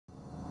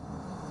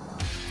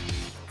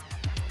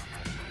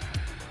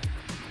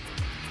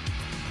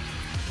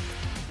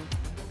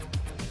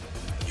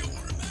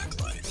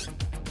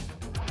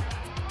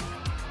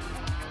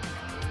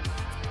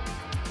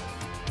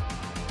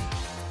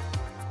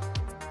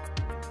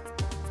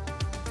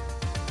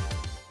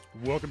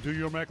Welcome to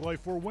Your Mac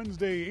Life for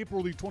Wednesday,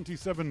 April the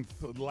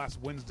 27th, the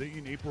last Wednesday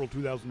in April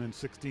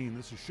 2016.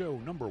 This is show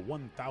number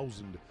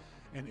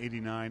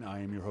 1089.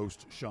 I am your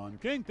host, Shawn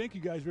King. Thank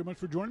you guys very much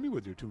for joining me,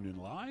 whether you're tuned in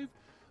live,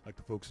 like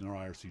the folks in our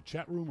IRC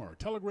chat room or our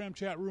Telegram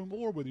chat room,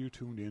 or whether you're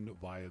tuned in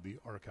via the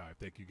archive.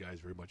 Thank you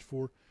guys very much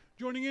for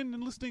joining in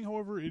and listening,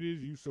 however it is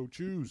you so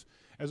choose.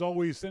 As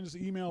always, send us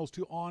emails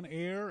to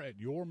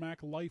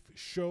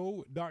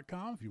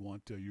onair@yourmaclifeshow.com. If you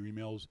want your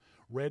emails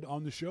read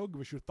on the show,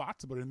 give us your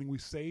thoughts about anything we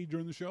say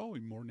during the show.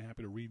 I'm more than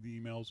happy to read the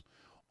emails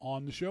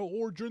on the show,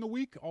 or during the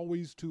week,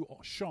 always to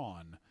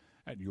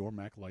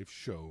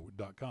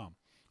Shawn@yourmaclifeshow.com.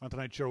 On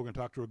tonight's show, we're going to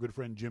talk to our good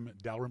friend Jim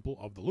Dalrymple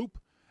of The Loop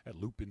at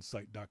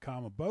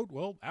loopinsight.com about,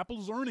 well,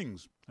 Apple's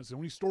earnings. That's the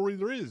only story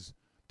there is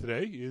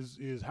today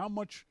is how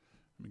much,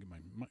 let me get my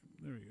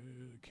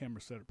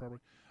camera set it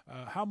properly,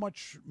 how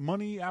much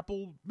money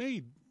Apple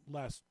made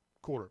last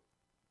quarter.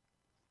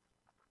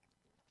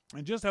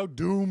 And just how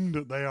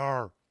doomed they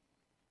are.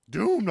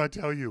 Doomed, I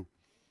tell you.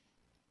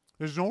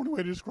 There's no only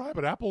way to describe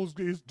it. Apple is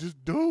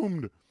just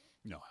doomed.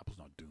 No, Apple's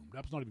not doomed.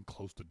 Apple's not even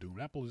close to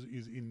doomed. Apple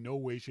is in no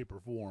way, shape, or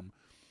form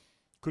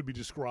could be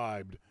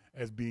described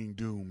as being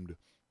doomed.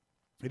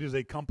 It is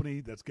a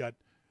company that's got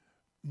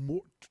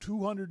more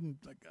I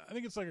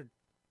think it's like a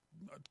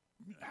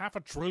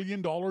 $500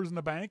 billion in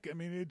the bank. I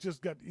mean, it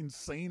just got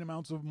insane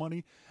amounts of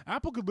money.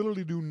 Apple could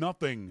literally do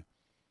nothing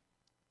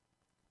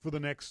for the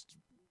next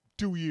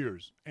 2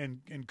 years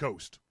and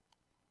coast.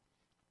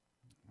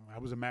 I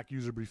was a Mac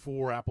user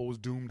before. Apple was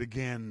doomed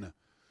again.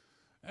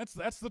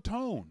 That's the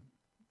tone.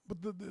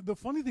 But the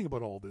funny thing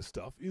about all this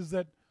stuff is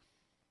that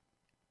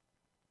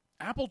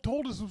Apple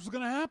told us this was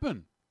going to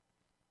happen.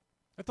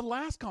 At the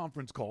last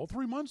conference call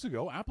 3 months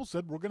ago, Apple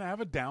said we're going to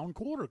have a down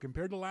quarter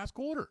compared to last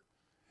quarter.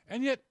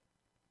 And yet,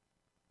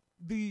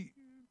 the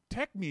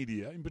tech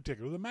media, in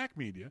particular the Mac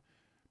media,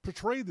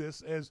 portray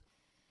this as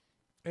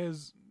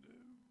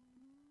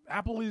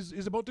Apple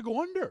is about to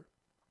go under.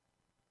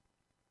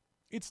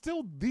 It's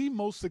still the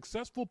most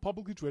successful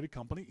publicly traded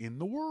company in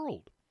the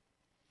world.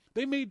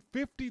 They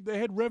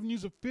had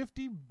revenues of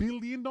 $50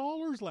 billion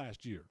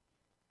last year.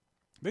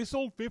 They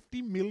sold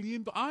 50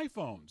 million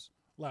iPhones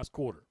last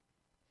quarter.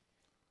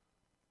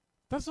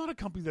 That's not a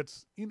company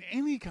that's in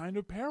any kind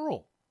of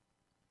peril.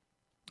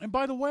 And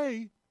by the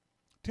way,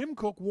 Tim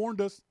Cook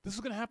warned us this is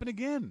going to happen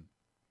again.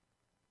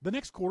 The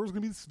next quarter is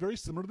going to be very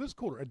similar to this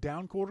quarter, a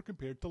down quarter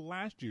compared to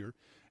last year.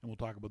 And we'll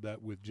talk about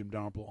that with Jim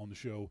Dalrymple on the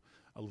show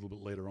a little bit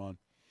later on.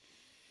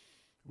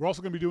 We're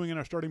also going to be doing in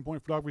our starting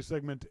point photography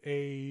segment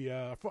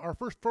our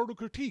first photo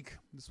critique.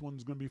 This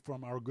one's going to be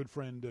from our good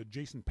friend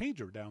Jason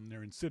Painter down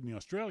there in Sydney,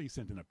 Australia. He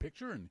sent in a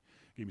picture and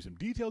gave me some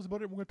details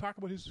about it. We're going to talk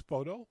about his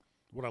photo,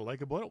 what I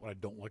like about it, what I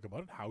don't like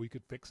about it, how he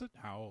could fix it,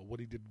 what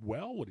he did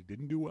well, what he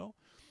didn't do well.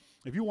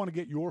 If you want to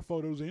get your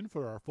photos in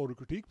for our photo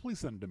critique, please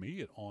send them to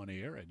me at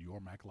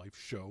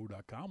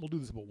onair@yourmaclifeshow.com. We'll do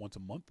this about once a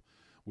month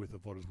with the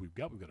photos we've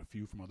got. We've got a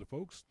few from other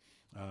folks.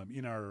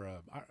 In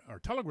our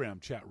Telegram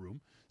chat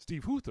room,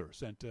 Steve Huther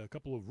sent a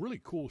couple of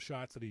really cool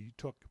shots that he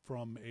took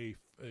from a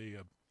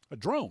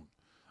drone,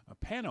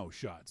 pano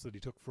shots that he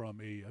took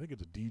from I think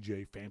it's a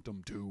DJ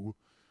Phantom 2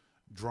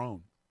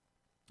 drone.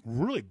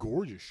 Really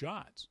gorgeous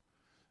shots.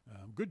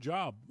 Good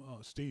job,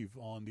 Steve,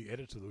 on the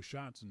edits of those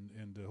shots,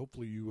 and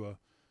hopefully you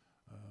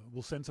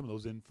we'll send some of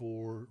those in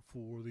for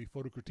the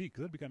photo critique,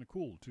 because that'd be kind of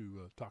cool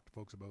to talk to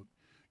folks about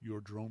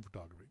your drone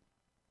photography.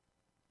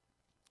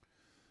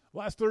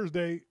 Last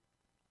Thursday,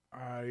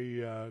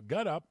 I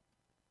got up,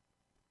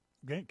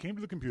 came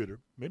to the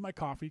computer, made my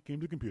coffee, came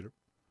to the computer,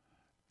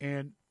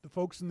 and the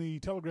folks in the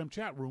Telegram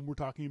chat room were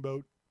talking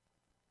about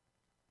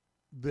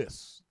the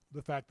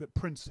fact that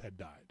Prince had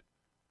died.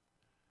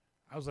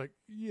 I was like,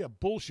 yeah,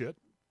 bullshit.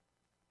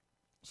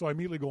 So I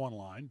immediately go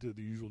online to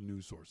the usual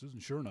news sources,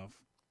 and sure enough,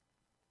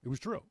 it was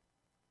true.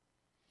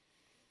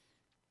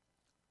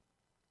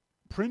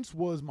 Prince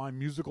was my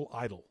musical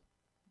idol.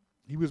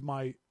 He was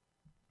my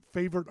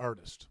favorite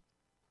artist.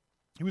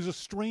 He was a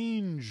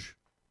strange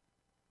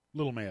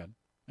little man,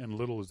 and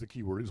little is the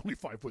key word. He's only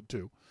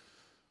 5'2".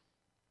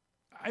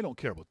 I don't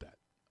care about that.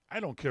 I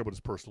don't care about his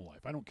personal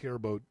life. I don't care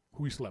about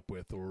who he slept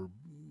with or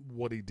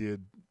what he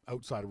did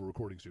outside of a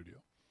recording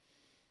studio.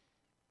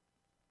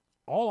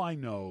 All I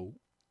know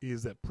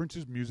is that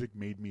Prince's music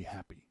made me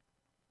happy.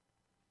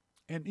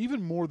 And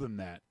even more than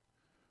that,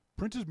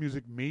 Prince's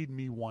music made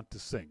me want to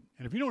sing.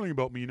 And if you know anything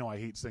about me, you know I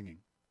hate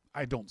singing.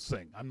 I don't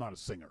sing. I'm not a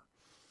singer.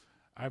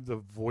 I have the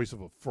voice of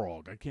a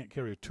frog. I can't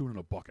carry a tune in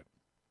a bucket.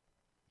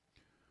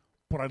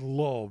 But I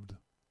loved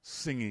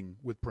singing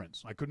with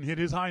Prince. I couldn't hit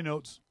his high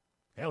notes.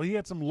 Hell, he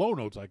had some low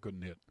notes I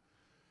couldn't hit.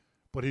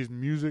 But his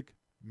music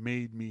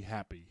made me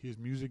happy. His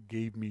music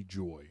gave me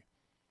joy.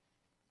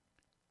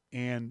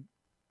 And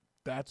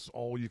that's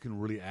all you can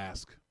really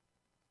ask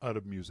out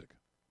of music.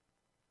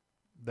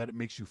 That it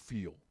makes you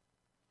feel.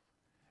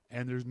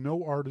 And there's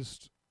no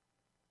artist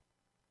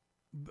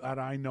that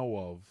I know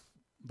of,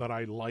 that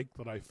I like,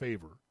 that I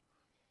favor,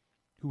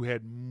 who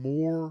had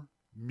more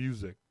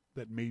music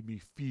that made me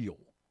feel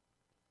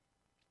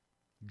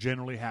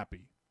generally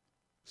happy,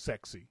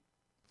 sexy,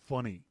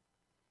 funny,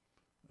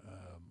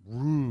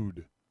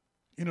 rude,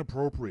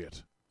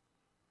 inappropriate,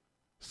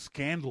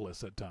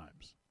 scandalous at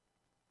times.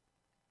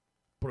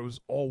 But it was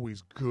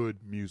always good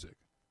music.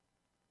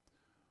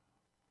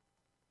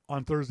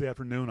 On Thursday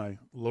afternoon, I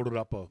loaded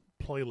up a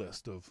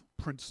playlist of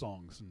Prince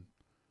songs and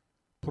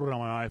put it on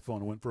my iPhone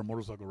and went for a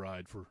motorcycle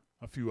ride for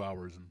a few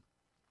hours and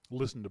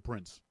listened to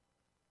Prince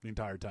the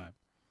entire time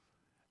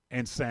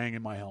and sang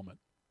in my helmet.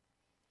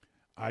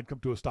 I'd come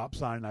to a stop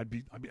sign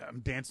and I'm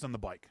dancing on the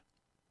bike.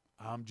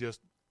 I'm just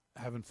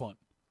having fun.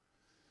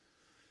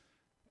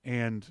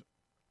 And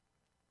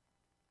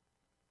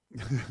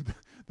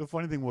the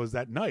funny thing was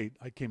that night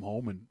I came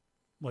home and,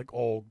 like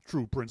all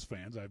true Prince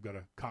fans, I've got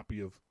a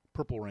copy of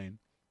Purple Rain.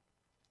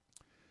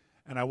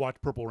 And I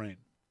watched Purple Rain.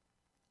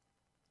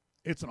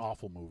 It's an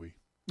awful movie.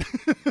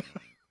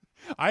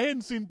 I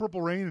hadn't seen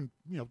Purple Rain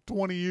in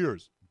 20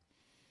 years.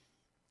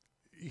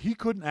 He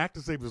couldn't act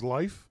to save his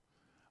life.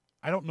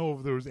 I don't know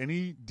if there was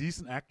any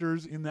decent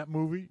actors in that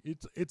movie.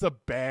 It's a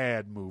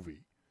bad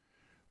movie.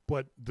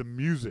 But the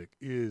music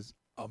is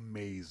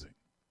amazing.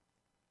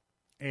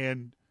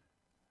 And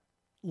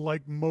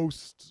like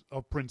most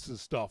of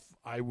Prince's stuff,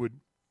 I would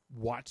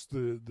watch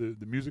the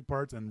music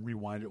parts and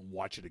rewind it and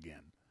watch it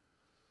again.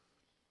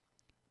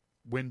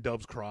 When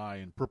Doves Cry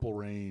and Purple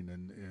Rain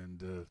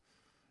and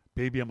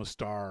Baby I'm a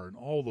Star and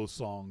all those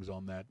songs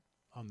on that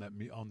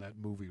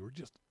movie were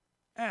just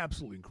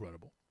absolutely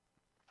incredible.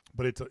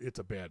 But it's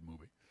a bad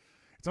movie.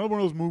 It's another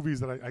one of those movies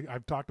that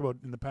I've talked about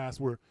in the past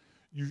where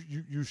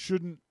you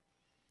shouldn't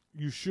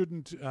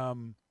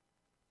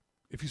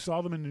if you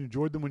saw them and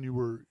enjoyed them when you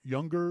were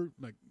younger,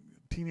 like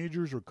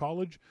teenagers or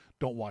college,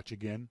 don't watch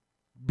again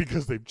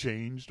because they've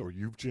changed or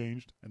you've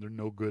changed and they're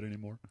no good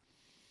anymore.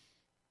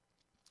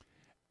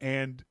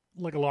 And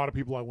like a lot of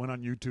people, I went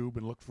on YouTube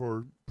and looked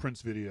for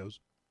Prince videos,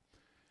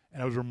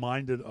 and I was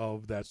reminded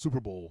of that Super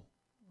Bowl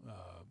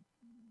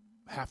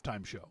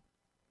halftime show.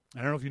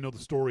 I don't know if you know the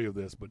story of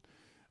this, but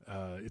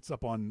it's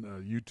up on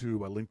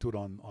YouTube. I linked to it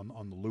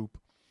on the Loop.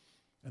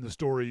 And the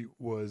story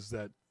was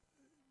that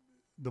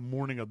the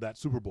morning of that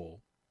Super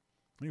Bowl,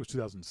 I think it was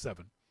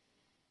 2007,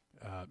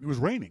 it was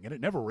raining, and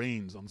it never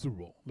rains on the Super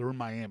Bowl. They're in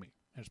Miami,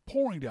 and it's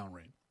pouring down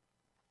rain.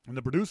 And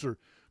the producer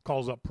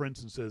calls up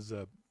Prince and says,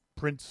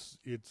 Prince,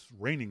 it's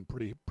raining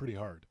pretty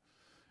hard.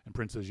 And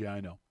Prince says, yeah,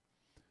 I know.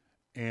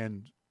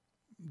 And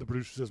the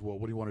producer says, well,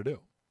 what do you want to do?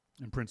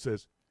 And Prince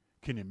says,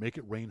 can you make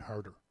it rain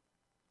harder?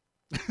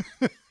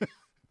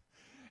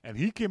 And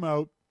he came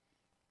out,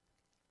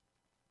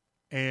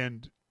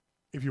 and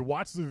if you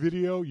watch the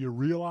video, you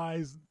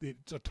realize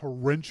it's a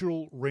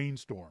torrential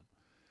rainstorm.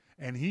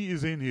 And he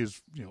is in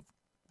his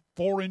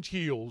 4-inch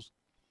heels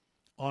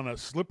on a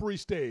slippery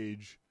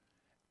stage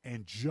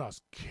and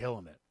just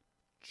killing it.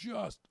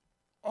 Just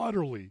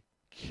utterly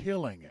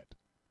killing it.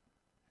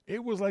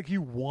 It was like he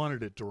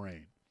wanted it to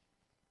rain.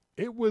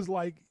 It was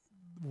like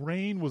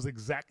rain was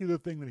exactly the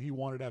thing that he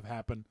wanted to have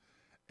happen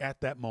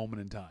at that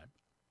moment in time.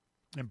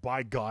 And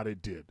by God,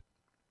 it did.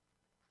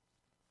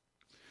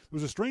 There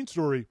was a strange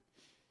story.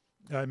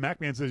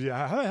 MacMan says,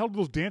 yeah, how the hell did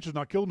those dancers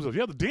not kill themselves?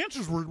 Yeah, the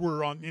dancers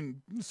were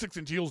in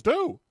 6-inch heels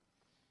too.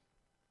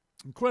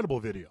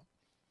 Incredible video.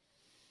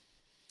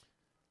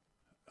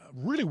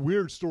 Really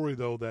weird story,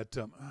 though, that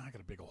I got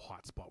a big old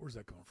hot spot. Where's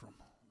that coming from?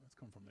 Let's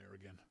come from there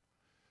again.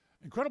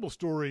 Incredible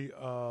story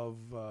of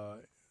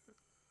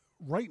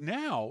right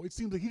now, it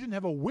seems like he didn't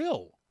have a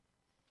will.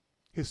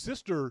 His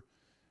sister,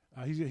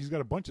 he's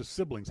got a bunch of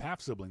siblings,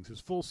 half-siblings. His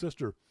full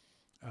sister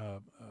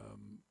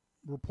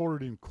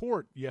reported in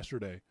court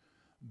yesterday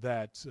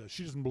that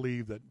she doesn't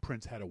believe that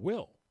Prince had a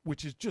will,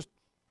 which is just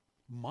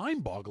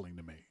mind-boggling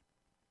to me.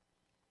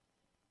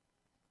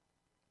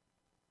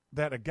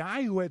 That a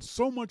guy who had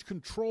so much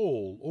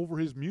control over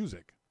his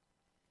music,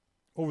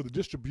 over the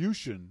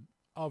distribution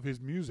of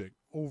his music,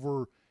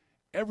 over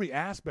every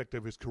aspect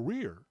of his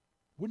career,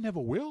 wouldn't have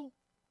a will?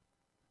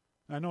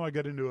 I know I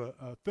got into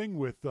a thing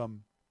with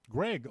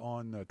Greg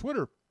on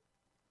Twitter.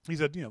 He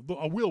said,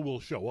 a will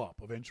show up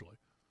eventually.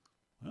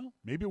 Well,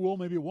 maybe it will,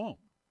 maybe it won't.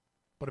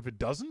 But if it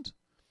doesn't,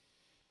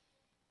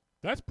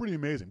 that's pretty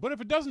amazing. But if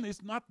it doesn't,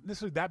 it's not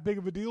necessarily that big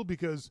of a deal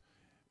because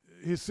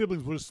his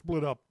siblings would have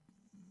split up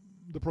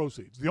the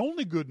proceeds. The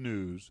only good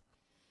news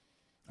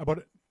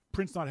about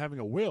Prince not having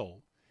a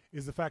will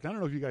is the fact, I don't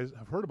know if you guys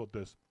have heard about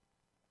this,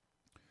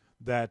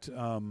 that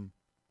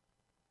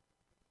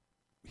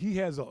he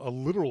has a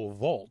literal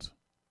vault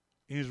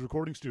in his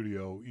recording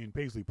studio in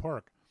Paisley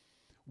Park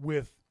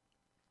with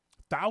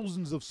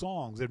thousands of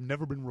songs that have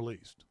never been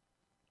released,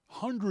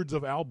 hundreds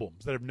of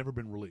albums that have never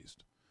been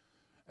released,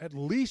 at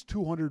least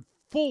 200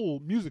 full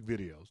music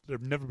videos that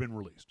have never been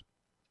released.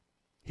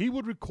 He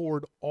would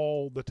record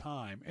all the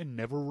time and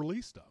never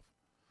release stuff.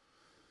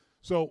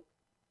 So,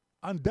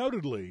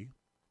 undoubtedly,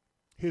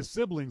 his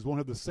siblings won't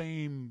have the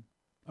same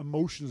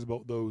emotions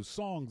about those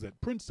songs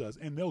that Prince does,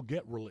 and they'll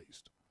get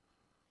released.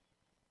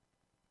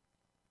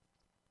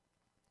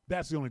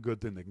 That's the only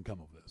good thing that can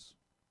come of this.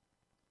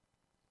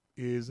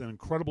 Is an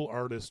incredible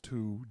artist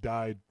who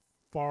died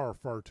far,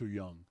 far too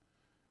young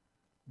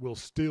will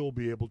still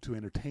be able to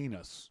entertain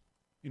us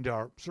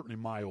into certainly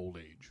my old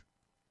age.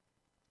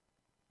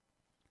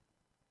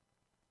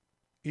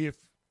 If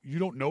you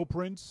don't know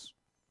Prince,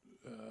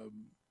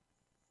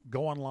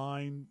 go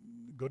online,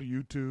 go to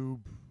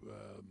YouTube,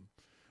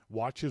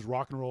 watch his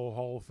Rock and Roll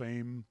Hall of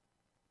Fame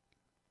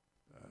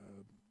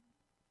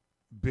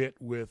bit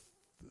with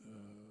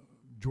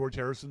George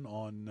Harrison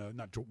on,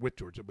 not with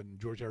George, but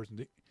George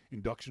Harrison's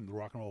induction to the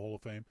Rock and Roll Hall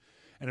of Fame.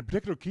 And in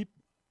particular,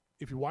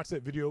 if you watch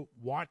that video,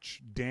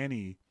 watch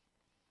Danny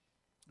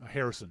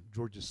Harrison,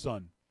 George's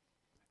son,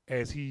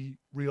 as he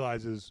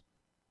realizes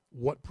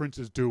what Prince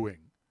is doing.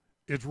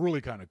 It's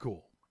really kind of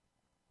cool.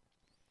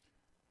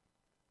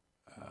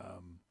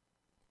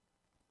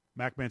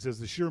 Macman says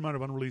the sheer amount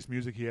of unreleased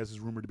music he has is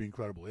rumored to be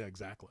incredible. Yeah,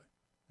 exactly.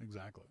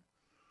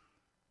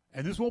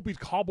 And this won't be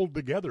cobbled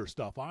together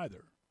stuff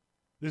either.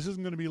 This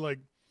isn't going to be like,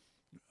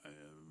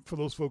 for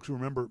those folks who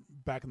remember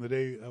back in the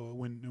day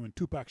when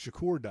Tupac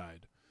Shakur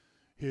died,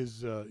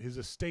 his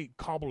estate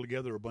cobbled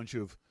together a bunch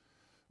of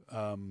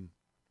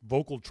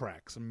vocal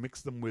tracks and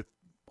mixed them with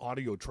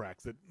audio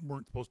tracks that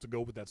weren't supposed to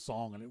go with that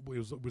song, and it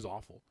was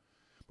awful.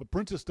 But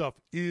Prince's stuff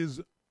is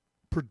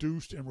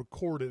produced and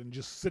recorded and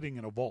just sitting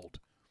in a vault.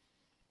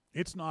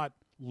 It's not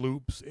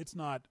loops. It's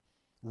not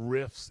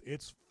riffs.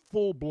 It's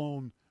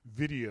full-blown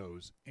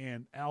videos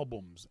and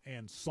albums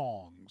and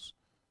songs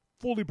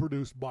fully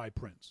produced by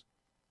Prince.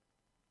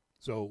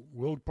 So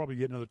we'll probably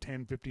get another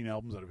 10, 15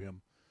 albums out of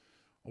him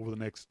over the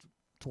next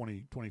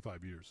 20,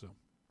 25 years. So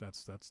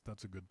that's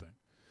a good thing.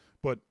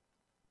 But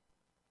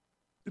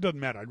it doesn't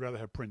matter. I'd rather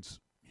have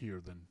Prince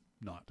here than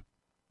not.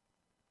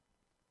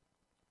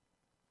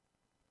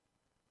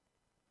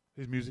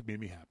 His music made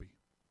me happy.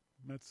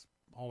 That's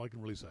all I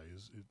can really say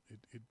is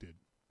it did.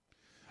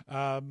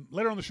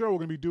 Later on the show, we're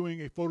going to be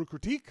doing a photo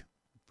critique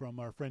from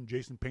our friend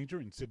Jason Painter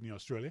in Sydney,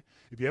 Australia.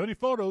 If you have any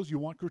photos you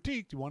want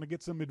critiqued, you want to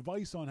get some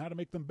advice on how to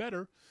make them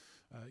better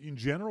in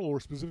general or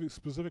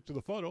specific to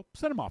the photo,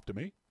 send them off to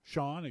me,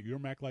 Shawn at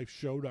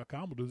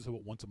yourmaclifeshow.com. We'll do this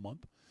about once a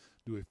month,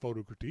 do a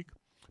photo critique.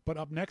 But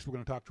up next, we're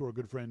going to talk to our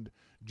good friend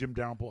Jim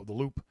Dalrymple of The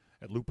Loop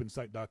at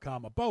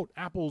loopinsight.com about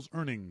Apple's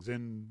earnings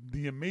and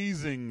the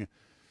amazing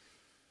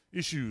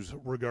issues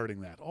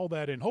regarding that. All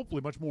that and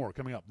hopefully much more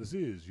coming up. This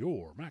is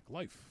Your Mac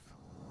Life.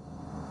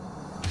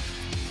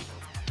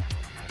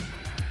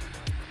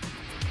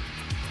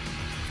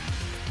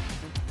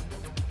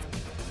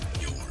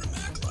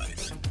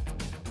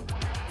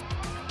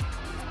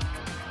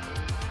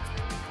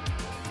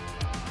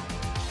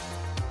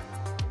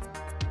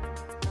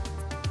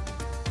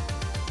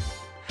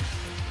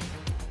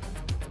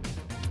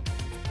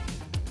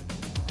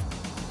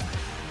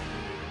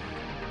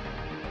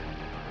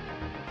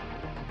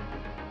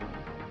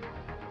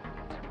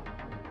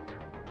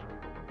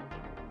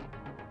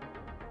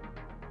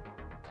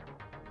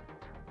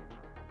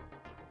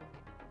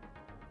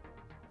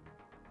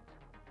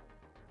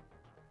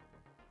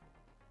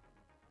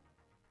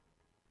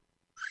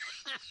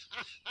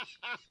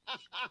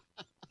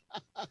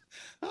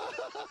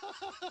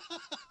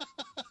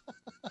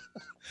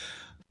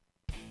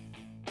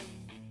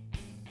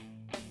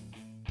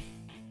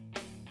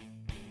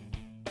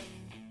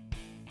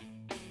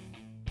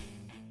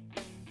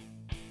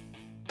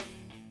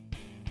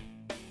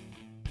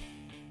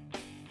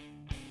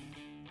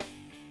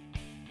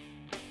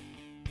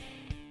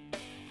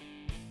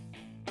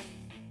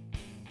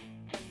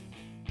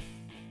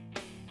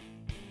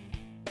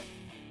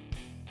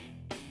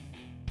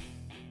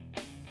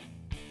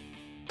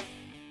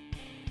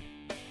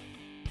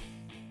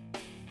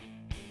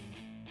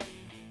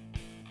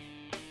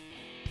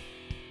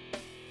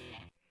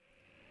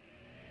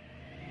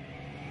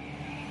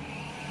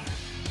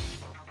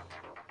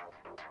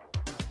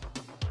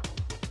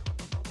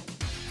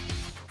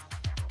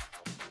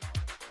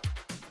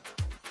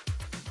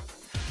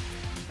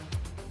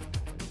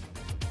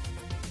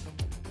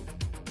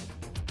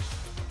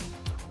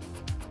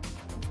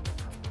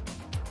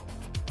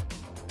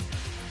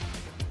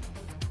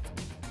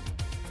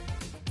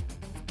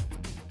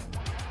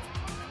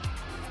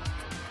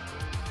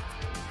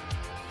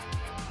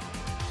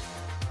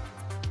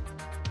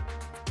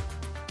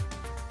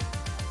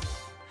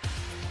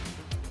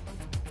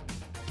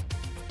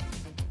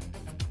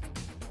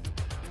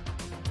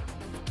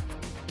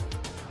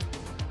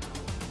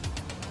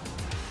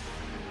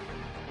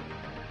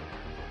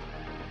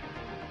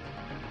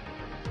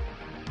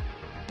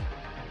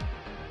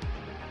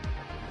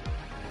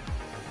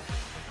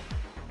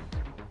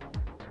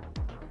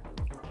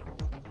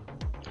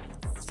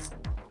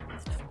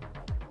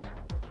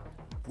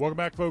 Welcome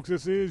back, folks.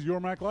 This is Your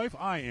Mac Life.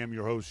 I am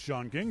your host,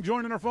 Shawn King,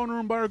 joined in our phone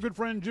room by our good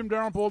friend Jim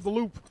Dalrymple of The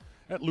Loop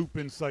at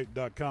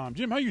loopinsight.com.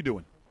 Jim, how you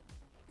doing?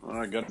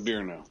 I got a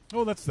beer now.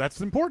 Oh,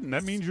 that's important.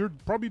 That means you're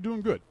probably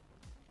doing good.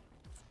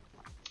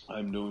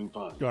 I'm doing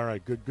fine. All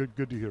right, good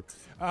to hear.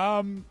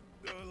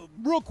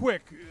 Real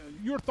quick,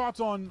 your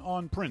thoughts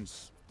on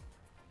Prince?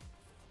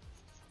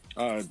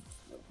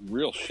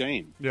 Real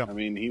shame. Yeah. I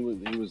mean, he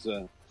was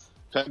a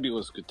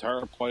fabulous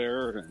guitar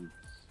player, and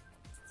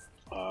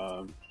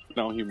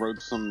he wrote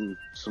some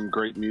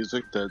great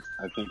music that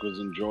I think was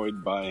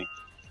enjoyed by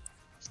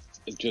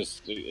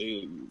just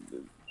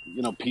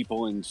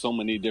people in so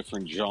many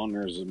different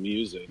genres of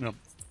music. Yep.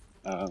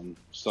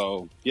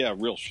 So yeah,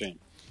 real shame.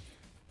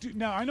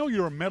 Now I know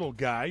you're a metal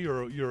guy.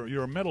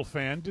 You're a metal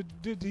fan.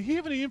 Did he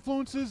have any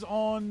influences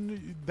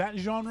on that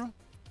genre?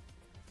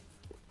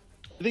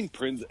 I think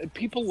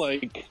people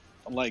like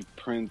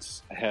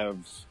Prince have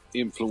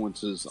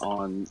influences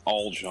on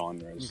all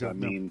genres. Okay, I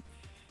mean,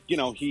 you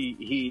know,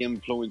 he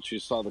influenced. You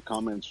saw the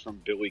comments from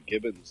Billy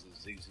Gibbons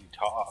as ZZ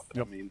Top.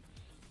 Yep. I mean,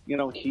 you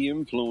know, he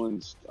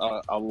influenced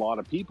a lot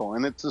of people,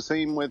 and it's the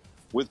same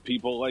with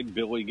people like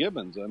Billy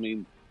Gibbons. I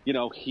mean, you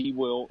know, he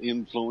will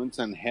influence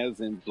and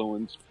has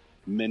influenced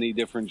many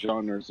different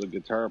genres of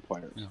guitar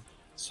players. Yeah.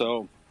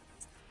 So,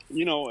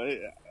 you know,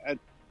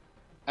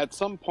 at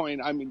some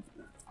point, I mean,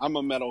 I'm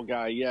a metal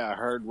guy, yeah,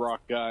 hard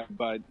rock guy,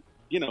 but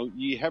you know,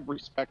 you have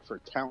respect for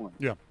talent.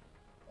 Yeah.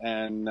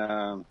 And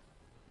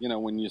you know,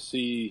 when you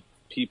see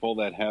people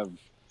that have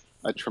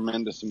a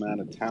tremendous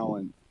amount of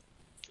talent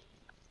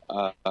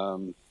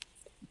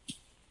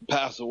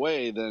pass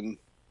away, then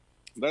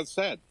that's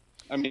sad.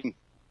 I mean,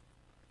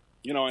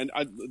 you know, and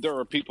there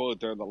are people out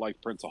there that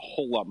like Prince a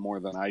whole lot more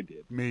than I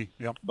did. Me,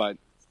 yep. But,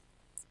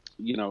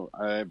 you know,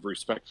 I have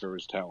respect for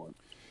his talent.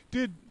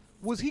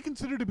 Was he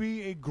considered to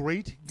be a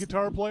great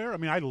guitar player? I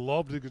mean, I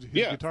loved his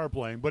guitar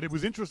playing, but it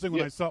was interesting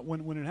when I saw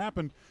when it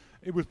happened.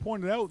 It was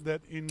pointed out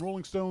that in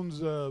Rolling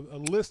Stone's a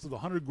list of the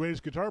 100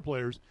 greatest guitar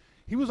players,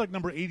 he was like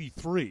number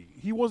 83.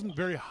 He wasn't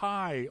very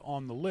high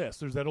on the list.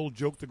 There's that old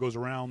joke that goes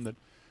around that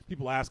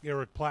people ask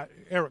Eric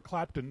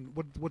Clapton,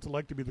 what's it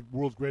like to be the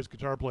world's greatest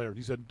guitar player? And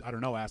he said, I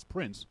don't know, ask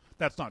Prince.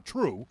 That's not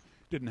true.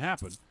 Didn't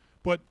happen.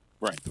 But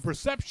the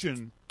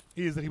perception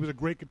is that he was a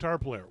great guitar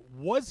player.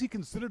 Was he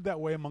considered that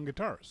way among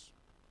guitarists?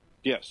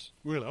 Yes.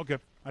 Really? Okay.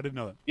 I didn't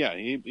know that. Yeah,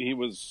 he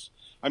was.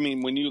 I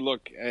mean, when you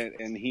look at,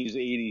 and he's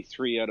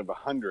 83 out of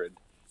 100,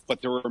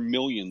 but there are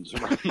millions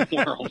around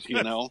the world,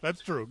 you know?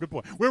 That's true. Good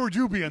point. Where would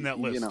you be on that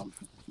list? You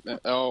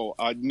know,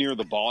 near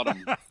the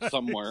bottom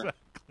somewhere.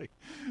 Exactly.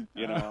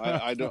 You know,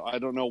 I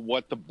don't know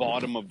what the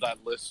bottom of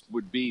that list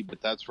would be,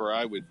 but that's where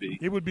I would be.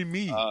 It would be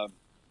me.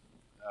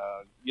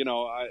 You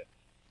know,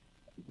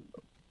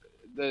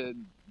 the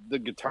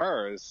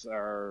guitarists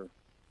are,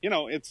 you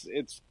know,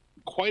 it's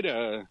quite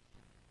a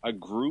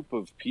group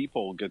of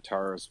people,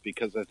 guitarists,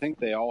 because I think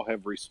they all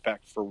have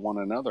respect for one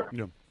another.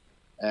 Yeah.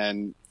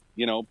 And,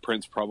 you know,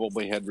 Prince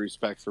probably had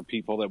respect for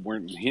people that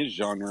weren't in his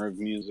genre of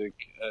music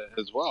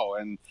as well.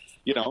 And,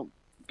 you know,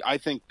 I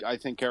think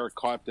Eric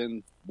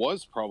Clapton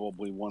was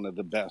probably one of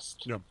the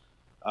best. Yeah.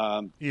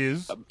 But,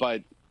 is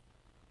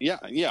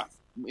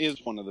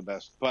one of the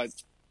best. But,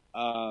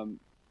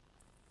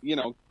 you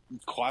know,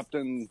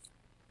 Clapton,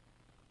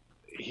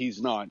 he's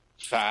not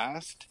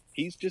fast.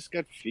 He's just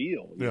got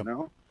feel, you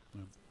know?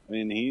 Yeah. I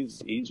mean,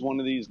 he's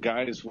one of these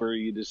guys where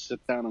you just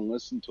sit down and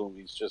listen to him.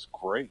 He's just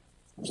great.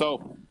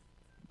 So,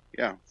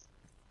 yeah.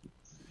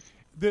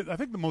 I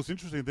think the most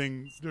interesting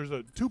thing, there's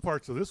two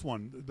parts of this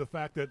one. The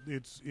fact that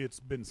it's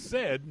been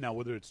said, now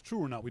whether it's true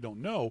or not, we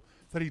don't know,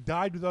 that he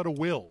died without a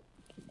will,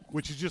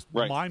 which is just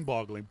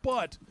mind-boggling.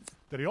 But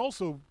that he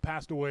also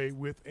passed away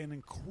with an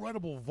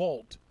incredible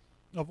vault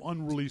of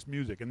unreleased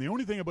music. And the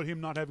only thing about him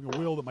not having a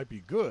will that might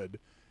be good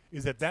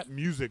is that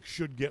music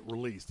should get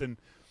released. And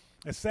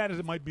as sad as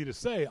it might be to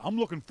say, I'm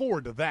looking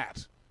forward to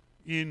that.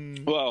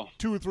 In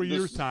 2 or 3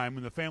 years' time,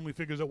 when the family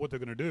figures out what they're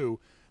going to do,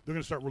 they're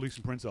going to start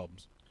releasing Prince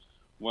albums.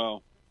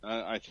 Well,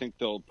 I think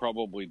they'll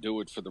probably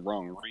do it for the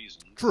wrong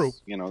reasons. True.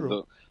 You know,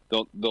 true.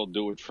 they'll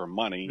do it for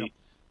money.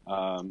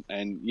 Yep.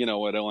 And, you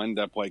know, it'll end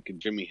up like a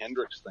Jimi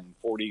Hendrix thing.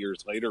 40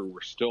 years later,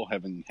 we're still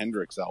having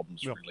Hendrix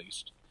albums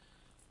released.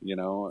 You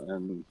know,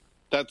 and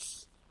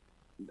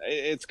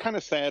it's kind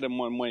of sad in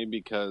one way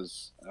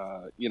because,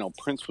 you know,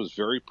 Prince was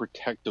very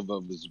protective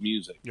of his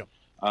music. Yep.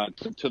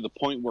 To the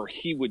point where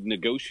he would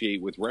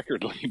negotiate with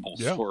record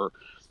labels for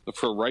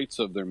rights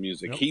of their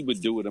music. Yep. He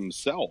would do it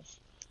himself,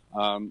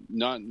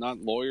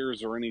 not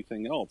lawyers or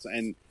anything else.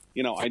 And,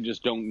 you know, I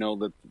just don't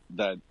know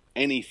that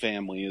any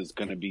family is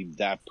going to be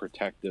that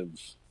protective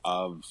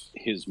of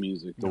his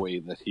music the way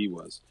that he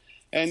was.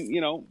 And,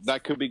 you know,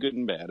 that could be good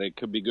and bad. It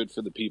could be good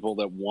for the people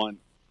that want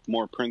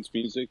more Prince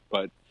music,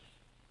 but,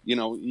 you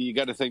know, you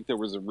got to think there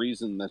was a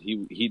reason that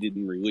he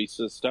didn't release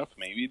this stuff.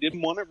 Maybe he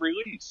didn't want it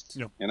released,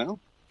 you know?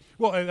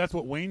 Well, that's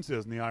what Wayne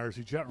says in the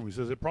IRC chat room. He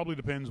says it probably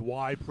depends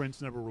why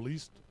Prince never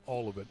released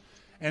all of it.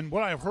 And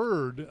what I've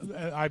heard,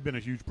 I've been a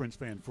huge Prince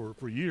fan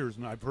for years,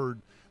 and I've heard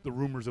the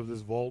rumors of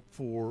this vault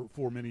for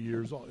many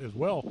years as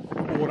well.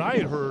 But what I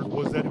had heard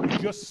was that it was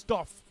just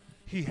stuff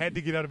he had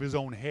to get out of his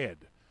own head.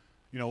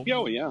 You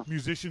know,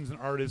 musicians and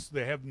artists,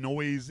 they have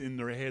noise in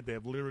their head, they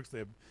have lyrics, they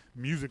have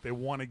music they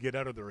want to get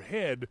out of their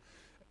head,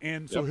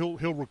 and so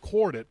he'll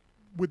record it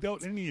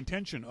without any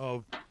intention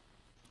of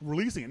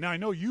releasing it. Now I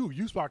know you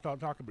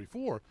talking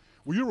before,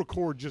 where you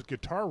record just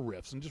guitar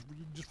riffs and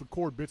just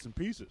record bits and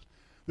pieces.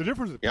 The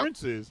difference with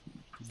Prince is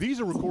these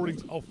are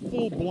recordings of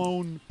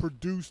full-blown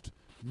produced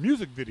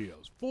music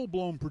videos,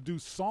 full-blown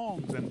produced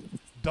songs, and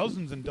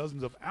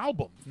dozens of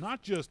albums,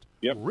 not just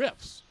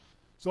riffs.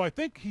 So I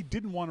think he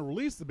didn't want to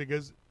release them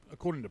because,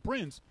 according to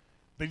Prince,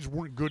 they just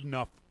weren't good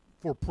enough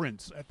for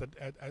Prince at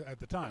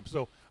the time.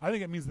 So I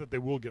think it means that they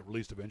will get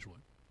released eventually.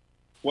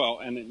 Well,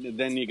 and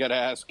then you got to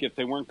ask, if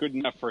they weren't good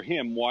enough for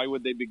him, why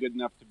would they be good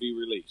enough to be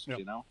released? Yep.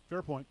 You know,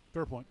 fair point.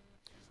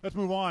 Let's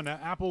move on.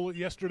 Apple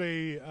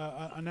yesterday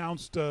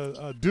announced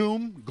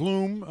Gloom.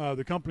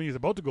 The company is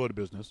about to go out of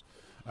business.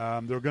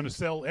 They're going to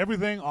sell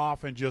everything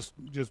off and just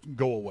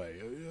go away.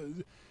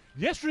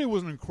 Yesterday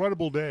was an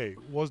incredible day,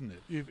 wasn't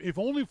it? If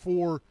only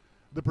for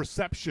the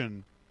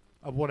perception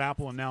of what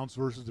Apple announced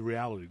versus the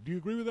reality. Do you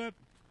agree with that?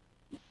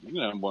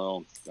 Yeah,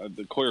 well,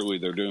 clearly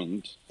they're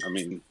doomed. I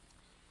mean,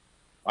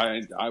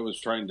 I was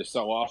trying to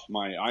sell off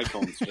my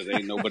iPhones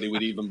today. Nobody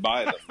would even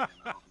buy them.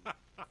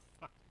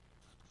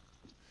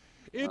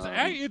 You know?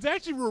 It's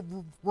actually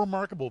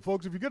remarkable,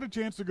 folks. If you get a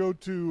chance to go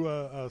to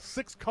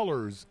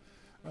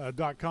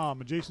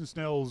 6colors.com, Jason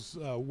Snell's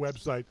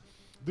website,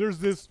 there's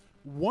this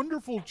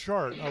wonderful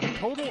chart of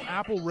total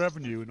Apple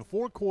revenue in a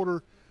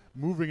 4-quarter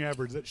moving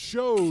average that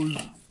shows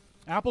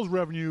Apple's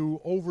revenue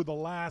over the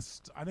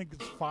last, I think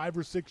it's 5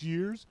 or 6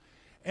 years.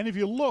 And if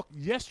you look,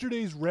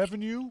 yesterday's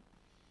revenue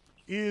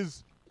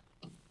is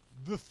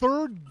the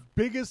 3rd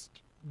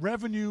biggest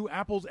revenue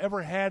Apple's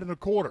ever had in a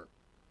quarter.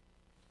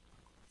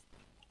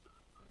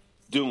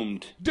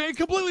 Doomed.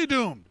 Completely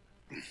doomed.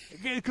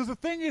 Because the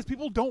thing is,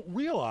 people don't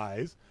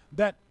realize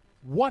that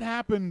what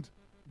happened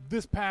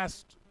this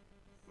past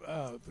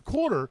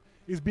quarter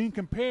is being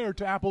compared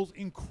to Apple's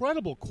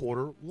incredible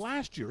quarter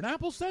last year. And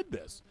Apple said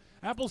this.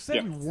 Apple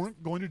said we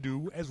weren't going to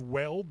do as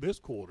well this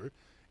quarter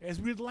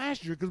as we did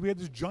last year because we had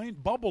this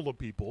giant bubble of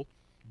people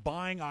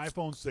buying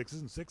iPhone 6s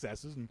and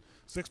 6Ss and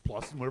 6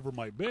 Plus and whatever it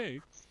might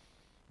be.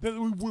 That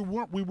we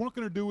weren't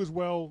going to do as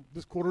well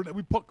this quarter that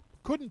we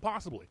couldn't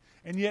possibly.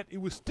 And yet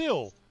it was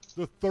still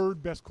the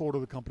 3rd best quarter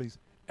the company's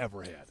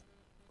ever had.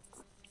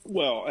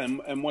 Well,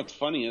 and what's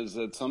funny is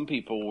that some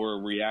people were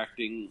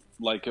reacting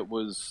like it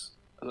was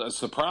a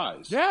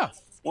surprise. Yeah.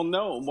 Well,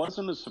 no, it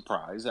wasn't a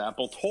surprise.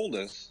 Apple told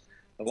us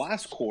the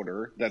last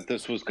quarter that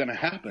this was going to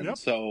happen. Yep.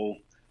 So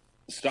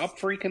stop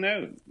freaking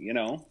out, you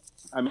know?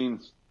 I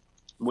mean,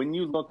 when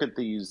you look at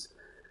these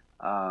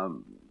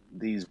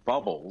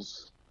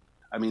bubbles,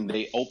 I mean,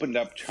 they opened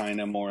up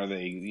China more.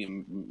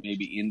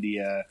 Maybe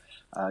India.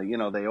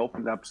 They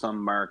opened up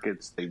some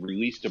markets. They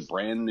released a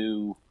brand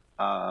new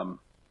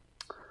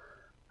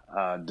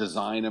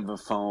design of a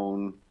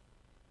phone.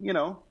 You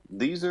know,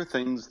 these are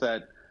things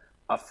that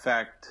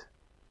affect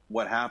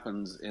what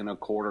happens in a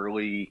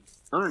quarterly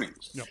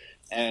earnings. Yep.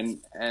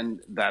 And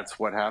that's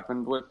what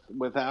happened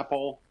with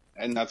Apple.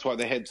 And that's why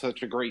they had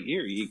such a great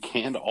year. You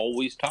can't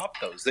always top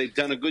those. They've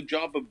done a good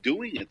job of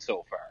doing it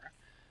so far.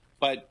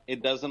 But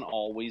it doesn't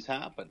always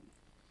happen.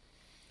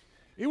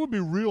 It would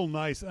be real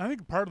nice. I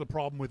think part of the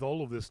problem with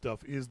all of this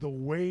stuff is the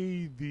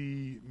way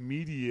the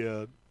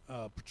media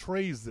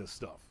portrays this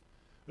stuff.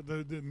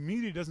 The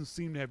media doesn't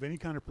seem to have any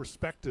kind of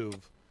perspective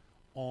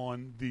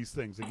on these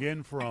things.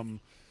 Again, from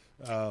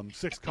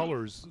 6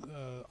 Colors,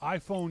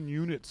 iPhone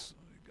units,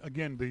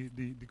 again,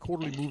 the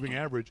quarterly moving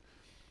average,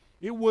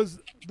 it was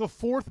the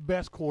 4th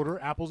best quarter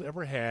Apple's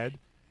ever had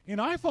in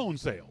iPhone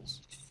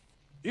sales.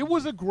 It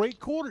was a great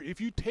quarter. If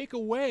you take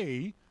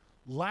away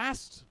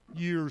last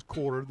year's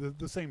quarter,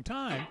 the same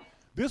time,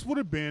 this would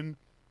have been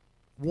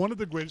one of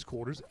the greatest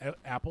quarters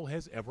Apple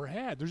has ever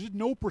had. There's just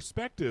no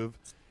perspective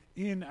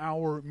in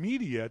our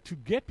media to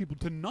get people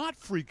to not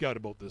freak out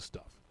about this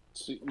stuff.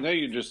 See, now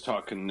you're just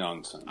talking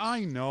nonsense.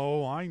 I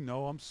know.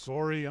 I'm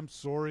sorry. I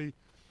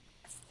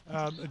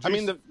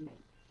mean,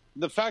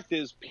 the fact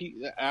is,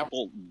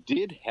 Apple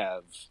did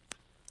have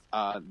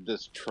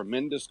this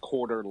tremendous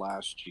quarter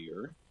last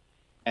year.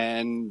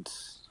 And,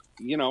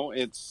 you know,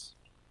 it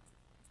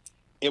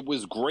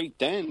was great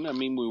then. I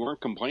mean, we weren't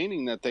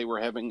complaining that they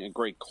were having a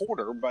great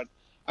quarter, but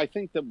I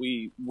think that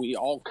we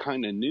all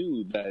kind of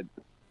knew that,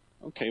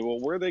 okay, well,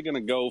 where are they going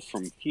to go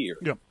from here?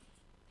 Yeah.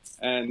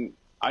 And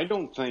I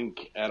don't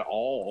think at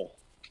all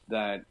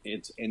that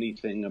it's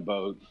anything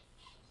about,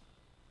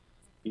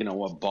 you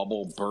know, a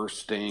bubble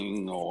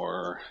bursting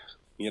or,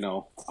 you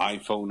know,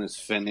 iPhone is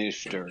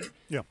finished or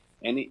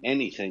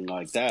anything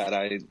like that.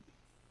 I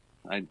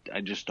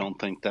just don't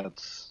think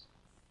that's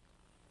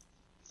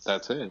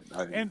it.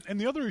 And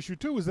the other issue,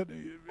 too, is that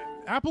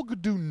Apple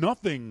could do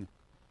nothing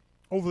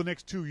over the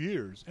next 2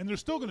 years, and they're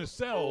still going to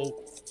sell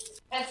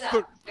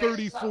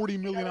 30, 40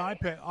 million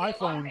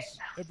iPhones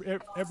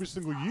every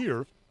single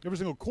year, every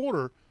single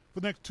quarter for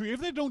the next 2 years.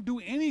 If they don't do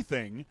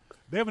anything,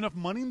 they have enough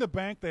money in the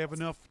bank, they have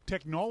enough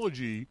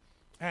technology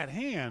at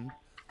hand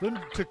for them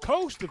to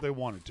coast if they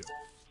wanted to.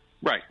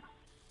 Right.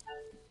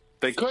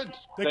 They could.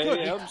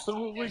 They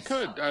absolutely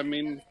could. I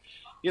mean,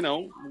 you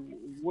know,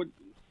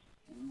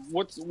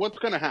 what's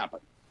going to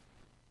happen?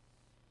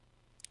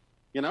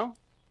 You know?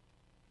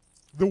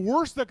 The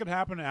worst that could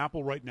happen to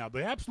Apple right now,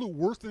 the absolute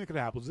worst thing that could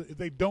happen is if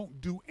they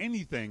don't do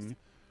anything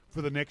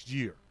for the next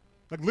year.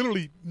 Like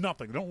literally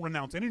nothing. They don't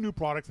announce any new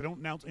products. They don't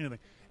announce anything.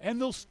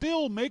 And they'll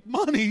still make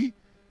money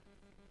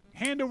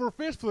hand over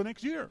fist for the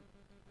next year.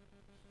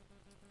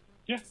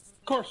 Yeah,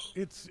 of course.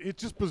 It's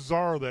just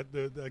bizarre that,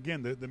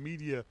 the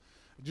media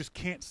just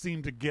can't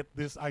seem to get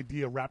this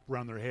idea wrapped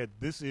around their head.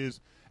 This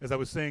is, as I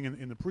was saying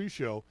in the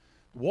pre-show,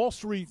 Wall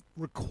Street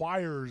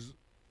requires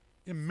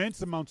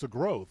immense amounts of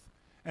growth,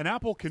 and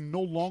Apple can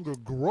no longer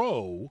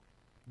grow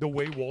the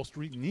way Wall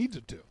Street needs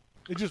it to.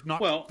 It's just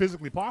not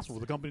physically possible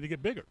for the company to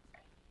get bigger.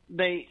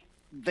 They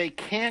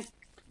can't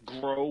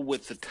grow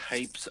with the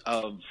types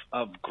of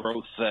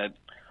growth that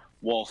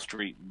Wall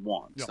Street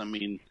wants. Yep. I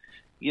mean,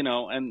 you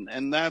know,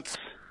 and that's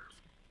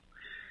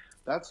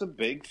a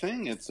big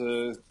thing. It's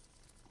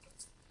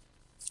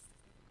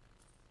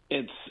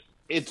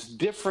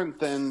different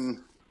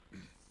than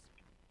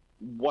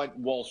what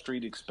Wall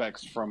Street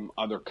expects from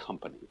other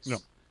companies. No.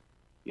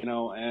 You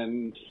know,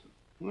 and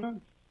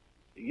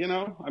you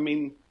know, I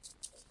mean,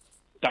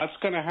 that's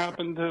going to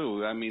happen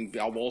too. I mean,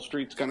 Wall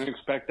Street's going to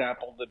expect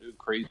Apple to do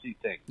crazy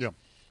things. Yeah.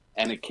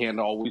 And it can't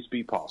always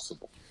be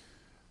possible.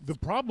 The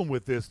problem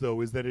with this,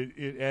 though, is that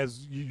it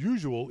as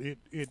usual,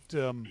 it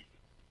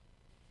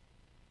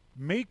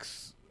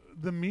makes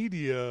the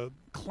media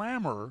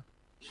clamor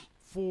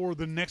for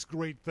the next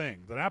great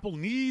thing. That Apple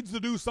needs to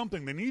do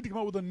something. They need to come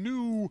up with a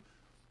new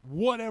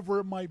whatever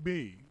it might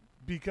be,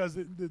 because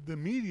the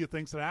media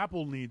thinks that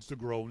Apple needs to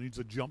grow, needs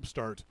to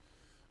jumpstart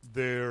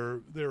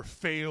their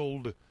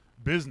failed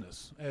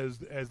business, as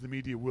the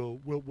media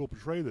will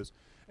portray this.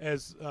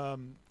 As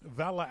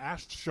Vala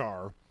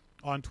Ashtar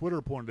on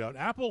Twitter pointed out,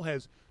 Apple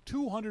has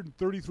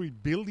 $233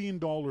 billion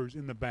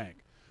in the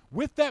bank.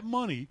 With that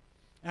money,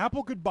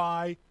 Apple could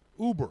buy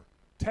Uber,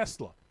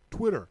 Tesla,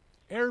 Twitter,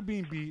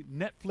 Airbnb,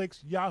 Netflix,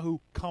 Yahoo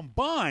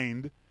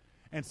combined,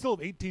 and still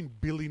have $18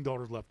 billion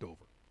left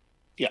over.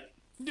 Yeah.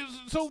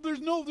 So there's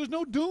no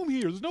doom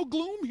here. There's no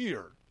gloom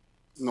here.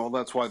 No,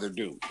 that's why they're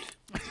doomed.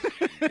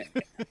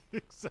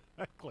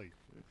 Exactly.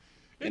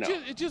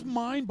 It's just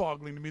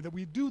mind-boggling to me that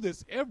we do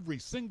this every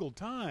single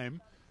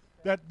time,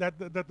 that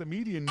the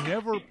media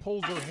never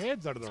pulls their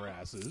heads out of their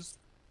asses.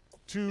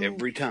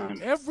 Every time.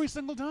 Every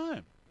single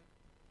time.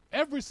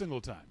 Every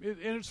single time. And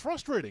it's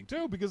frustrating,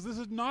 too, because this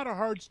is not a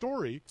hard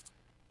story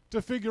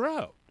to figure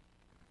out.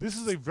 This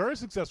is a very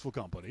successful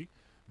company,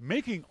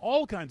 making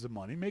all kinds of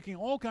money, making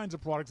all kinds of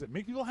products that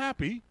make people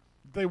happy,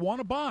 that they want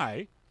to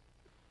buy,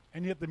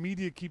 and yet the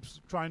media keeps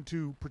trying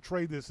to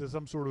portray this as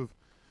some sort of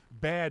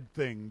bad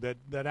thing,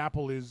 that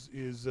Apple is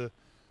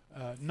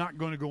not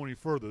going to go any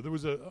further. There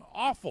was an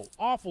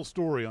awful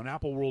story on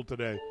Apple World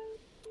today.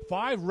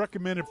 5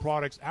 recommended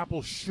products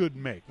Apple should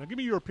make. Now, give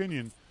me your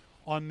opinion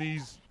on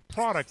these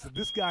products that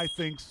this guy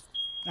thinks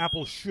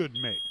Apple should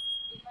make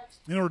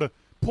in order to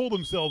pull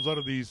themselves out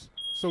of these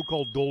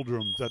so-called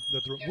doldrums.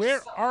 Where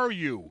are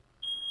you?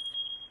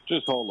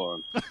 Just hold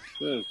on.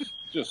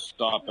 just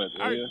stop it,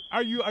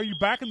 will you? Are you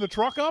backing the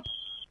truck up?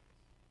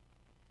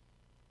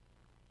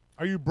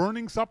 Are you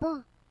burning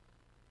supper?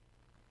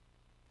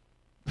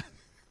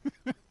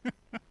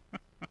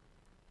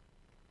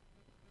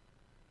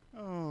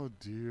 Oh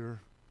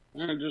dear.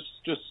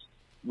 Just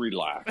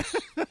relax.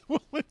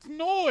 Well, it's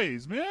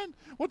noise, man.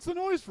 What's the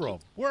noise from?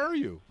 Where are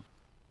you?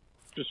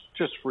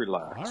 Just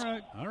relax.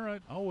 All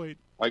right. I'll wait.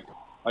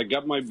 I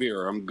got my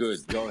beer. I'm good.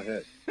 Go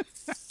ahead.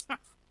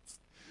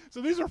 So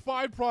these are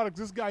 5 products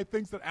this guy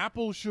thinks that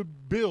Apple should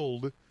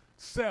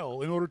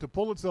sell in order to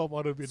pull itself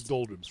out of its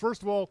doldrums.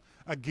 First of all,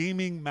 a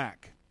gaming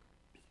Mac.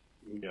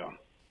 Yeah.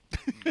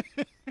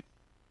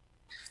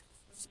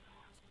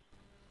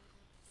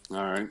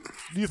 All right.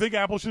 Do you think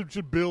Apple should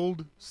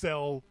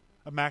sell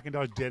a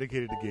Macintosh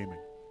dedicated to gaming?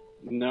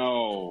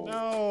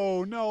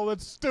 No,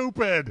 that's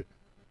stupid.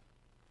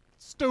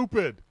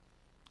 Stupid.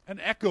 An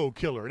Echo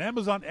killer, an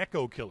Amazon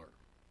Echo killer.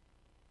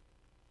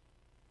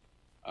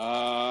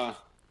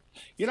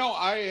 You know,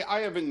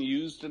 I haven't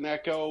used an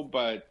Echo,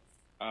 but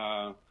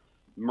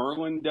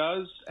Merlin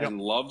does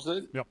and loves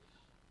it. Yep.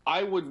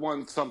 I would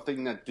want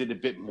something that did a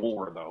bit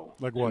more, though.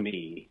 Like what? To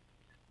me.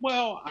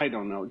 Well, I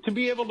don't know. To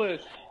be able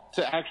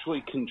to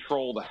actually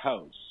control the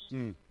house.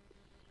 Mm.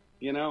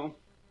 You know?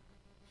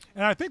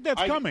 And I think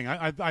that's coming.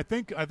 I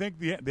think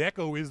the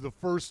Echo is the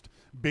first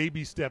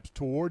baby steps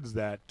towards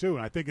that, too.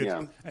 And I think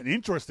it's an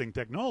interesting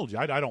technology.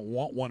 I don't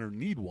want one or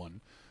need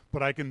one,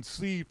 but I can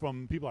see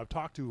from people I've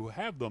talked to who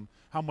have them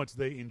how much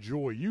they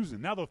enjoy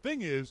using. Now, the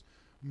thing is,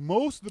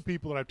 most of the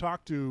people that I've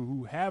talked to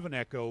who have an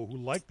Echo, who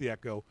like the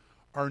Echo,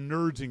 are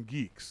nerds and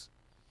geeks.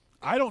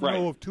 I don't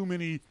know of too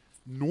many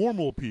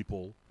normal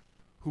people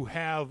who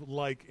have,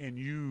 like, and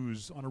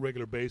use on a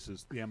regular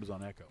basis the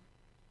Amazon Echo.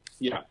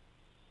 Yeah.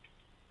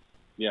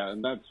 Yeah,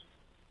 and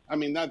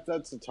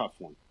that's a tough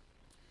one,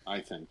 I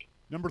think.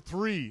 Number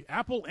 3,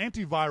 Apple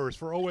antivirus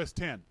for OS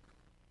X.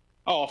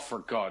 Oh, for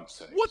God's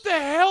sake. What the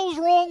hell's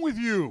wrong with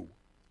you?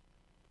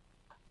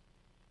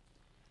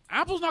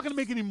 Apple's not going to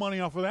make any money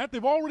off of that.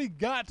 They've already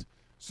got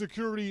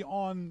security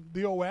on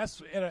the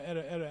OS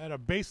at a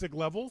basic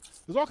level.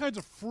 There's all kinds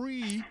of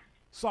free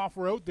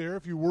software out there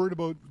if you're worried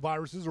about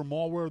viruses or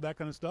malware or that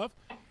kind of stuff.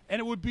 And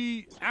it would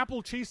be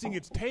Apple chasing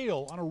its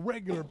tail on a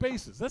regular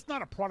basis. That's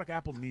not a product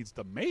Apple needs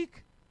to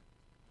make.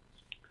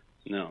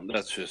 No,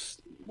 that's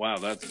just, wow,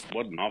 that's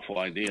what an awful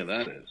idea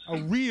that is.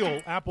 A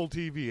real Apple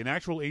TV, an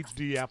actual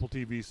HD Apple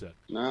TV set.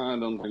 No, I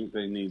don't think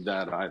they need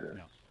that either.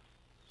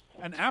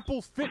 No. An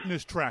Apple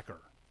fitness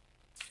tracker.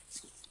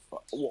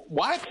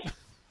 What?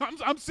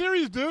 I'm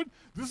serious, dude.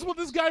 This is what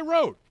this guy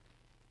wrote.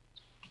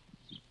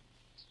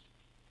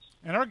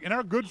 And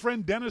our good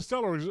friend Dennis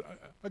Sellers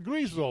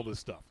agrees with all this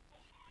stuff.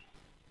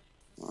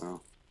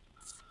 Wow.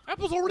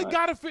 Apple's already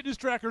got a fitness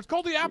tracker. It's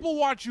called the Apple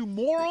Watch, you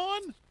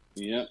moron.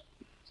 Yeah.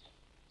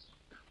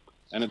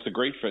 And it's a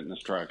great fitness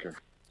tracker.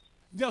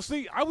 Now,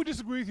 see, I would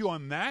disagree with you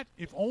on that,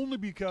 if only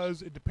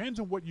because it depends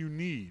on what you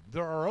need.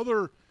 There are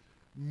other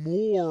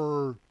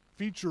more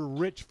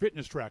feature-rich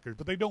fitness trackers,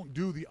 but they don't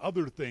do the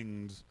other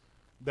things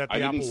that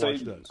the Apple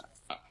Watch does.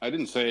 I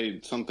didn't say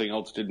something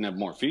else didn't have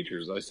more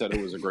features. I said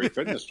it was a great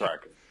fitness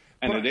tracker,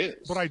 and it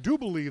is. But I do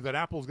believe that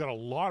Apple's got a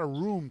lot of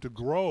room to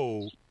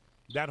grow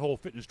that whole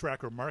fitness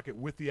tracker market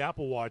with the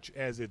Apple Watch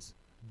as its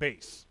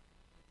base.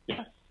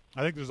 Yeah.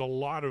 I think there's a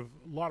lot of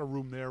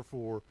room there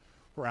for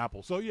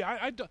Apple. So,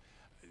 yeah,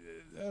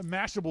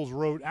 Mashables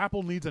wrote,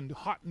 Apple needs a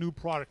hot new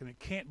product, and it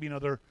can't be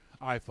another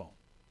iPhone.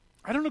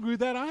 I don't agree with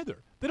that either.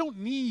 They don't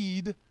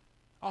need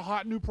a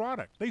hot new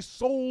product. They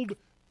sold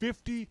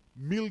 50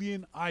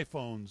 million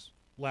iPhones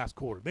last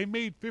quarter. They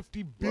made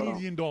 $50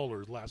 billion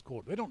last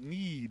quarter. They don't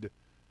need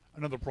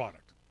another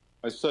product.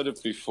 I said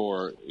it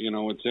before. You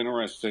know, it's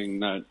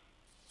interesting that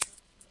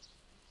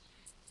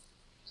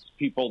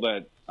people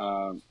that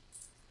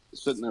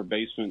sit in their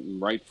basement and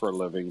write for a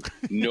living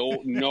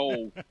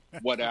know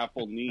what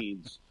Apple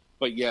needs,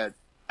 but yet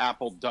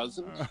Apple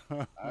doesn't.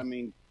 I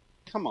mean,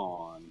 come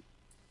on.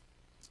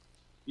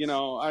 You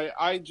know,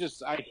 I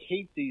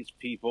hate these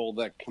people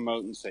that come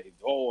out and say,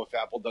 oh, if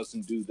Apple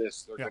doesn't do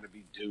this, they're going to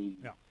be doomed.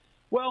 Yeah.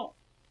 Well,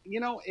 you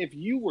know, if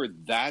you were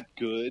that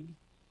good,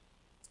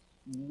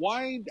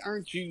 why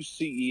aren't you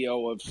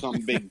CEO of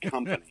some big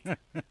company?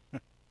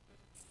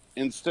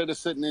 Instead of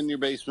sitting in your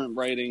basement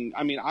writing,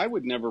 I mean, I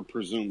would never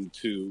presume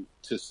to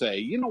say,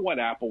 you know what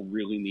Apple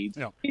really needs?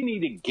 Yeah. They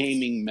need a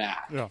gaming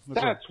Mac. Yeah,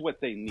 that's what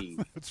they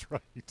need. That's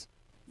right.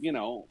 You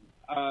know,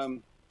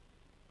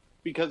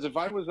 because if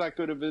I was that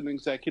good of an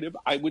executive,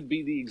 I would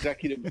be the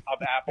executive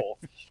of Apple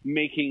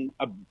making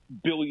 $1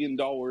 billion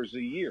a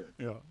year.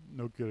 Yeah,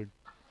 no kidding.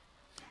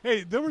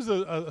 Hey, there was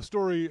a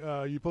story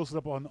you posted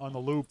up on the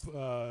Loop.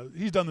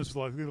 He's done this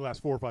for the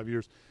last 4 or 5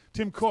 years.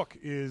 Tim Cook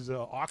is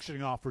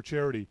auctioning off for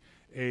charity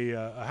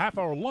a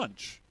half-hour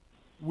lunch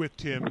with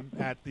Tim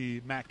at the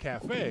Mac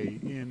Cafe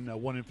in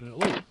One Infinite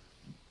Loop.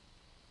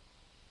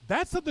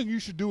 That's something you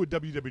should do at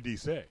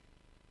WWDC.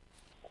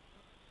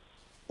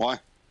 Why?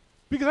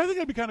 Because I think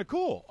that'd be kind of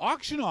cool.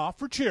 Auction off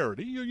for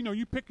charity.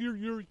 You pick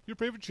your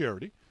favorite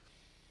charity.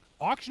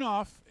 Auction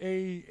off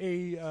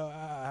a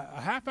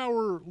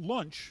half-hour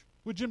lunch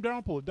with Jim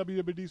Dalrymple at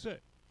WWDC.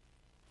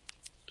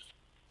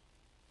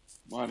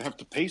 Well, I'd have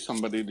to pay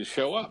somebody to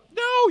show up.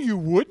 No, you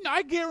wouldn't.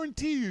 I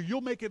guarantee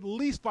you'll make at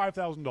least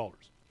 $5,000.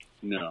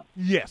 No.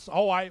 Yes.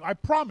 Oh, I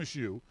promise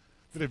you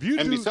that if you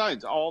and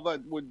besides, all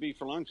that would be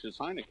for lunch is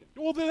Heineken.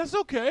 Well, then that's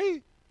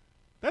okay.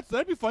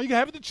 That'd be fun. You can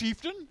have it at the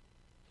Chieftain.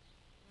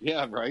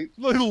 Yeah, right.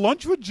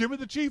 Lunch with Jim at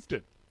the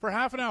Chieftain for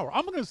half an hour.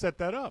 I'm going to set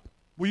that up.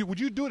 Would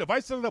you do it? If I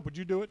set it up, would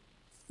you do it?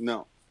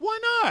 No. Why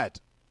not?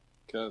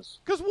 Because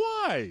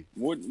why?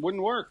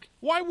 Wouldn't work.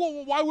 Why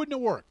wouldn't it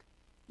work?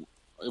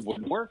 It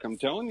wouldn't work. I'm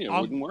telling you, it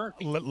wouldn't work.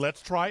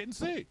 Let's try it and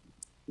see.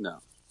 No,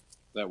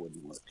 that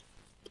wouldn't work.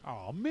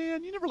 Oh,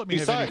 man, you never let me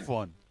have any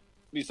fun.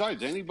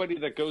 Besides, anybody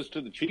that goes to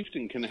the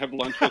Chieftain can have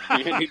lunch with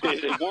me any day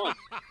they want.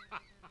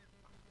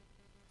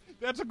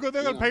 That's a good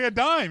thing. They're going to pay a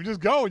dime. Just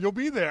go. You'll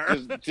be there.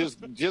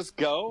 Just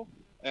go.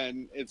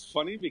 And it's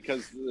funny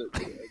because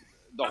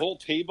the whole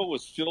table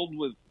was filled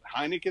with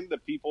Heineken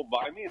that people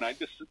buy me, and I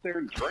just sit there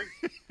and drink.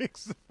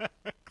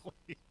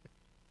 Exactly.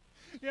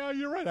 Yeah,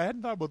 you're right. I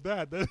hadn't thought about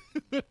that.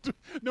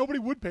 Nobody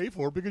would pay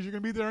for it because you're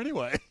going to be there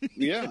anyway.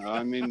 Yeah,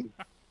 I mean,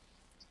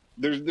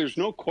 there's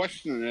no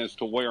question as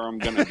to where I'm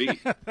going to be.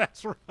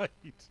 That's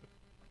right.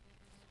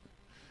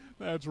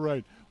 That's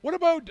right. What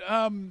about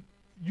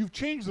you've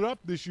changed it up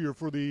this year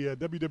for the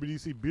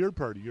WWDC beer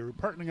party? You're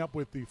partnering up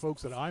with the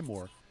folks at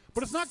iMore,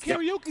 but it's not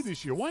karaoke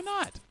this year. Why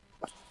not?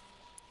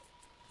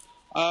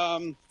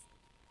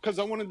 Because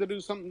I wanted to do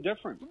something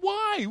different.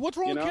 Why? What's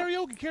wrong with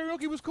karaoke?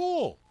 Karaoke was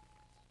cool.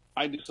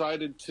 I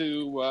decided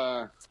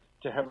to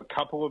have a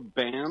couple of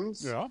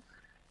bands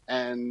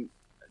and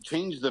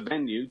change the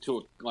venue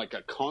to a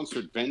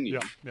concert venue.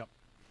 Yeah.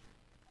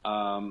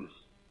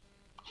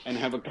 And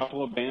have a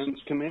couple of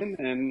bands come in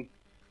and,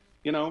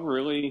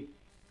 really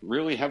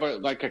have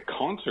a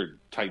concert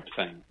type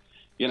thing.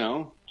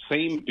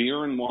 Same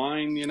beer and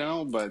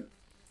wine, but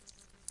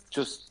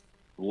just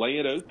lay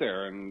it out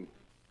there and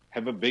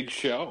have a big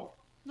show.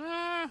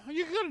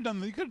 You could have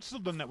done. You could have still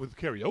done that with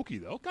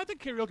karaoke, though. I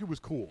think karaoke was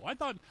cool. I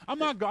thought I'm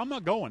not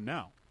going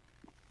now.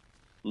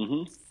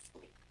 Mm-hmm.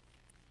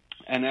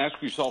 And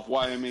ask yourself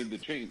why I made the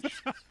change.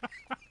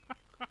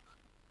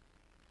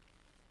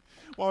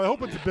 Well, I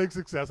hope it's a big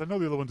success. I know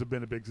the other ones have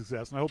been a big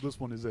success, and I hope this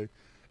one is a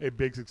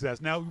big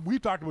success. Now,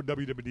 we've talked about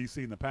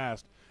WWDC in the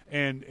past,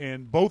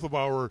 and both of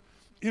our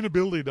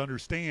inability to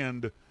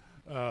understand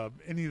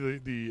any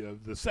of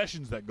the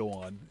sessions that go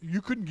on.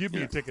 You couldn't give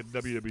me a ticket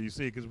to WWDC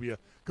because it would be a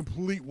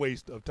complete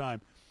waste of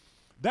time.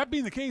 That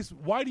being the case,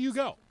 why do you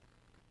go?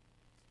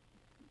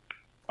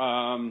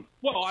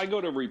 Well, I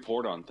go to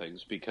report on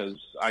things because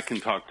I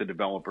can talk to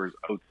developers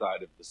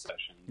outside of the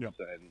sessions. Yep.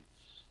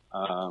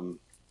 And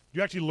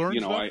you actually learn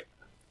stuff?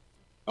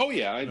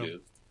 I do.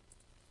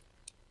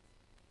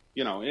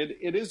 You know,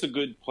 it is a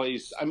good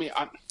place. I mean,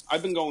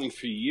 I've been going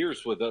for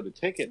years without a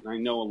ticket, and I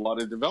know a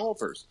lot of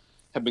developers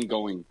have been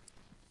going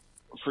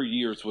for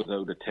years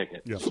without a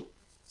ticket. Yep.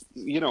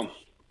 You know,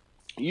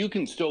 you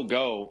can still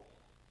go,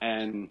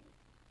 and,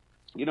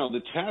 you know,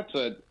 the chats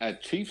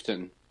at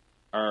Chieftain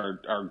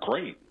are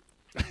great.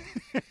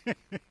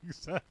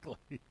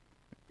 Exactly.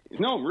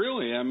 No,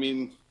 really. I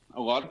mean,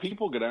 a lot of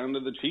people go down to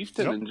the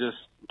Chieftain and just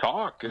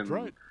talk. And, that's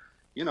right.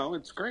 You know,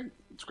 it's great.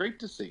 It's great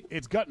to see.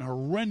 It's gotten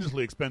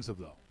horrendously expensive,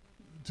 though,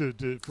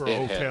 for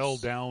a hotel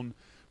down.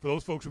 For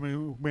those folks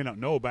who may not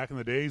know, back in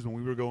the days when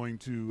we were going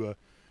to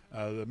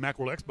the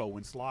Macworld Expo,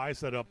 when Sly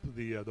set up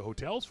the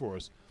hotels for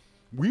us,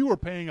 we were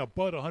paying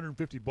about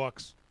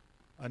 $150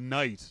 a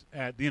night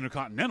at the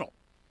Intercontinental,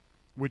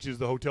 which is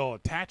the hotel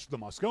attached to the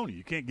Moscone.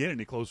 You can't get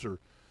any closer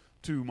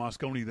to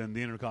Moscone than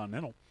the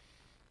Intercontinental.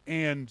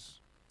 And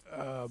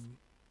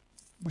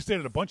we stayed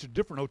at a bunch of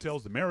different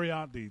hotels, the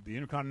Marriott, the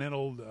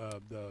Intercontinental,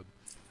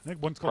 I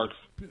think one's called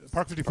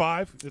Park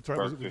 55. That's right.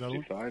 Park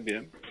 55,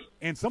 yeah.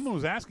 And someone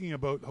was asking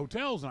about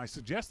hotels, and I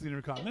suggested the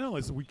Intercontinental.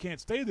 I said, we can't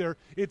stay there.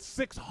 It's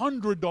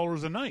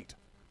 $600 a night.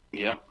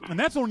 Yeah. And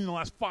that's only in the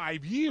last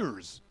 5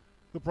 years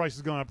the price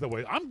has gone up that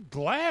way. I'm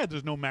glad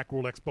there's no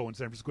Macworld Expo in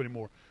San Francisco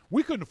anymore.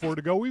 We couldn't afford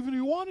to go even if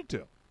we wanted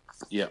to.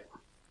 Yeah.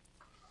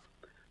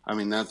 I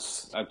mean,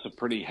 that's a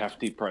pretty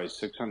hefty price,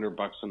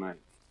 $600 a night.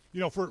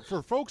 You know,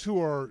 for folks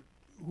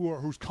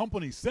whose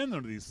companies send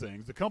them to these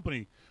things, the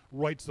company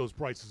writes those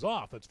prices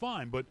off. That's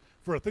fine. But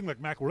for a thing like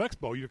Macworld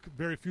Expo,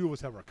 very few of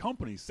us have our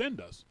companies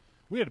send us.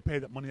 We had to pay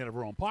that money out of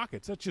our own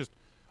pockets. That's just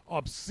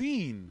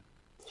obscene.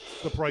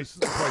 The price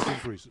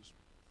increases.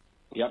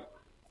 Yep.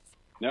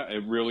 Yeah,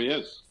 it really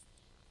is.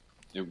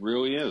 It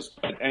really is.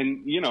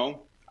 And you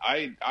know,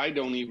 I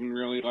don't even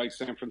really like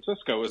San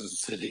Francisco as a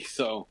city.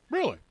 So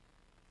really.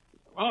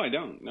 Oh, I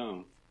don't.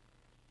 No.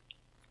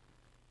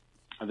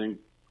 I think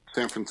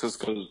San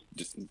Francisco's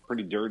just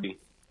pretty dirty.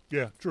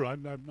 Yeah, true. I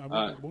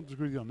won't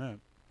disagree with you on that.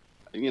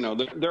 You know,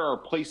 there are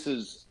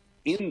places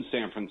in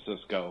San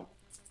Francisco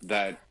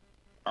that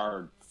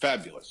are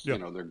fabulous. Yep.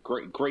 You know, they're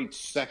great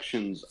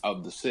sections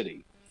of the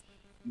city.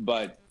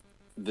 But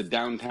the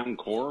downtown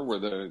core, where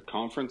the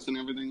conference and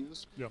everything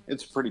is, yep.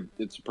 it's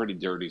a pretty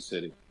dirty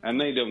city,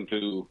 and they don't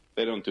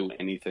do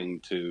anything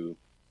to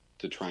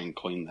try and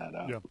clean that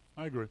up. Yeah,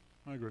 I agree.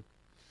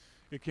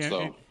 It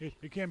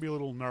can be a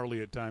little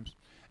gnarly at times.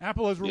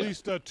 Apple has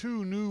released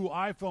two new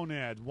iPhone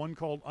ads, one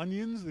called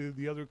Onions,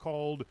 the other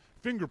called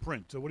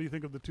Fingerprint. So what do you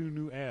think of the two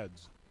new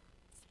ads?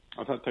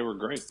 I thought they were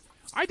great.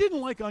 I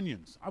didn't like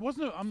Onions.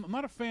 I'm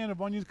not a fan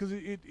of Onions because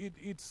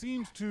it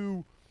seems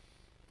to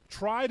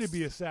try to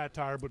be a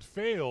satire but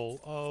fail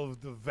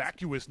of the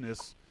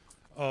vacuousness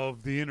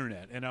of the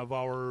internet and of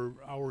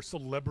our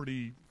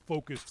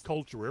celebrity-focused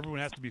culture where everyone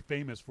has to be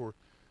famous for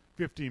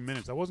 15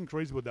 minutes. I wasn't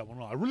crazy with that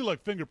one. I really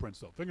like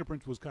Fingerprints, though.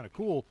 Fingerprints was kind of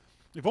cool,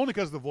 if only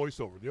because of the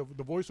voiceover.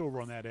 The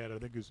voiceover on that ad, I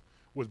think,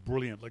 was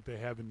brilliant, like they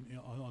have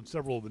on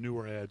several of the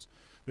newer ads.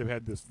 They've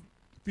had this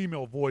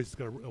female voice that's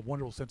got a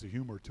wonderful sense of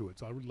humor to it.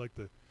 So I really like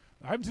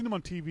I haven't seen them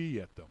on TV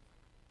yet, though.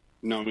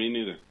 No, me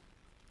neither.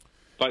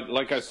 But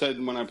like I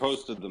said when I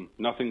posted them,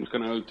 nothing's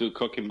going to outdo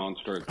Cookie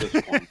Monster at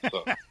this point.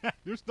 So.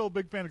 You're still a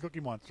big fan of Cookie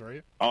Monster, are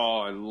you? Oh,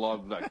 I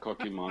love that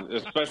Cookie Monster,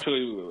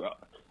 especially...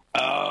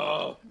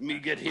 me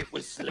get hit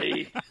with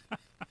Slade.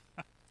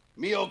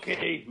 Me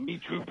okay, me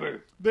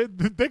trooper. They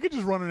could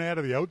just run an ad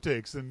of the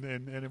outtakes and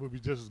it would be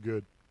just as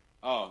good.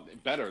 Oh,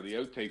 better. The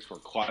outtakes were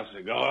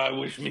classic. Oh, I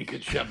wish me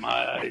could shut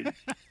my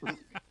eyes.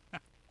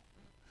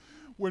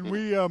 When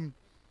we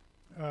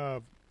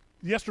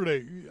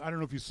yesterday, I don't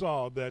know if you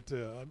saw that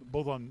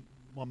both on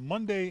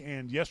Monday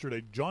and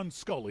yesterday, John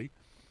Sculley,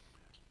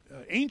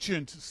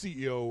 ancient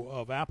CEO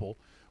of Apple,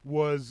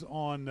 was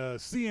on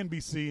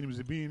CNBC, and he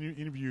was being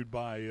interviewed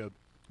by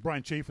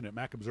Brian Chafin at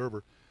Mac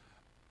Observer.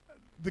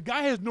 The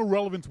guy has no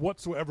relevance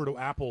whatsoever to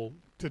Apple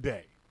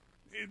today.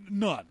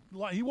 None.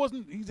 He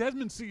hasn't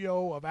been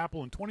CEO of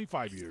Apple in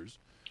 25 years.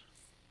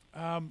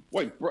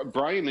 Wait,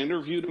 Brian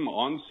interviewed him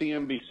on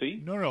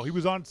CNBC? No. He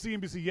was on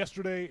CNBC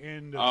yesterday,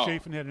 and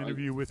Chafin had an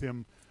interview with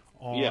him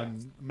on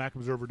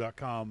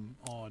MacObserver.com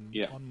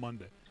on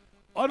Monday.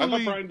 I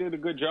thought Brian did a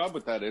good job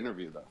with that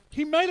interview, though.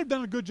 He might have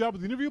done a good job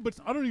with the interview, but it's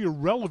an utterly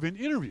irrelevant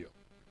interview.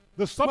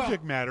 The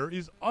subject matter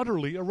is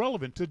utterly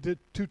irrelevant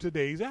to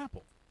today's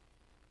Apple.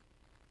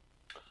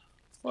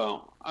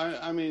 Well,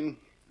 I mean,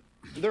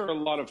 there are a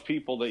lot of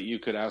people that you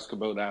could ask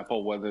about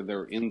Apple, whether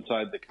they're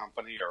inside the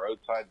company or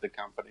outside the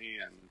company.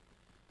 And,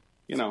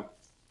 you know,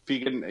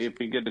 if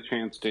you get a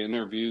chance to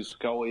interview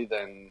Scully,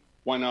 then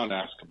why not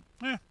ask him?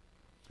 Yeah.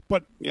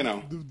 But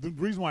the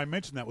reason why I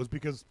mentioned that was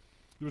because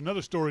there was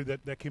another story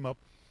that came up.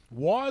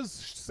 Woz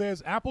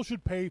says Apple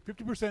should pay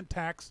 50%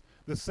 tax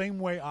the same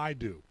way I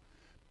do.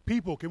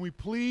 People, can we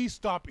please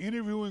stop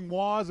interviewing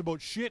Woz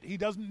about shit he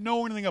doesn't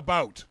know anything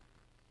about?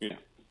 Yeah.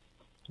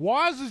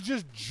 Woz is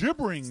just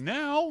gibbering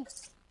now.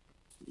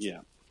 Yeah.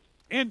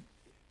 And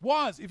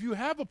Woz, if you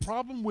have a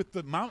problem with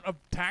the amount of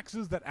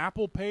taxes that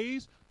Apple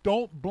pays,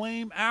 don't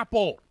blame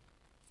Apple.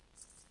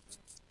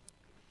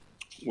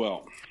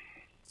 Well,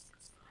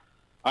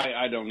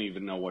 I don't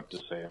even know what to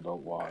say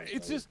about Woz.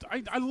 It's just,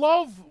 I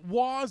love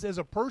Woz as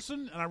a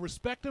person, and I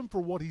respect him for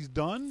what he's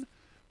done,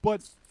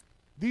 but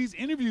these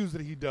interviews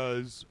that he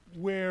does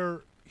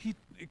where he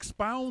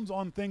expounds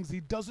on things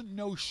he doesn't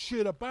know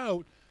shit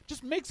about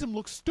just makes him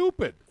look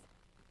stupid.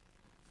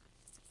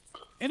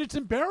 And it's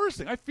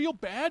embarrassing. I feel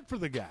bad for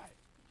the guy.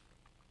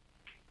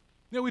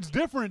 It's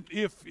different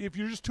if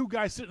you're just two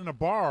guys sitting in a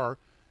bar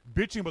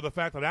bitching about the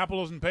fact that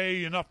Apple doesn't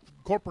pay enough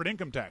corporate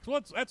income tax.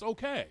 Well, that's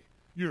okay.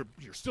 You're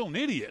still an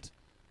idiot,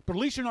 but at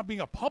least you're not being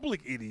a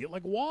public idiot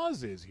like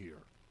Woz is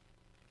here.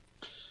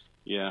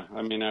 Yeah,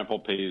 I mean, Apple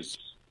pays,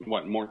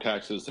 more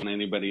taxes than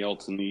anybody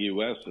else in the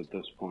U.S. at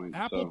this point.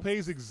 Apple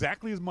pays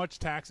exactly as much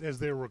tax as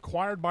they're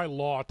required by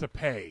law to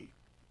pay.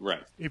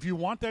 Right. If you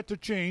want that to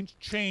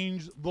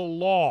change the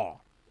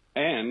law.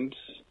 And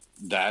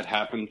that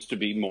happens to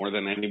be more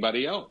than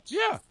anybody else.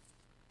 Yeah.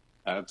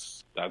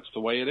 That's the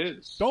way it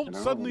is. Don't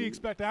suddenly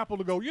expect Apple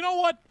to go, you know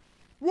what?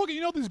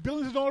 These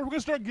billions of dollars, we're going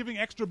to start giving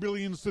extra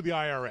billions to the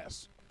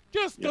IRS.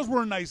 Just because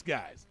we're nice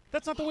guys.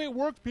 That's not the way it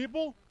works,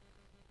 people.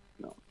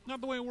 No.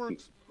 Not the way it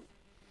works.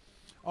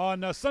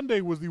 On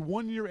Sunday was the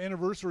 1-year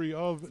anniversary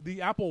of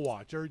the Apple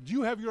Watch. Do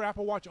you have your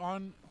Apple Watch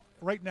on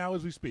right now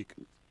as we speak?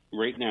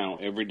 Right now,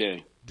 every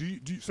day.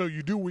 So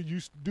you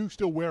do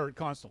still wear it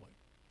constantly?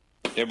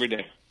 Every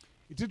day.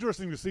 It's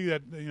interesting to see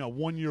that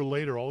 1 year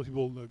later, all the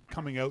people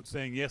coming out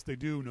saying yes they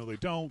do, no they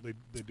don't. They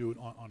do it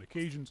on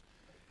occasions.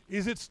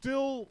 Is it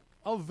still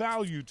of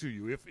value to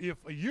you? If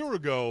a year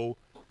ago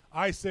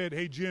I said,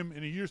 hey Jim,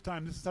 in a year's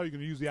time this is how you're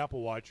going to use the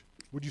Apple Watch,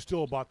 would you still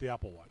have bought the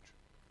Apple Watch?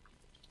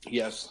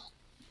 Yes.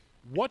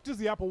 What does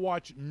the Apple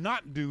Watch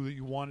not do that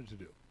you want it to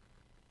do?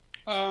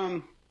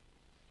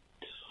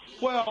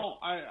 Well,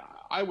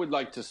 I would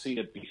like to see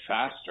it be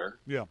faster.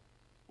 Yeah,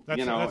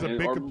 that's a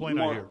big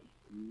complaint I hear.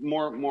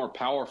 More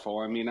powerful.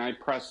 I mean, I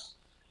press,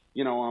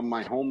 on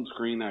my home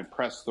screen, I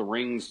press the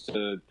rings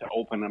to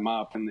open them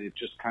up, and it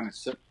just kind of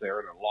sits there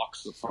and it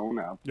locks the phone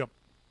up. Yep.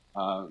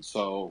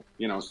 So,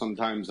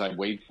 sometimes I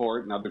wait for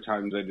it, and other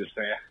times I just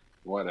say,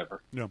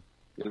 whatever. Yeah.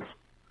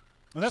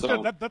 And that's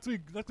gonna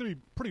be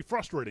pretty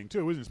frustrating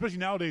too, isn't it? Especially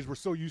nowadays, we're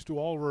so used to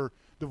all of our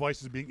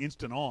devices being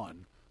instant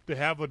on. To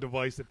have a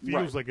device that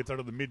feels like it's out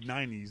of the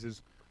mid-'90s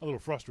is a little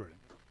frustrating.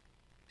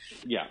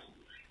 Yeah.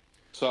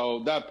 So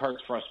that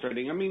part's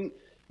frustrating. I mean,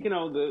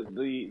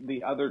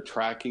 the other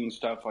tracking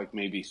stuff, like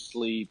maybe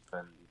sleep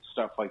and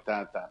stuff like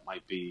that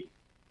might be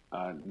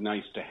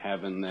nice to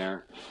have in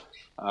there.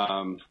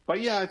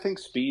 But yeah, I think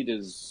speed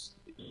is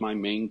my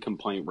main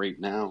complaint right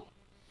now.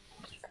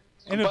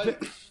 And it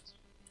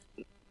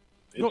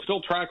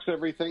still tracks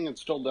everything. It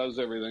still does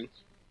everything.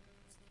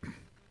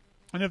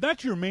 And if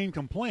that's your main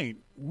complaint,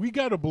 we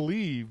got to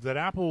believe that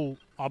Apple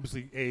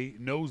obviously, A,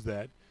 knows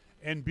that,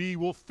 and B,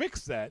 will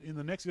fix that in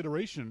the next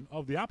iteration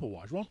of the Apple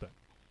Watch, won't they?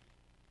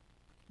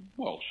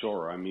 Well,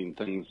 sure. I mean,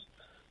 things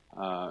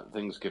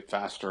get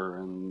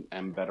faster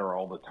and better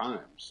all the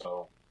time.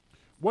 So,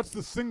 what's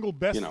the single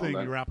best thing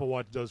your Apple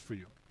Watch does for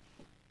you?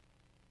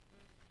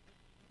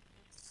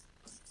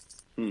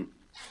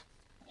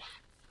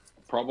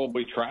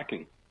 Probably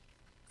tracking.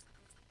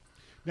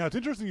 Now, it's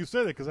interesting you say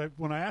that because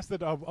when I asked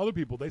that of other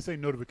people, they say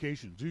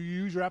notifications. Do you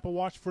use your Apple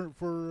Watch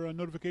for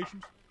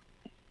notifications?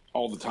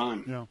 All the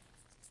time. Yeah.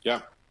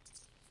 Yeah.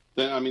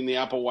 The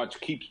Apple Watch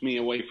keeps me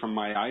away from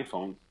my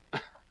iPhone.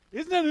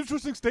 Isn't that an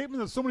interesting statement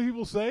that so many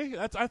people say?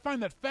 I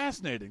find that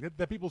fascinating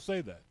that people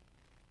say that.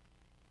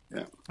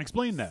 Yeah.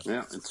 Explain that.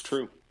 Yeah, it's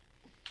true.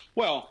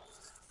 Well,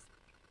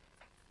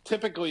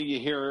 typically you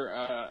hear,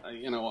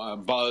 a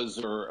buzz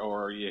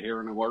or you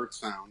hear an alert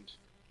sound,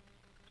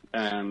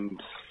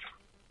 and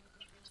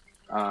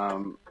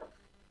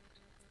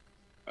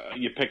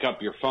you pick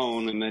up your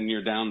phone and then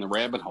you're down the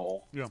rabbit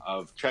hole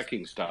of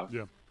checking stuff.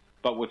 Yeah.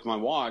 But with my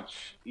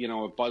watch,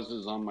 it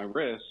buzzes on my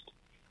wrist,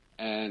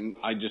 and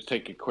I just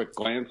take a quick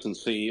glance and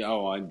see,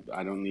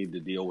 I don't need to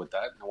deal with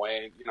that. In a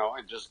way,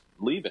 I just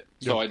leave it.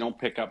 So I don't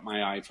pick up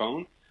my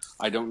iPhone.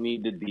 I don't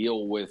need to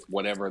deal with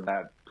whatever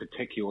that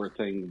particular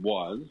thing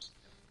was,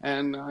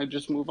 and I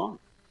just move on.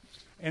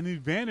 And the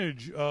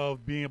advantage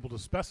of being able to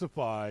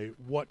specify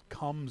what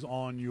comes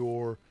on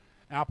your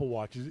Apple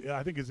Watch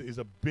I think is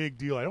a big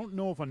deal. I don't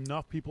know if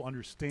enough people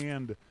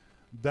understand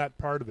that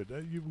part of it.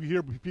 We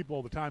hear people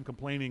all the time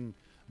complaining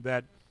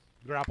that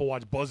their Apple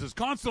Watch buzzes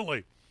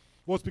constantly.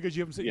 Well, it's because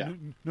you haven't set your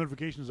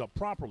notifications up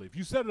properly. If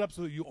you set it up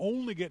so that you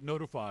only get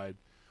notified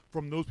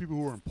from those people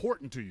who are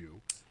important to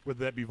you, whether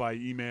that be via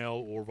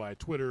email or via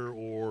Twitter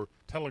or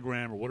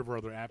Telegram or whatever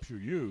other apps you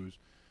use,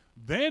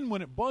 then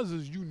when it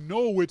buzzes, you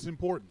know it's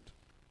important.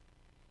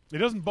 It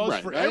doesn't buzz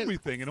for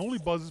everything. It only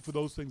buzzes for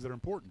those things that are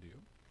important to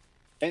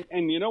you.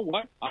 And you know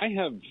what? I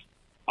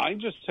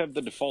just have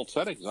the default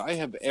settings. I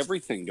have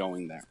everything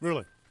going there.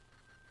 Really?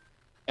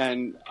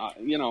 And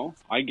you know,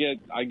 I get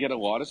a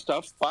lot of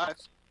stuff,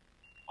 but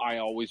I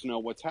always know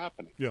what's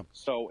happening. Yeah.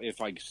 So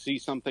if I see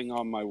something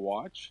on my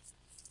watch,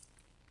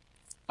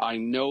 I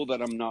know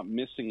that I'm not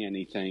missing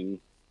anything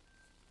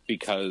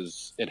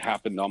because it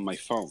happened on my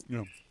phone.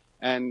 Yeah.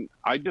 And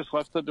I just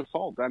left the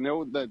default. I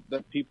know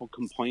that people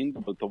complained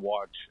about the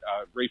watch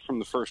right from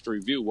the first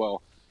review.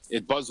 Well,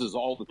 it buzzes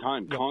all the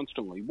time,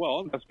 constantly.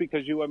 Well, that's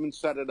because you haven't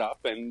set it up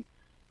and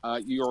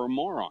you're a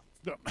moron.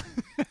 Yeah.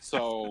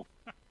 So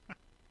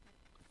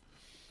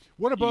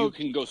what about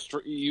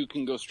you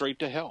can go straight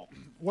to hell.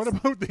 What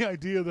about the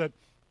idea that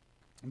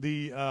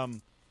the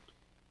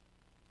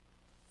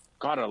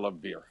God, I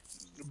love beer.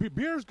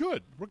 Beer is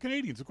good. We're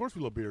Canadians, of course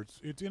we love beer.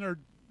 It's in our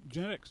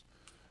genetics.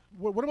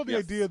 What about the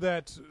idea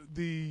that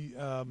the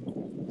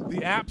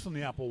apps on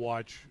the Apple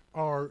Watch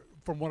are,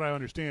 from what I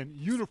understand,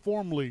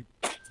 uniformly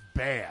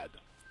bad?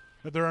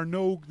 That there's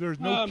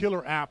no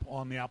killer app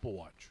on the Apple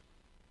Watch.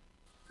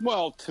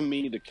 Well, to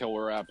me, the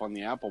killer app on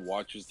the Apple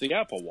Watch is the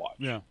Apple Watch.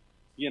 Yeah.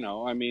 You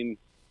know, I mean,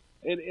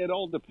 it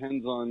all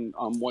depends on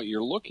what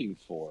you're looking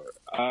for.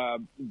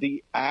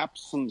 The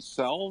apps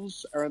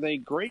themselves, are they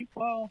great?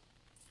 Well,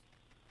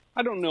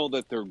 I don't know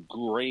that they're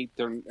great.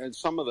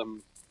 Some of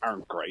them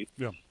aren't great.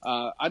 Yeah.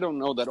 I don't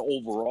know that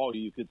overall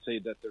you could say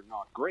that they're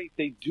not great.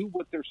 They do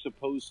what they're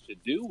supposed to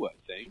do, I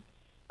think.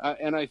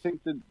 And I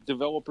think the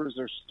developers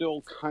are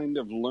still kind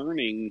of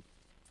learning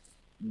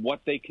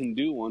what they can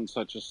do on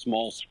such a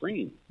small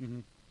screen.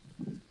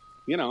 Mm-hmm.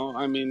 You know,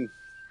 I mean,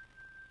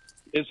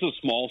 it's a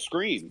small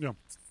screen. Yeah.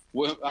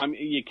 Well, I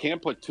mean, you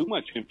can't put too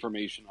much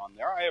information on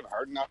there. I have a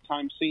hard enough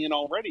time seeing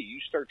already. You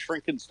start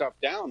shrinking stuff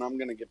down, I'm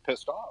going to get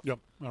pissed off. Yep.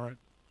 All right.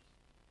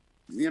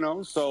 You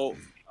know, so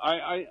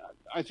I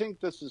think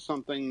this is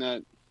something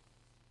that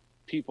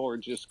people are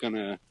just going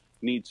to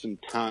need some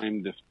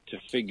time to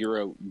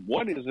figure out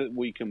what is it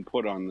we can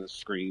put on this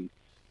screen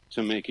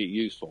to make it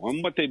useful.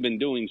 And what they've been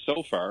doing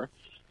so far,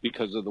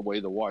 because of the way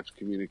the watch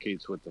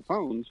communicates with the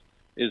phones,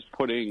 is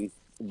putting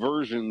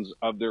versions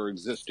of their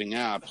existing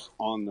apps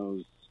on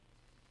the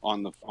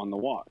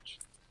watch.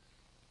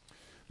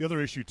 The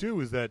other issue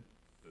too is that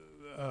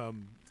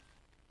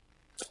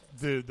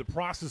the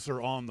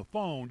processor on the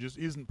phone just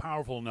isn't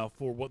powerful enough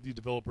for what the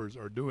developers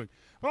are doing.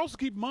 But also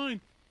keep in mind,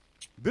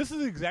 this is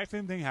the exact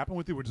same thing happened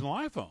with the original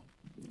iPhone.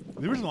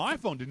 The original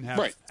iPhone didn't have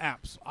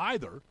apps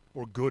either,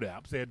 or good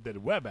apps. They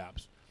had web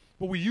apps,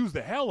 but we used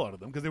the hell out of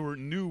them because they were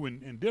new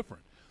and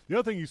different. The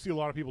other thing you see a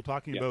lot of people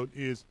talking about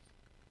is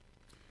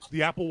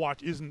the Apple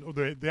Watch isn't, or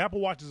the Apple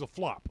Watch is a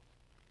flop.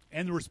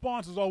 And the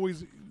response is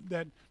always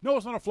that, no,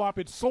 it's not a flop.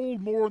 It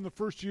sold more in the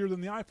first year than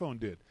the iPhone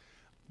did.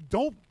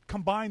 Don't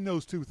combine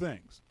those two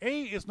things.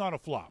 A, it's not a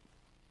flop.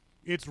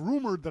 It's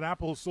rumored that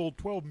Apple has sold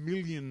 12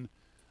 million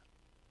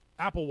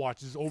Apple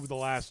Watches over the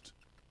last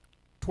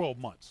 12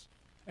 months.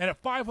 And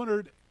at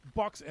 $500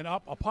 and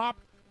up a pop,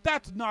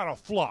 that's not a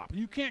flop.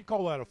 You can't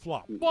call that a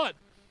flop. But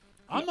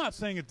I'm not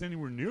saying it's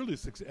anywhere nearly a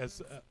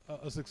success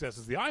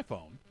as the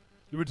iPhone,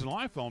 the original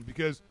iPhone,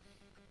 because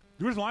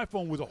the original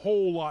iPhone was a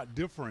whole lot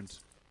different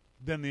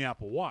than the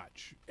Apple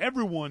Watch.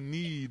 Everyone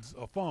needs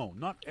a phone.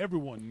 Not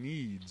everyone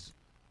needs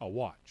a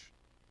watch.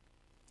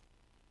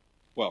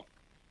 Well,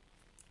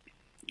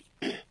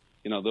 you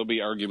know, there'll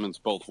be arguments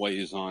both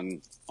ways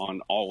on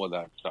all of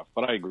that stuff,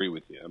 but I agree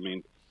with you. I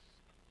mean,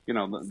 you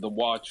know, the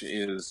watch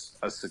is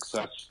a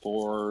success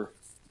for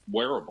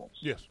wearables.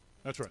 Yes,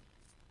 that's right.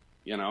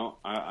 You know,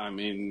 I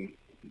mean,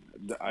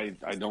 I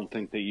don't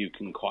think that you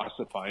can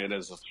classify it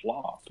as a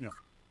flop. Yeah.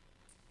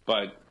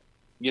 But,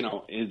 you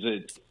know, is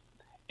it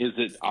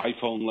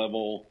iPhone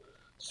level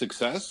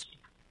success?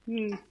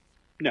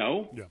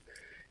 No. Yeah.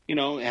 You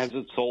know, has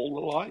it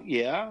sold a lot?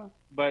 Yeah.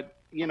 But,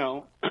 you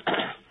know,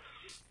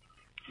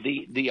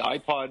 the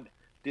iPod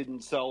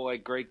didn't sell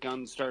like great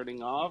guns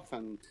starting off,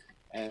 and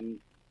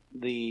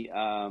the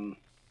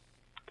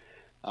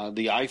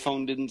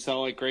iPhone didn't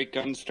sell like great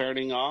guns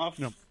starting off.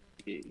 No.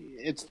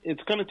 It's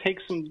going to take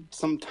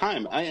some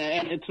time.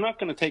 And it's not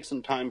going to take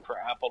some time for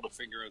Apple to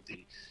figure out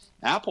the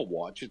Apple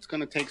Watch. It's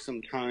going to take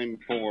some time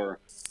for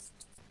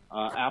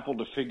Apple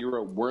to figure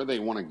out where they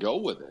want to go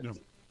with it,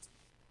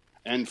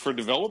 and for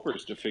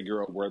developers to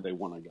figure out where they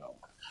want to go.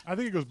 I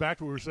think it goes back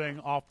to what we were saying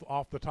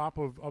off the top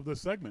of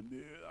this segment.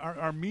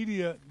 Our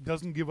media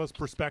doesn't give us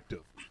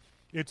perspective.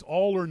 It's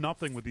all or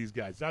nothing with these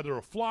guys. It's either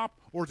a flop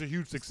or it's a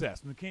huge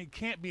success, and it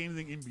can't be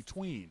anything in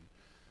between.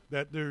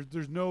 That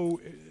there's no,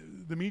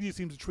 the media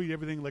seems to treat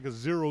everything like a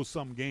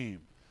zero-sum game.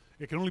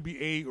 It can only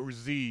be A or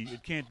Z.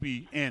 It can't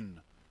be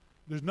N.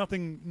 There's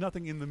nothing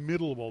in the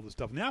middle of all this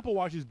stuff. And the Apple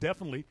Watch is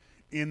definitely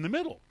in the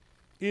middle.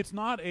 It's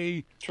not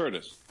a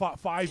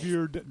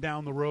 5-year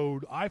down the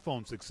road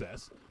iPhone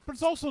success, but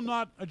it's also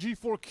not a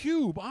G4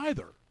 Cube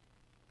either.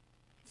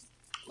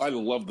 I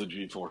love the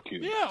G4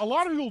 Cube. Yeah, a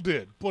lot of people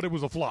did, but it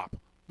was a flop.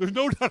 There's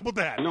no doubt about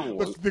that.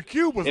 No, the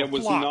Cube was a flop. It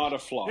was not a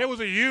flop. It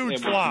was a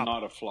huge flop. It was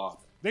not a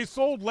flop. They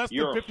sold less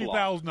than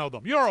 50,000 of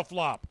them. You're a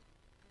flop.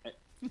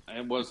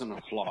 It wasn't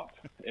a flop.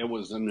 It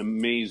was an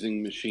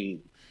amazing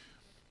machine.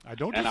 I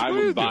don't and disagree I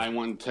would with buy you.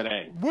 one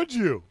today. Would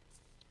you?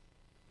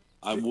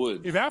 I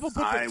would. If Apple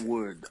put I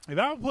would. If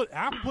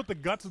Apple put the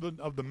guts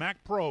of the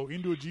Mac Pro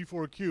into a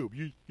G4 Cube,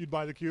 you'd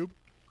buy the Cube?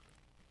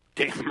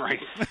 Damn right.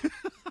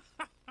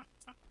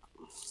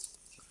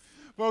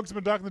 Folks, I've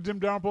been talking to Jim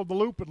Dalrymple of The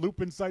Loop at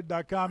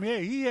loopinsight.com.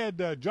 Hey, he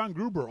had John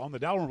Gruber on the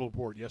Dalrymple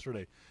Report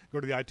yesterday. Go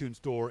to the iTunes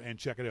store and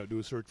check it out. Do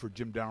a search for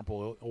Jim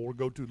Dalrymple or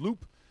go to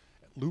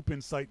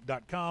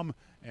loopinsight.com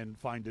and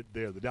find it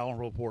there. The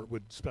Dalrymple Report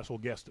with special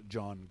guest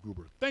John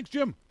Gruber. Thanks,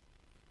 Jim.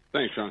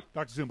 Thanks, Shawn.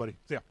 Talk to you soon, buddy.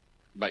 See ya.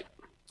 Bye.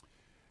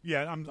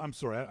 Yeah, I'm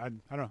sorry. I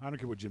don't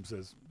care what Jim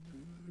says.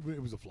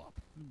 It was a flop.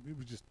 It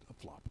was just a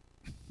flop.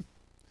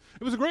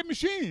 It was a great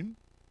machine,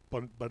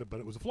 but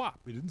it was a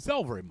flop. It didn't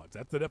sell very much.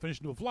 That's the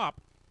definition of a flop.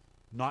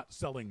 Not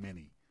selling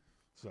many.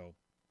 So,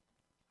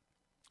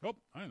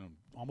 I don't know.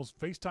 Almost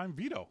FaceTime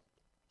Vito.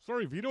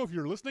 Sorry, Vito, if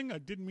you're listening, I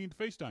didn't mean to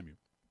FaceTime you.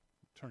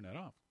 Turn that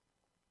off.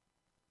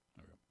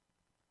 There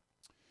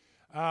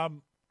we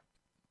go.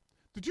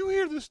 Did you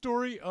hear this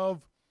story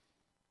of?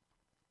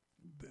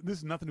 This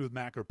is nothing to do with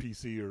Mac or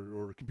PC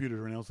or computers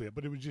or anything else like that,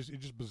 but it's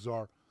just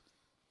bizarre.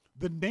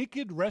 The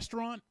Naked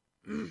restaurant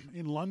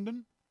in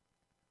London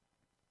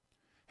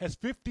has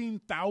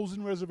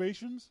 15,000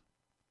 reservations.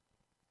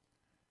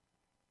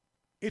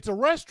 It's a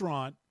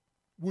restaurant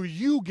where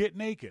you get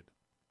naked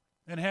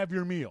and have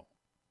your meal.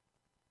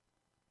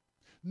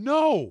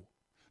 No.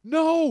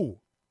 Not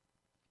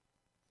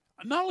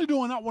only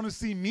do I not want to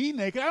see me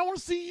naked, I want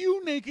to see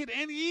you naked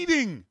and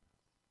eating.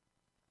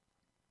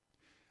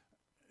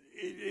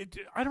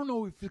 I don't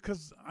know if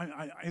because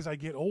as I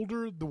get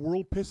older, the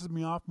world pisses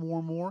me off more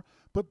and more.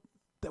 But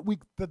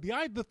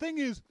the thing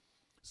is,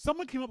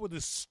 someone came up with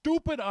this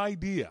stupid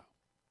idea,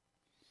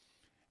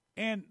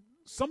 and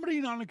somebody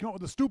not only came up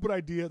with a stupid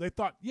idea, they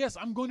thought, yes,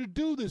 I'm going to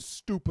do this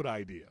stupid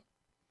idea.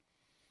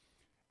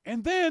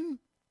 And then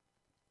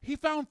he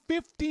found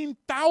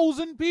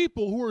 15,000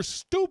 people who are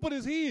stupid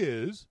as he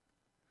is,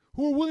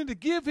 who are willing to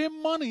give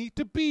him money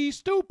to be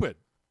stupid.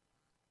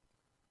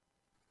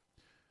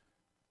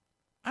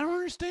 I don't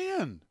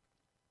understand.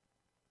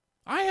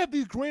 I have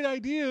these great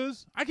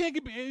ideas. I can't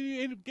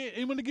get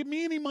anyone to give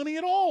me any money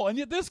at all. And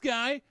yet this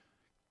guy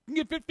can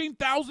get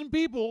 15,000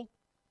 people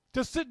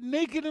to sit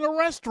naked in a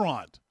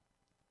restaurant.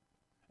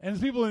 And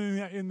there's people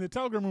in the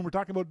Telegram room were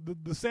talking about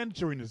the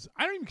sanitariness.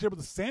 I don't even care about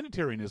the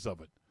sanitariness of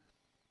it.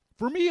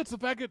 For me, it's the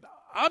fact that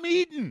I'm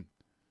eating.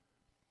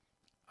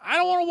 I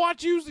don't want to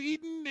watch you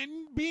eating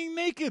and being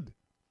naked.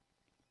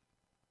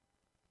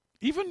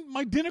 Even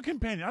my dinner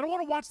companion, I don't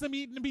want to watch them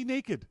eat and be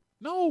naked.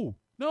 No,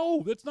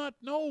 that's not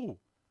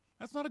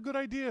a good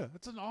idea.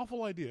 It's an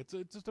awful idea. It's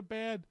just a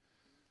bad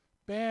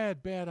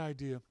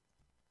idea.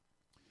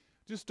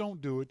 Just don't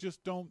do it.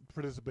 Just don't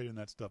participate in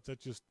that stuff.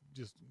 That's just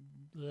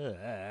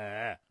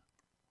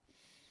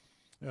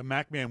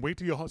Mac man, wait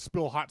till you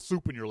spill hot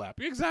soup in your lap.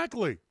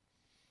 Exactly.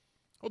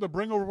 Oh, they'll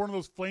bring over one of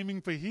those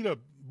flaming fajita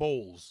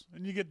bowls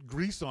and you get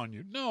grease on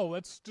you. No,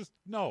 that's just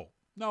no.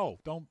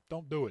 Don't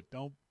do it.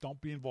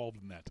 Don't be involved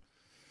in that.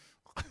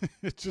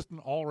 It's just an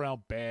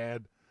all-around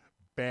bad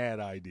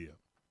idea.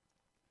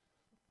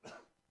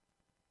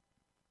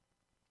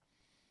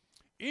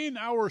 In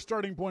our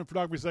starting point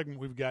photography segment,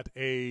 we've got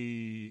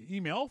a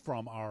email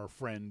from our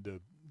friend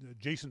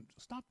Jason.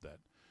 Stop that.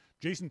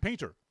 Jason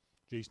Painter.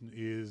 Jason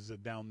is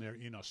down there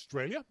in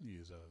Australia. He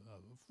is a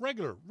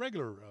regular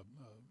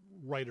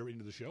writer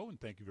into the show, and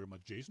thank you very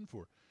much, Jason,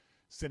 for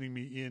sending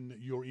me in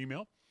your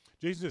email.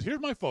 Jason says, here's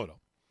my photo.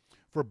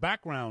 For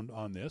background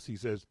on this, he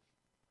says,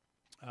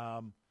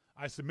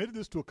 I submitted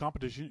this to a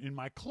competition in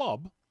my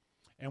club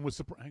and was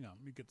surprised. Hang on,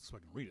 let me get this so I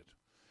can read it.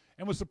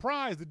 And was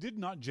surprised it did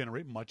not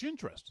generate much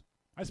interest.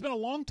 I spent a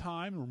long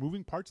time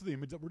removing parts of the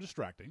image that were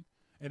distracting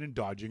and in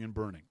dodging and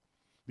burning.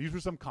 These were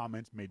some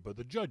comments made by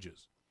the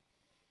judges.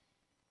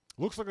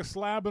 Looks like a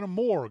slab in a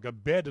morgue, a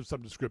bed of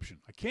some description.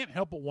 I can't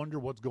help but wonder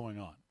what's going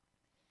on.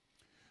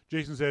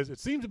 Jason says, it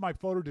seems that my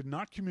photo did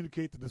not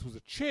communicate that this was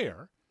a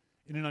chair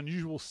in an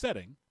unusual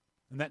setting,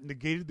 and that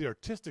negated the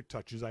artistic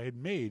touches I had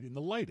made in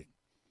the lighting.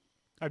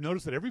 I've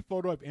noticed that every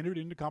photo I've entered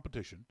into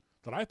competition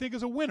that I think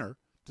is a winner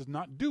does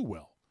not do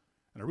well,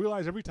 and I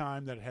realize every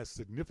time that it has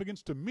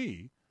significance to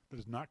me that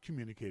is not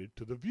communicated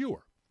to the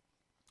viewer.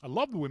 I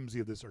love the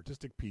whimsy of this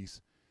artistic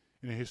piece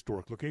in a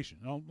historic location.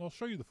 And I'll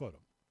show you the photo.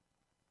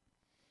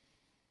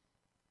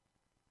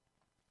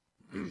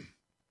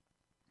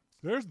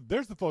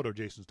 There's the photo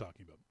Jason's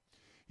talking about.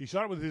 He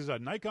shot it with his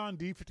Nikon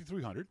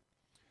D5300.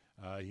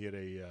 He had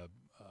a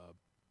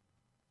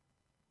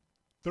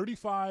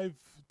 35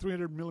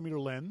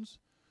 300mm lens,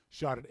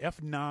 shot at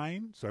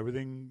f9, so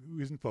everything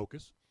is in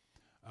focus.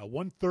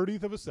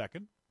 1/30th of a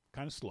second,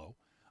 kind of slow.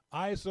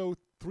 ISO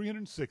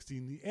 360,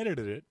 and he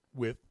edited it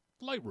with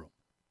Lightroom.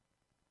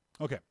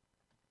 Okay.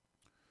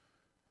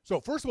 So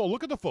first of all,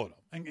 look at the photo.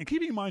 And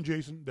keeping in mind,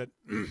 Jason, that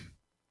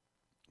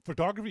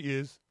photography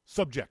is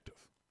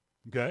subjective,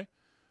 okay?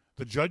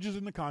 The judges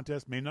in the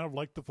contest may not have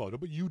liked the photo,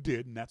 but you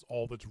did, and that's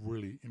all that's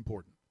really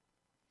important.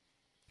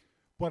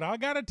 But I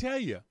got to tell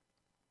you,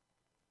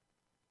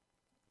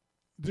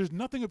 there's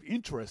nothing of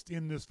interest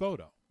in this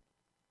photo.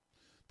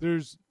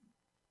 There's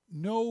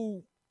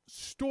no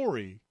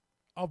story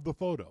of the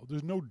photo.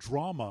 There's no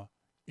drama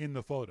in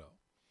the photo.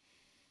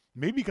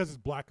 Maybe because it's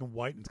black and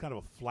white and it's kind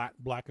of a flat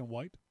black and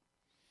white.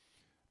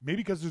 Maybe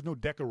because there's no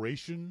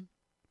decoration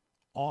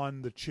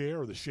on the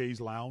chair or the chaise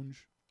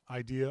lounge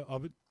idea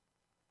of it.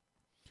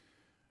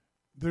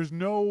 There's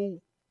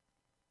no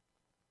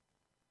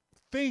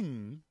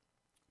thing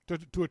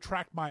to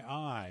attract my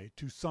eye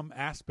to some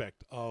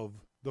aspect of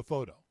the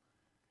photo.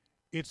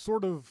 It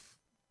sort of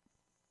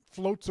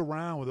floats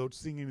around without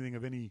seeing anything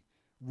of any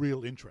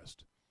real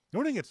interest. The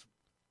only thing that's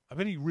of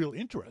any real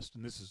interest,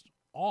 and this is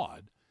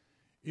odd,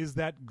 is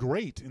that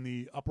grate in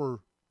the upper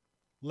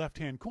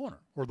left-hand corner,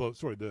 or the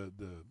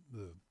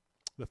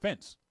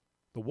fence,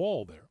 the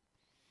wall there.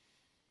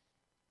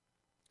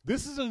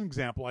 This is an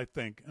example, I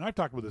think, and I've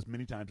talked about this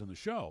many times on the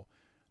show.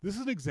 This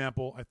is an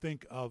example, I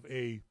think, of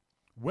a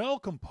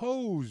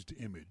well-composed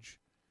image,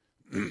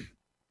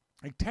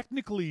 a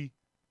technically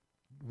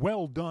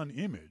well-done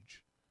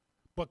image,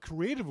 but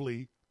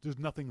creatively, there's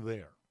nothing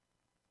there.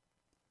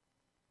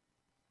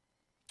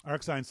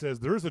 Arcsign says,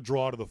 there is a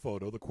draw to the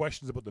photo. The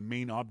questions about the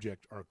main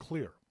object are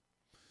clear.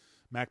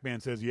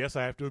 MacMan says, yes,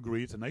 I have to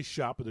agree. It's a nice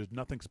shot, but there's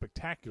nothing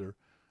spectacular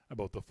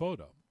about the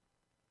photo.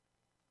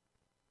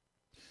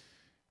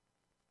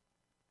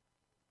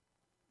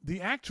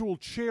 The actual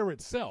chair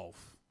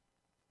itself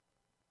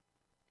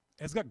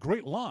has got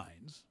great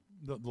lines.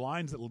 The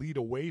lines that lead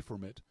away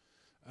from it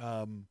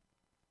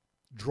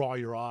draw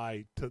your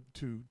eye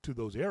to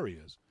those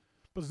areas.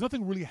 But there's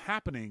nothing really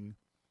happening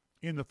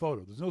in the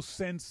photo. There's no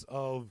sense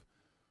of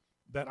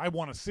that I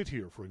want to sit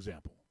here, for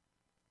example,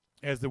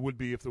 as there would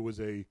be if there was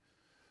an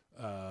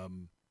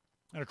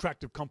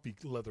attractive, comfy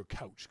leather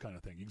couch kind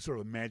of thing. You can sort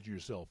of imagine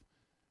yourself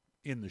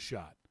in the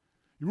shot.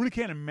 You really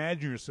can't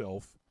imagine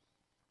yourself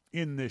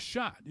in this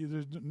shot.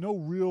 There's no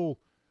real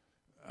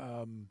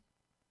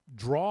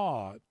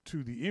draw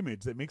to the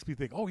image that makes me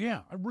think, oh,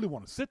 yeah, I really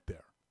want to sit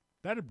there.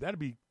 That'd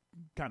be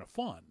kind of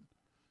fun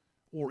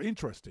or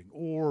interesting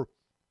or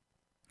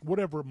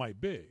whatever it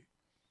might be.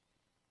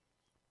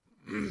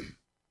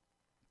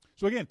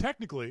 So again,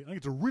 technically, I think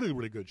it's a really,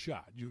 really good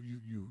shot.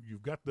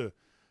 You've got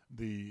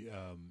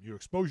your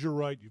exposure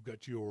right. You've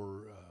got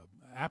your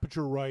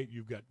aperture right.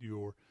 You've got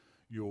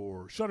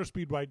your shutter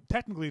speed right.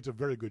 Technically, it's a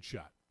very good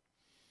shot.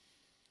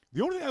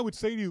 The only thing I would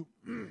say to you,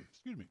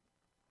 excuse me,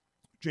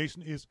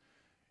 Jason, is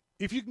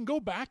if you can go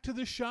back to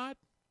this shot,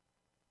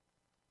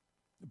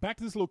 back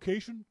to this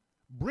location,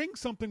 bring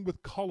something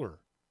with color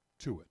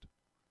to it.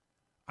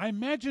 I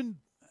imagine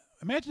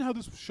how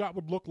this shot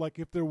would look like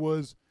if there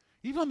was,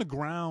 even on the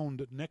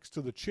ground next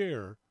to the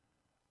chair,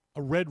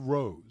 a red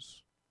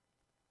rose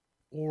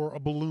or a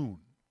balloon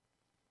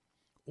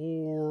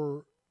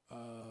or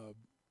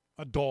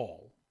a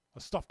doll, a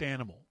stuffed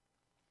animal.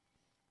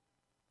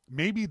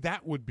 Maybe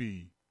that would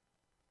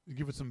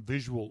give it some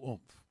visual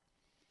oomph.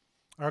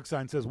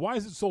 Arcsign says, why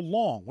is it so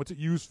long? What's it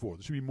used for?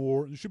 There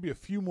should be a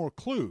few more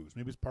clues.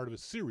 Maybe it's part of a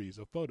series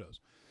of photos.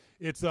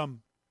 It's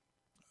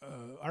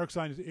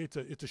Arcsign,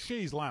 it's a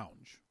chaise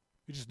lounge.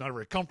 It's just not a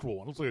very comfortable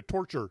one. It looks like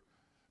a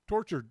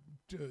torture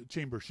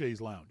chamber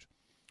chaise lounge.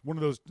 One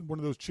of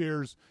those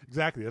chairs.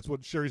 Exactly, that's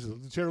what Sherry says.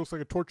 The chair looks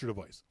like a torture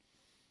device.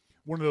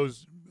 One of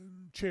those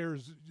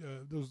chairs,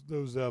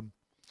 those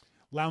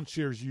lounge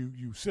chairs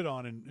you sit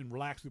on and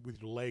relax with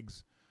your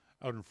legs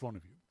out in front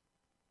of you.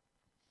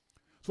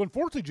 So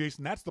unfortunately,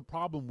 Jason, that's the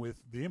problem with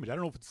the image. I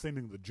don't know if it's the same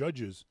thing the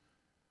judges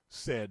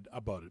said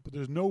about it, but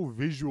there's no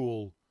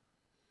visual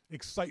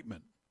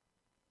excitement.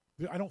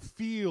 I don't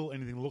feel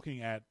anything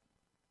looking at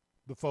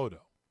the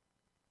photo.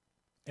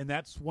 And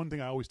that's one thing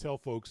I always tell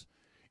folks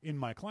in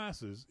my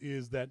classes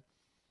is that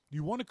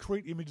you want to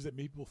create images that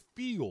make people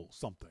feel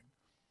something.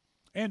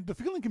 And the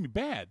feeling can be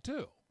bad,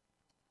 too.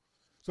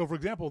 So, for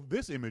example,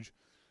 this image,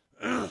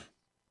 I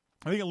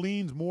think it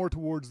leans more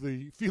towards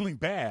the feeling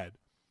bad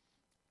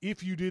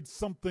if you did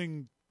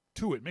something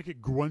to it, make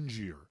it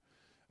grungier.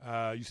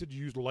 You said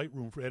you used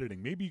Lightroom for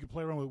editing. Maybe you could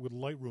play around with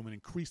Lightroom and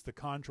increase the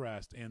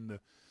contrast and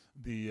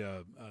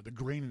the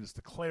graininess,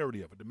 the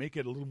clarity of it, to make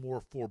it a little more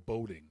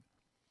foreboding.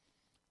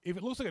 If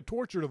it looks like a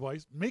torture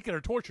device, make it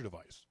a torture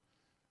device.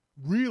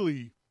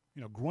 Really,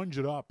 grunge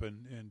it up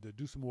and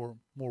do some more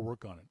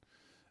work on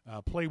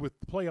it.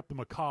 Play up the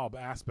macabre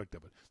aspect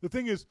of it. The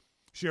thing is,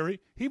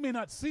 Sherry, he may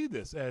not see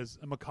this as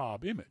a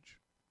macabre image.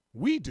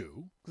 We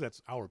do, because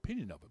that's our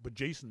opinion of it, but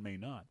Jason may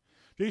not.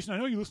 Jason, I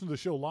know you listen to the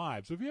show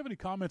live, so if you have any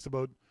comments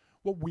about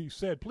what we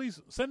said,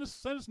 please send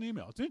us an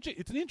email.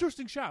 It's an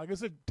interesting shot. Like I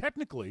said,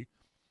 technically,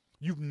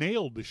 you've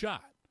nailed the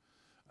shot.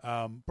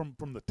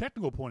 From the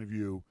technical point of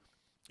view,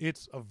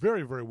 it's a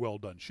very, very well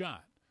done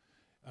shot.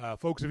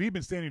 Folks, if he'd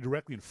been standing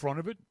directly in front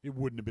of it, it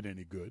wouldn't have been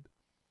any good.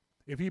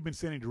 If he'd been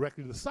standing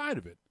directly to the side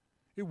of it,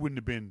 it wouldn't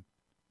have been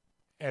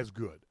as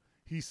good.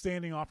 He's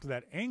standing off to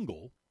that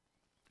angle,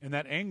 And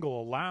that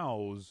angle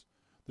allows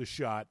the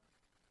shot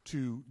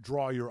to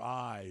draw your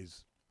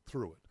eyes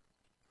through it.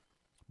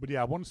 But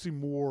yeah, I want to see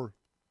more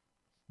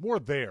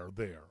there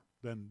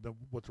than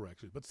what's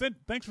actually. But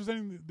thanks for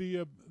sending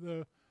the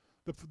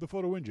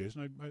photo in,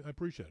 Jason. I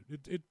appreciate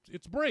it.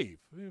 It's brave.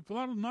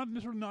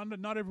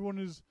 Not everyone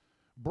is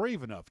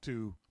brave enough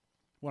to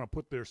want to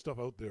put their stuff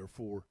out there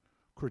for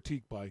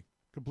critique by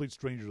complete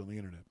strangers on the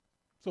internet.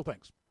 So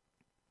thanks.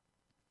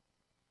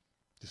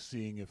 Just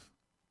seeing if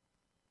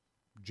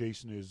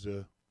Jason is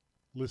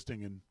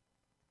listening and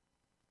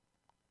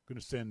going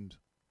to send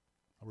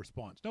a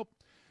response. Nope.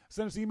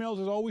 Send us emails,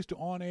 as always, to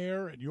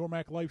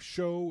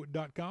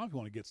onair@yourmaclifeshow.com if you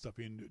want to get stuff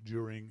in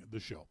during the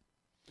show.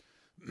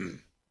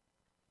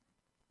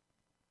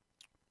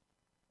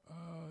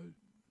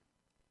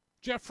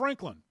 Jeff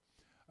Franklin.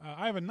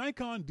 I have a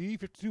Nikon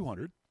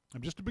D5200.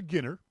 I'm just a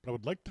beginner, but I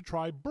would like to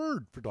try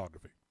bird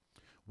photography.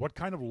 What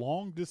kind of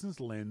long-distance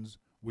lens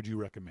would you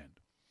recommend?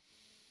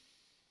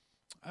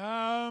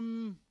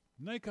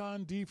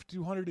 Nikon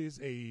D200 is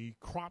a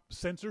crop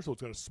sensor, so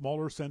it's got a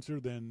smaller sensor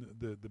than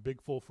the big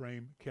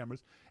full-frame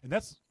cameras. And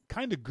that's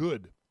kind of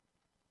good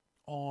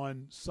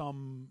on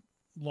some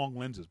long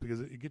lenses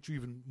because it gets you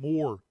even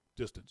more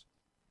distance.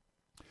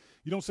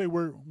 You don't say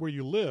where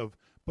you live,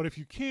 but if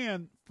you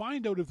can,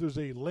 find out if there's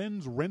a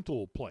lens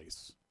rental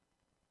place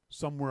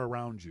somewhere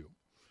around you.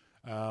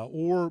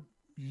 Or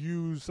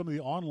use some of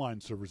the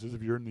online services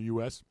if you're in the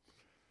U.S.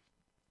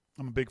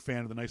 I'm a big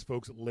fan of the nice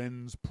folks at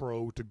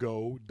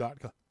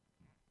lensprotogo.com.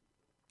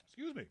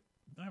 Excuse me,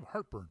 I have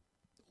heartburn.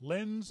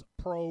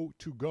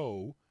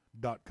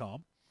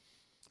 lensprotogo.com.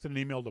 Send an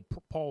email to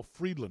Paul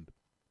Friedland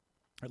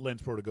at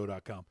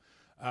lensprotogo.com.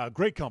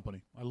 Great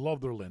company. I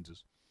love their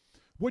lenses.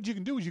 What you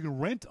can do is you can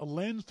rent a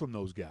lens from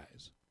those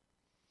guys.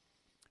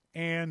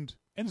 And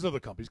there's other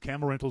companies,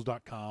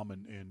 camerarentals.com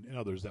and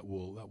others that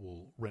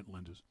will rent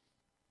lenses.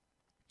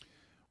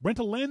 Rent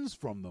a lens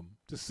from them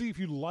to see if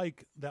you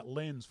like that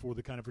lens for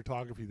the kind of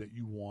photography that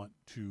you want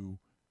to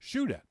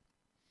shoot at.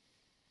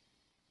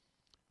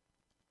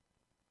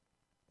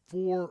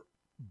 For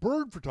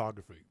bird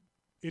photography,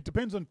 it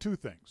depends on two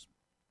things.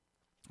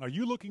 Are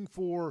you looking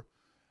for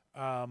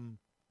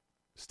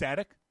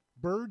static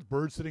birds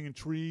sitting in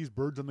trees,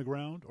 birds on the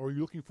ground, or are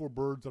you looking for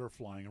birds that are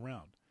flying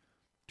around?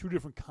 Two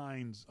different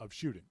kinds of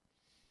shooting.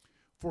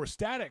 For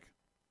static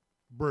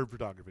bird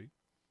photography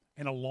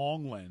and a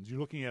long lens,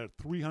 you're looking at a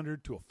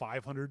 300 to a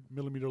 500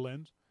 millimeter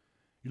lens.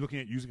 You're looking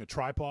at using a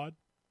tripod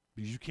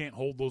because you can't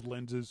hold those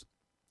lenses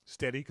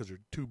steady because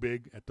they're too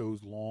big at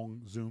those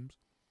long zooms.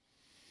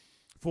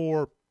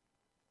 For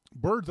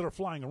birds that are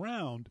flying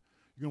around,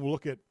 you're going to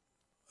look at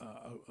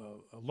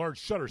a large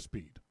shutter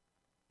speed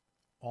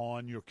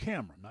on your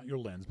camera, not your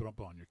lens, but up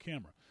on your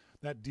camera.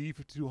 That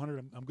D5200,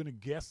 I'm going to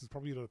guess, is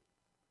probably at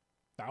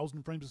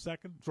 1,000 frames a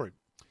second. Sorry,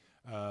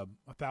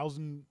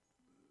 1,000,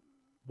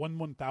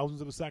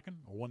 1/1000th of a second,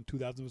 or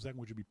 1/2000th of a second,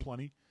 which would be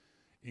plenty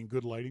in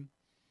good lighting.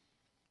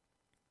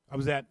 I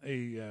was at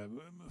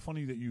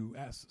funny that you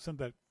sent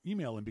that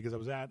email in because I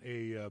was at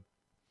a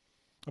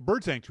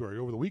bird sanctuary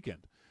over the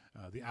weekend.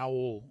 The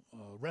Owl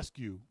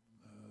Rescue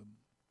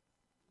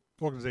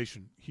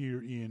organization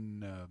here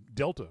in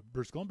Delta,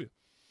 British Columbia.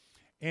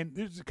 And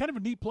it's kind of a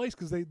neat place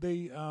because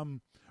they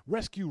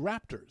rescue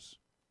raptors.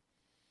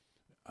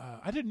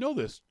 I didn't know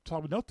this, so I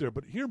would note there,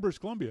 but here in British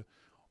Columbia,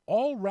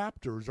 all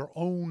raptors are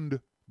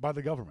owned by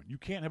the government. You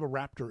can't have a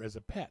raptor as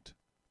a pet.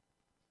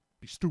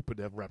 It'd be stupid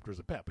to have a raptor as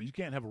a pet, but you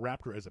can't have a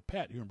raptor as a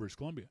pet here in British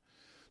Columbia.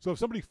 So if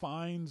somebody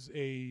finds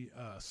a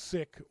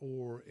sick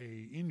or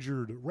a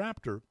injured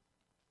raptor,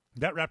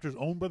 that raptor is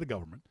owned by the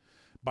government.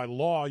 By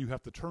law, you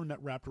have to turn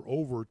that raptor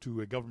over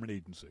to a government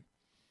agency.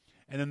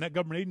 And then that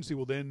government agency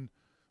will then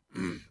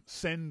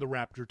send the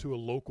raptor to a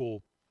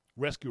local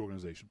rescue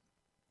organization.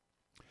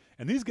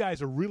 And these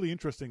guys are really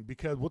interesting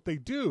because what they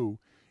do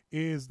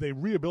is they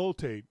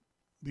rehabilitate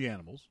the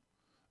animals,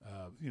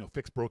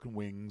 fix broken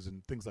wings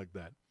and things like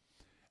that,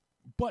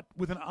 but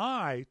with an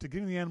eye to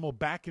getting the animal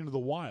back into the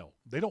wild.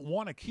 They don't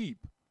want to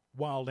keep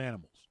wild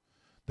animals.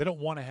 They don't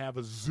want to have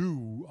a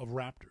zoo of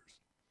raptors.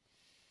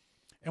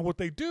 And what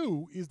they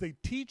do is they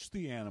teach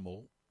the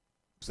animal,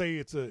 say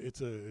it's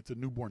a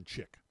newborn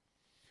chick.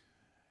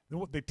 Then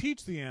what they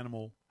teach the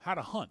animal how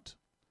to hunt,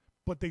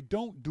 but they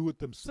don't do it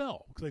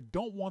themselves because they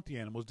don't want the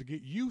animals to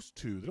get used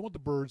to. They don't want the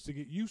birds to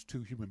get used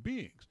to human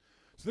beings.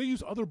 So they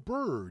use other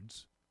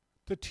birds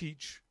to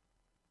teach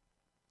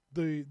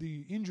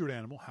the injured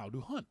animal how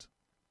to hunt.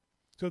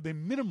 So they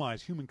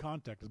minimize human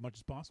contact as much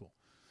as possible.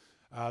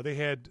 They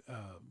had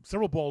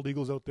several bald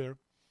eagles out there.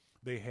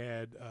 They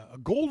had a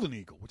golden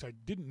eagle, which I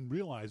didn't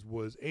realize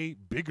was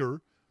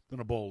bigger than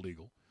a bald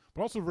eagle,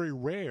 but also very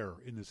rare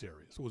in this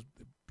area. So it was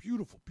a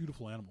beautiful,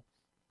 beautiful animal.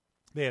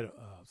 They had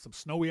some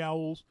snowy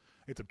owls.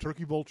 They had some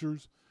turkey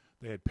vultures.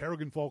 They had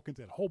peregrine falcons.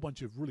 They had a whole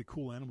bunch of really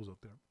cool animals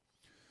out there.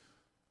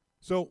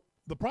 So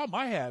the problem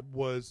I had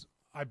was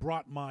I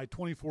brought my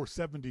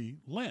 24-70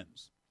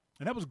 lens,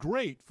 and that was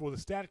great for the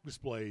static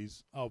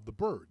displays of the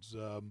birds.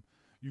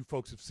 You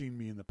folks have seen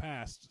me in the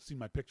past, seen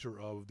my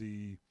picture of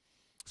the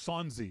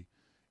Swansea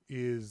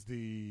is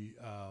the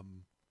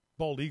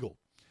bald eagle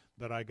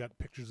that I got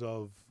pictures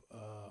of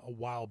a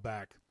while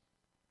back.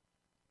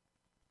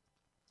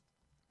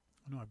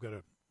 I know I've got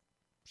a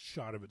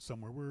shot of it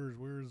somewhere.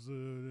 Where's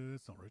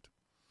that's not right.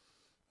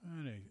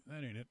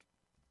 That ain't it.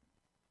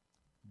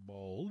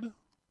 Bald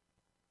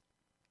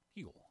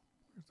eagle.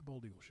 Where's the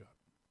bald eagle shot?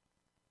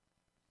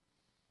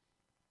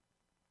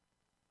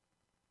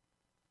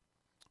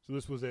 So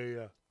this was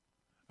a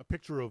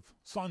picture of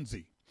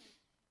Sanzi.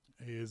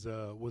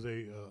 Was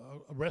a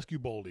rescue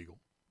bald eagle,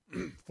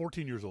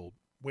 14 years old,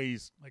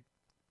 weighs like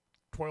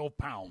 12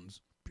 pounds.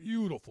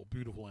 Beautiful,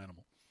 beautiful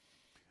animal.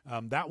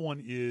 That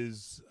one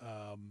is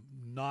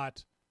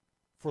not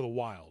for the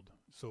wild,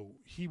 so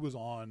he was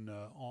on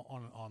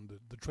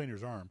the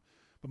trainer's arm.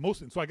 But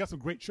so I got some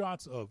great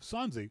shots of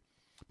Sanzi,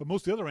 but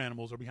most of the other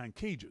animals are behind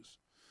cages,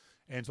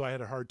 and so I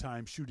had a hard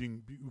time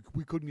shooting.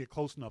 We couldn't get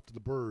close enough to the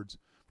birds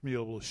for me to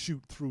be able to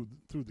shoot through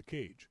the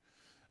cage.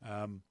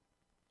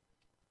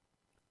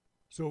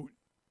 So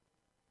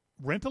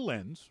rent a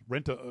lens,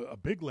 rent a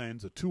big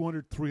lens, a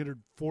 200,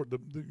 300,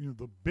 400,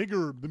 the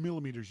bigger the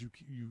millimeters you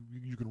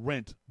can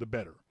rent, the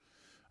better.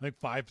 I think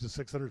 500 to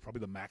 600 is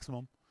probably the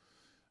maximum.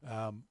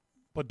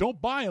 But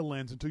don't buy a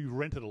lens until you've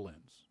rented a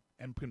lens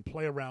and can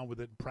play around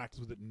with it and practice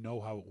with it and know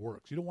how it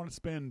works. You don't want to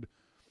spend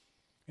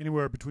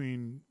anywhere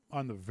between,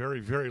 on the very,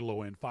 very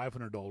low end,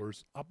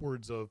 $500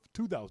 upwards of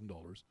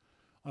 $2,000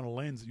 on a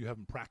lens that you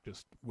haven't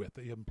practiced with,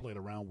 that you haven't played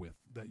around with,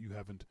 that you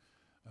haven't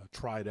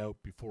tried out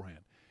beforehand.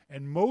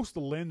 And most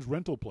of the lens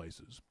rental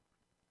places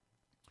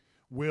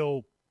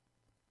will,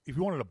 if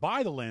you wanted to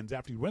buy the lens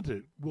after you rented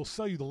it, will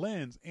sell you the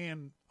lens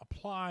and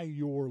apply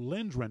your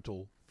lens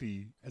rental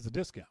fee as a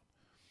discount.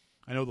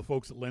 I know the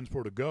folks at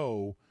Lensport to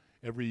Go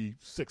every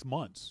 6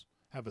 months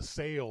have a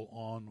sale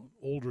on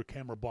older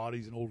camera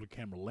bodies and older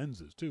camera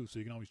lenses too, so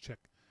you can always check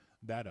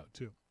that out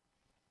too.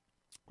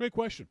 Great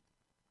question.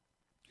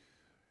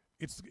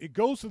 It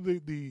goes to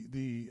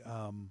the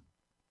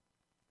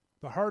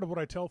heart of what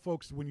I tell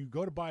folks. When you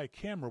go to buy a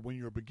camera, when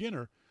you're a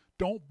beginner,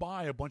 don't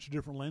buy a bunch of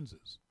different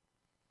lenses.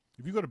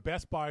 If you go to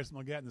Best Buy or something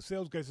like that, and the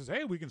sales guy says,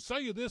 hey, we can sell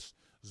you this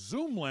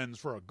zoom lens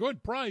for a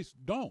good price,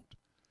 don't.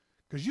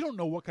 Because you don't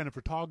know what kind of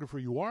photographer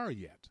you are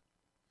yet.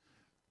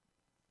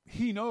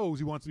 He knows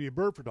he wants to be a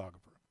bird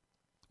photographer.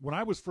 When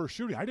I was first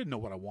shooting, I didn't know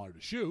what I wanted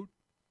to shoot.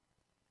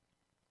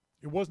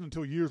 It wasn't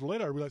until years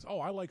later I realized, oh,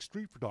 I like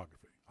street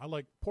photography. I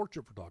like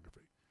portrait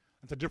photography.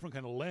 It's a different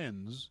kind of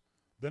lens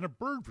than a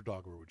bird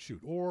photographer would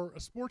shoot or a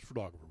sports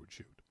photographer would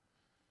shoot.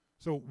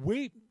 So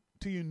wait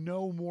till you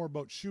know more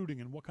about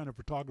shooting and what kind of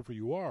photographer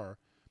you are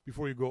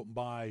before you go out and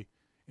buy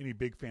any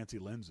big fancy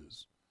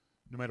lenses,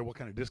 no matter what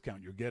kind of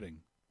discount you're getting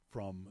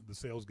from the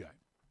sales guy.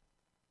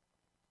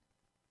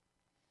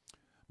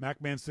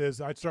 MacMan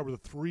says, I'd start with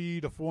a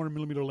 300 to 400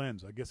 millimeter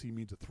lens. I guess he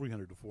means a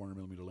 300 to 400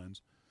 millimeter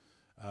lens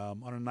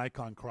on a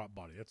Nikon crop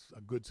body. That's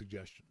a good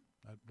suggestion.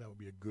 That would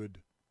be a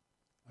good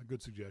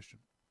suggestion.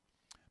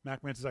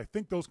 MacMan says, I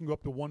think those can go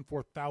up to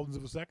 1/4000th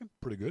of a second.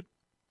 Pretty good.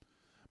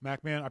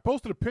 MacMan, I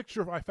posted a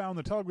picture I found in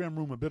the Telegram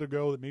room a bit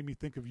ago that made me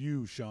think of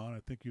you, Shawn. I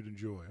think you'd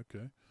enjoy.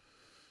 Okay.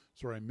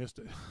 Sorry I missed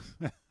it.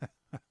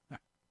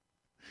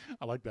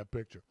 I like that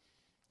picture.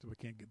 So we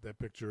can't get that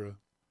picture.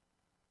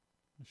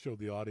 Show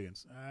the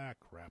audience. Ah,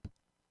 crap.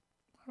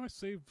 How do I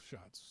save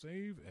shots?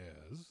 Save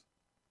as.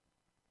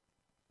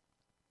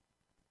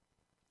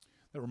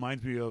 That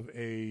reminds me of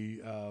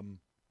an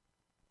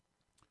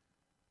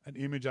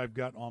image I've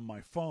got on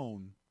my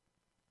phone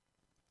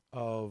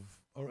of,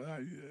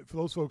 for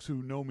those folks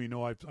who know me,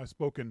 know I've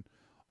spoken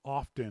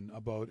often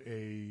about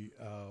a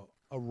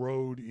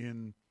road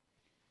in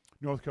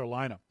North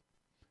Carolina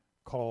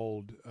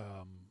called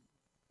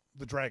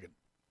the Dragon.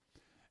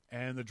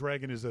 And the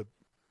Dragon is a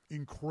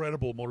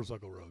incredible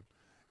motorcycle road.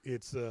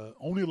 It's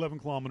only 11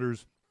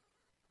 kilometers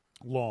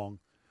long,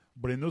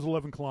 but in those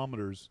 11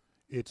 kilometers,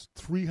 it's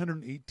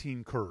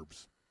 318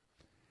 curves.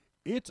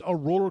 It's a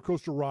roller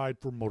coaster ride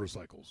for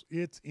motorcycles.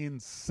 It's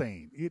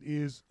insane. It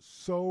is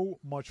so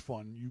much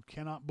fun. You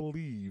cannot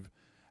believe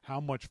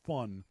how much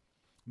fun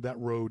that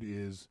road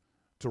is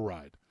to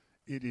ride.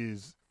 It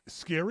is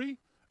scary,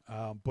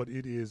 but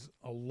it is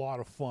a lot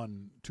of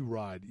fun to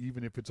ride,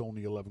 even if it's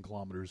only 11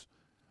 kilometers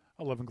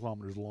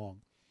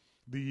long.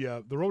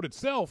 The road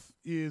itself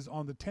is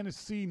on the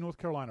Tennessee-North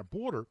Carolina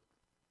border,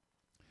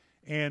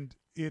 and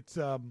it's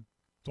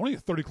only a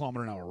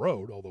 30-kilometer-an-hour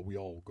road, although we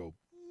all go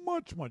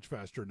much, much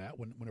faster than that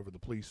whenever the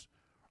police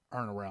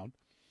aren't around.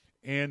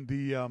 And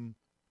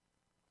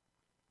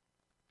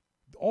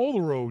all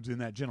the roads in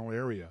that general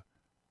area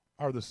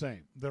are the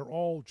same. They're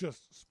all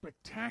just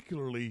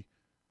spectacularly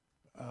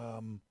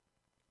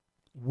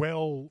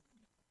well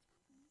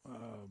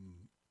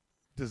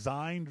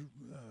designed,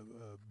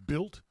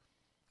 built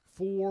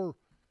for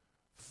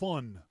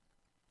fun,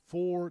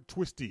 for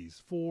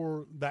twisties,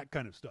 for that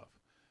kind of stuff.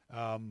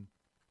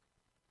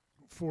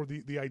 For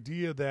the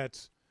idea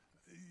that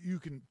you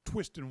can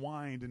twist and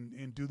wind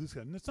and do this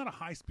kind. And it's not a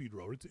high-speed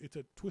road. It's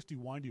a twisty,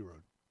 windy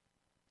road.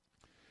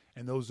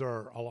 And those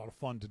are a lot of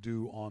fun to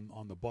do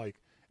on the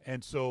bike.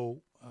 And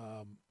so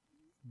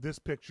this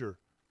picture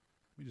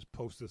me just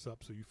post this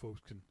up so you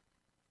folks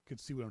can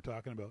see what I'm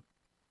talking about.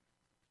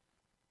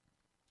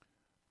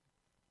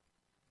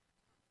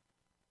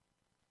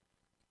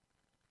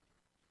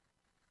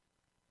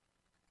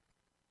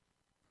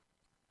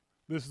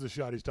 This is the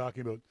shot he's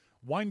talking about.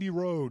 Windy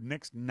road,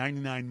 next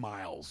 99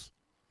 miles.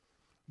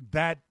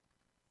 That,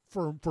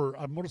 for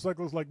a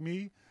motorcyclist like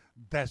me,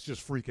 that's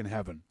just freaking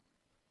heaven.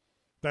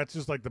 That's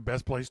just like the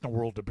best place in the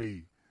world to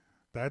be.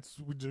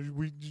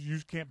 You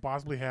just can't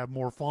possibly have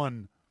more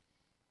fun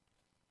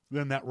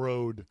than that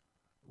road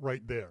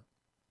right there.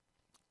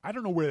 I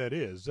don't know where that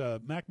is.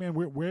 MacMan,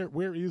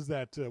 where is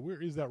that?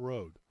 Where is that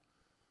road?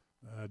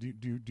 Do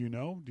you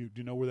know? Do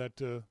you know where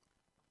that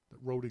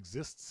road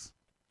exists?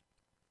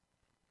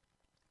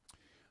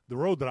 The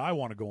road that I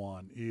want to go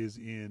on is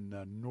in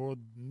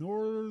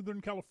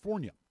Northern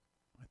California,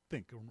 I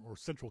think, or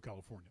Central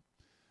California.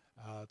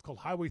 It's called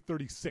Highway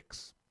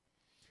 36.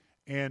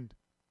 And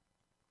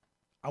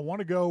I want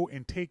to go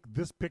and take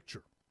this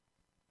picture.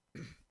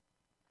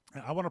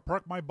 And I want to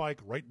park my bike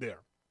right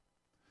there.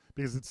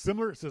 Because it's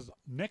similar. It says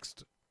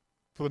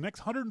for the next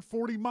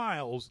 140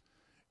 miles,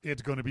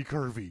 it's going to be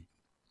curvy.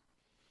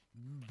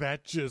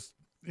 That just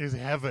is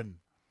heaven.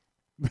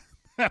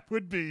 That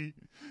would be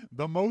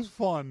the most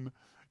fun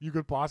you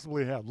could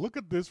possibly have. Look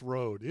at this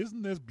road.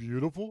 Isn't this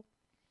beautiful?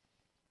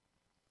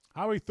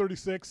 Highway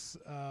 36,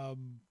 I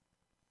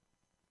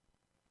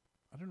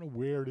don't know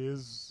where it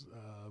is.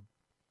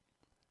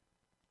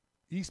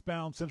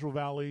 Eastbound Central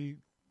Valley,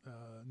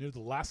 near the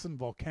Lassen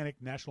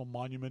Volcanic National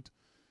Monument,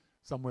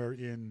 somewhere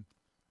in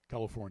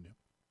California.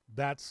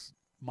 That's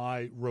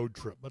my road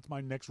trip. That's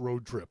my next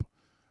road trip.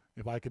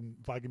 If I can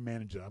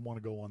manage it, I want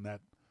to go on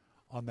that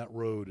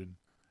road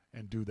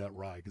and do that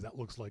ride because that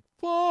looks like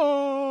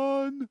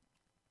fun.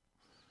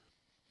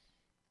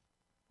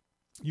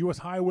 U.S.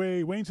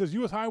 Highway, Wayne says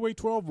U.S. Highway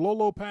 12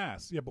 Lolo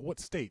Pass. Yeah, but what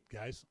state,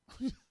 guys?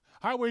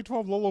 Highway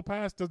 12 Lolo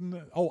Pass doesn't.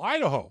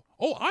 Idaho.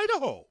 Oh,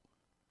 Idaho.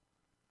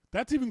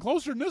 That's even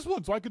closer than this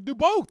one, so I could do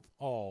both.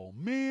 Oh,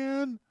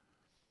 man.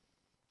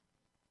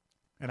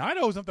 And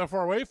Idaho's not that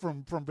far away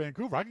from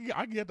Vancouver. I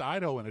could get to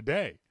Idaho in a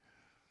day.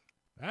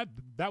 That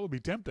would be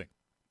tempting.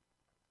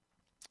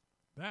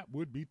 That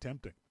would be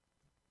tempting.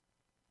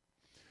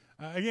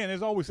 Again,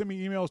 as always, send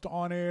me emails to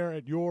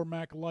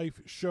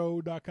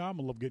onair@yourmaclifeshow.com.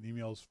 I love getting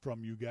emails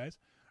from you guys.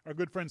 Our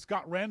good friend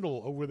Scott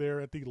Randall over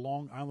there at the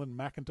Long Island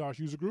Macintosh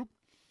User Group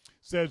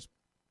says,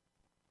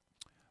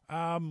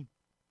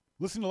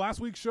 listening to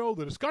last week's show,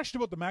 the discussion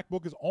about the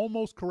MacBook is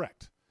almost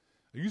correct.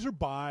 The user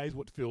buys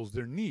what fills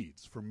their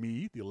needs. For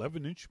me, the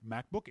 11-inch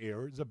MacBook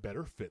Air is a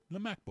better fit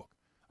than the MacBook.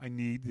 I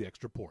need the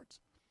extra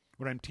ports.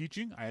 When I'm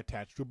teaching, I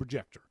attach to a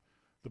projector.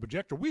 The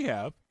projector we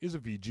have is a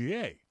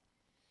VGA.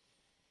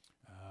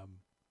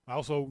 I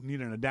also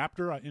need an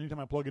adapter anytime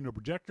I plug into a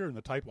projector, and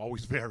the type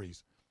always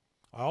varies.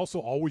 I also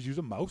always use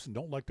a mouse and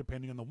don't like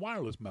depending on the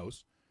wireless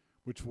mouse,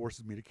 which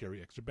forces me to carry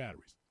extra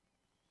batteries.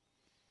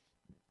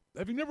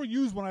 Having never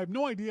used one, I have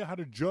no idea how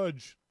to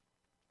judge,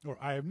 or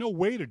I have no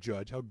way to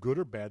judge how good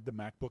or bad the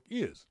MacBook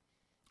is.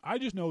 I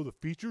just know the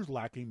features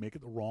lacking make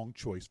it the wrong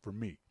choice for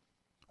me.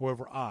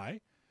 However,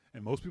 I,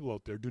 and most people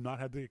out there, do not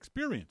have the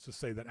experience to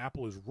say that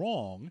Apple is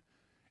wrong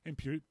in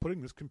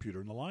putting this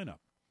computer in the lineup.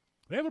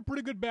 They have a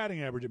pretty good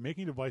batting average at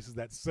making devices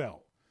that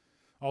sell.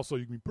 Also,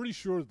 you can be pretty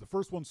sure that the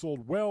first one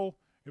sold well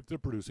if they're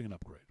producing an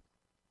upgrade.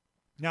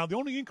 Now, the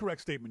only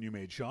incorrect statement you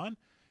made, Shawn,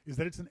 is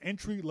that it's an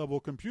entry-level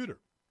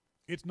computer.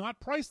 It's not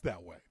priced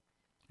that way.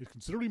 It's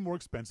considerably more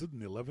expensive than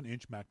the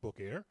 11-inch MacBook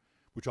Air,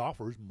 which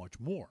offers much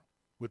more,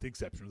 with the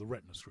exception of the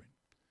Retina screen.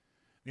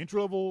 The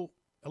entry-level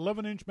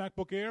 11-inch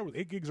MacBook Air with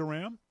 8 gigs of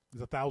RAM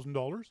is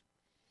 $1,000.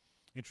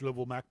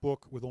 Entry-level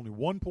MacBook with only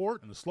one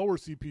port and a slower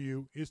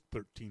CPU is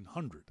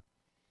 $1,300.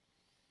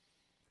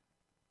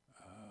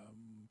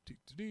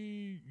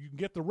 You can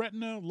get the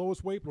Retina,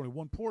 lowest weight, but only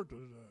one port.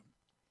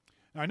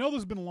 Now, I know this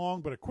has been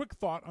long, but a quick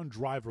thought on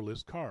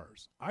driverless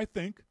cars. I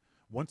think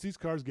once these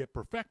cars get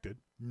perfected,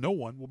 no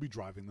one will be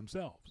driving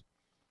themselves.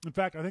 In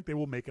fact, I think they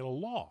will make it a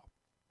law.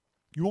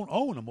 You won't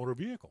own a motor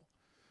vehicle.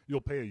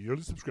 You'll pay a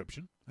yearly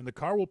subscription, and the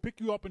car will pick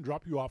you up and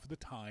drop you off at the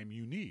time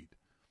you need.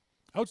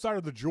 Outside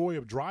of the joy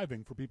of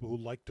driving for people who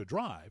like to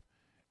drive,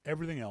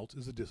 everything else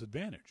is a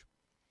disadvantage.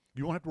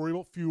 You won't have to worry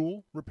about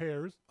fuel,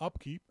 repairs,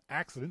 upkeep,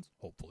 accidents,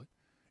 hopefully.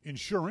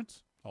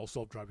 Insurance, all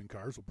self-driving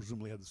cars will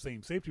presumably have the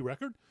same safety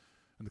record,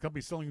 and the company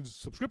selling you the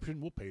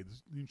subscription will pay the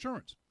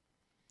insurance.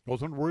 You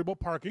also don't have to worry about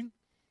parking.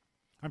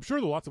 I'm sure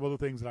there are lots of other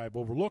things that I've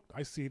overlooked.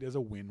 I see it as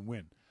a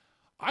win-win.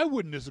 I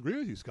wouldn't disagree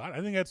with you, Scott. I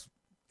think that's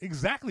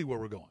exactly where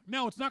we're going.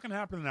 Now, it's not going to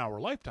happen in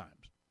our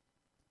lifetimes.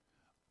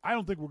 I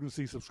don't think we're going to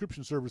see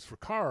subscription service for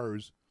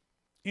cars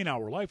in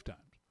our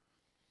lifetimes,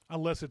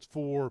 unless it's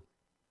for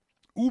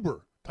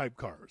Uber-type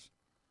cars,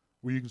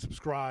 where you can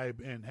subscribe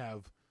and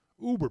have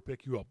Uber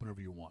pick you up whenever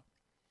you want.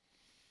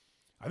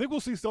 I think we'll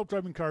see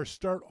self-driving cars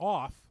start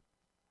off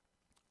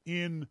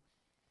in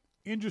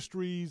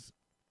industries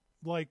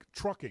like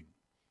trucking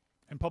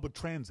and public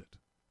transit.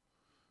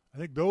 I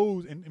think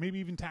those, and maybe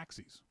even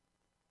taxis.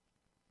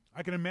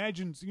 I can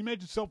imagine, so you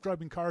imagine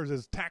self-driving cars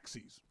as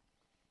taxis.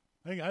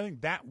 I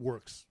think that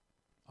works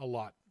a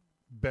lot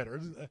better,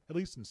 at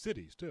least in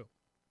cities too.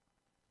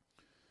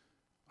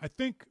 I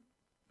think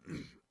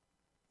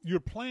your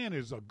plan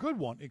is a good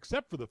one,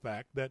 except for the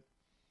fact that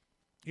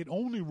it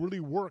only really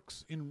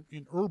works in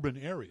urban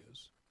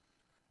areas.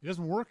 It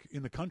doesn't work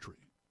in the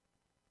country.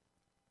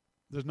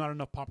 There's not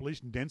enough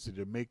population density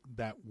to make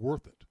that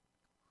worth it.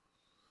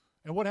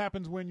 And what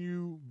happens when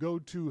you go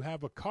to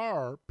have a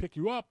car pick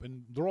you up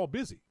and they're all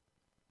busy?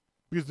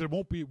 Because there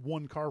won't be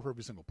one car for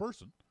every single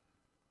person.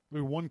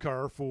 There'll be one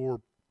car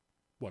for,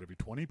 every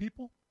 20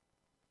 people?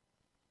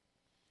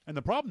 And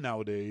the problem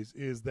nowadays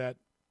is that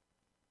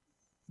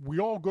we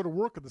all go to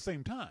work at the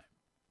same time.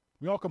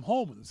 We all come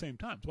home at the same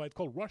time. That's why it's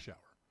called rush hour.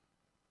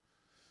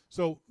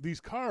 So these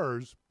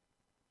cars,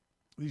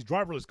 these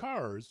driverless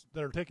cars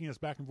that are taking us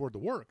back and forth to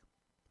work,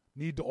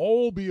 need to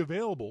all be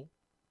available,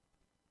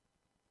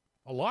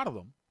 a lot of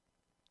them,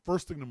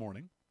 first thing in the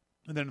morning,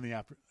 and then in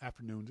the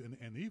afternoons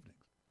and the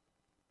evenings.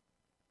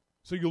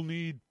 So you'll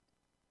need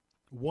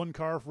one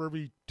car for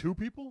every 2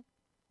 people,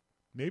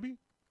 maybe.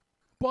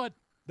 But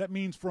that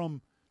means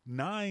from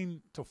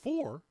 9 to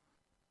 4,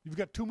 you've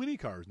got too many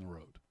cars on the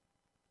road,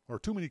 or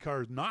too many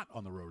cars not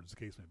on the road, as the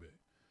case may be.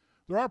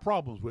 There are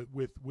problems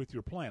with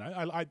your plan.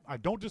 I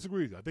don't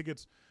disagree with you. I think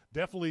it's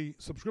definitely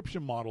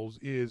subscription models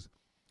is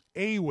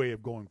a way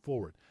of going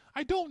forward.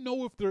 I don't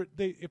know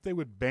if they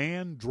would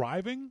ban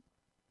driving.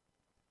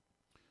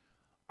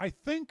 I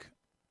think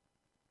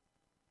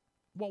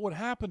what would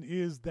happen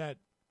is that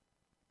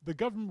the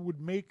government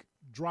would make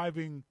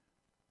driving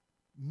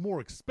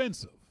more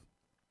expensive.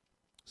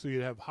 So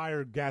you'd have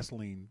higher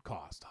gasoline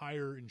costs,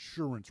 higher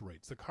insurance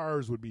rates. The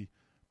cars would be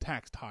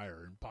taxed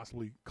higher and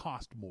possibly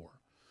cost more.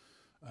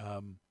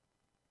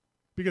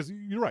 Because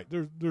you're right,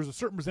 there's a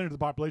certain percentage of the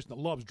population that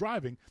loves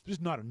driving.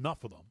 There's not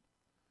enough of them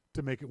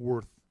to make it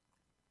worth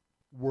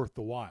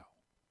the while.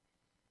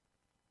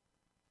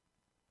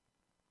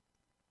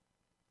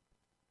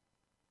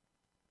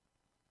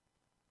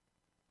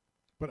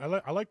 But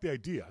I like the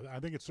idea. I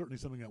think it's certainly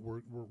something that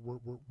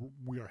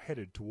we are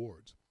headed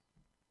towards.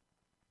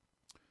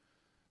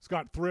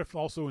 Scott Thrift,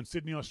 also in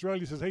Sydney,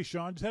 Australia, says, "Hey,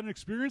 Shawn, just had an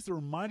experience that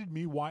reminded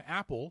me why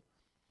Apple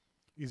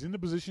is in the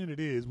position it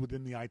is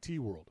within the IT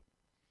world.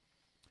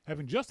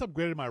 Having just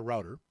upgraded my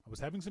router, I was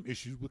having some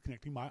issues with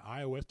connecting my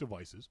iOS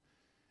devices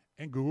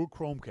and Google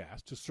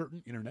Chromecast to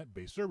certain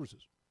internet-based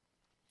services.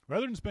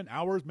 Rather than spend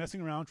hours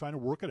messing around trying to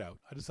work it out,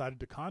 I decided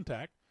to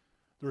contact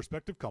the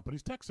respective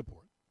company's tech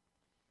support.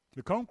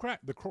 The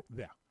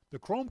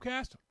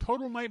Chromecast,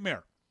 total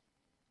nightmare.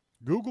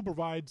 Google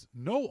provides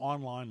no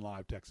online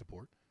live tech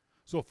support,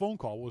 so a phone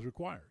call was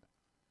required.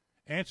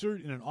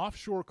 Answered in an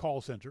offshore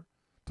call center,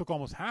 took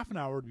almost half an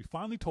hour to be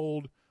finally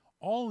told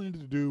all I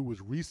needed to do was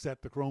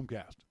reset the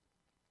Chromecast.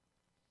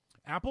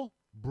 Apple,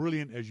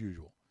 brilliant as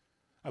usual.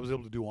 I was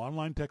able to do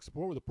online tech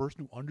support with a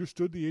person who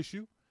understood the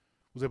issue,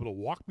 was able to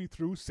walk me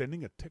through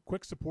sending a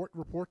quick support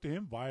report to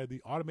him via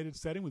the automated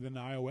setting within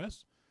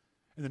iOS,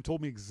 and then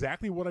told me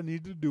exactly what I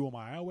needed to do on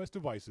my iOS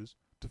devices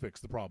to fix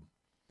the problem.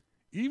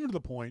 Even to the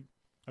point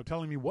of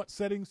telling me what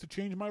settings to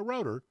change my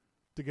router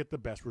to get the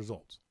best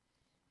results.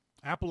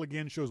 Apple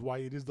again shows why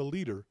it is the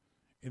leader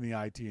in the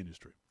IT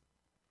industry.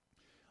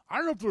 I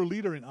don't know if they're a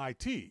leader in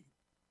IT.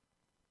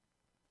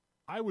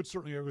 I would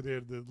certainly argue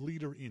they're the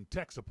leader in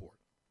tech support,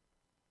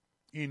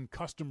 in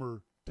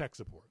customer tech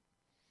support.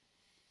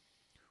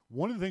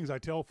 One of the things I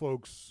tell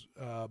folks,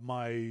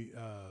 my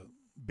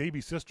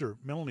baby sister,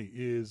 Melanie,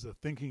 is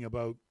thinking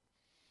about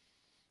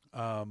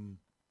buying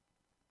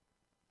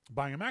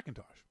a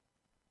Macintosh.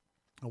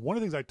 And one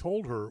of the things I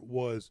told her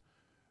was,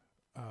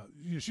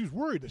 she was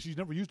worried that she's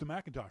never used a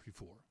Macintosh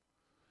before.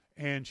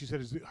 And she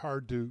said, is it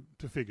hard to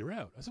figure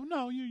out? I said,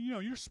 no,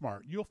 you're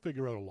smart. You'll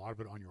figure out a lot of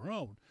it on your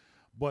own.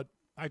 But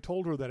I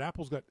told her that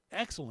Apple's got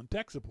excellent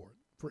tech support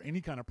for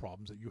any kind of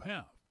problems that you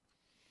have.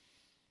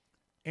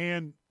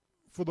 And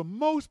for the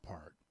most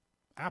part,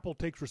 Apple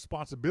takes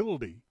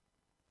responsibility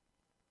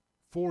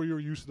for your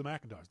use of the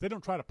Macintosh. They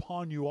don't try to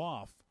pawn you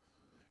off.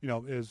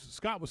 As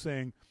Scott was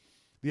saying,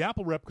 the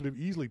Apple rep could have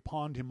easily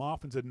pawned him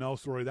off and said, no,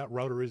 sorry, that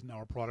router isn't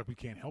our product. We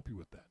can't help you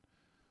with that.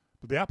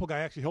 But the Apple guy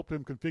actually helped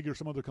him configure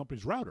some other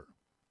company's router.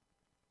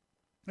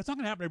 That's not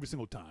going to happen every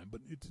single time,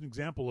 but it's an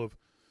example of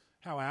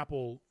how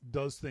Apple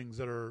does things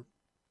that are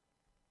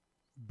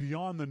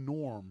beyond the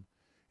norm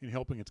in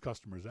helping its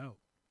customers out.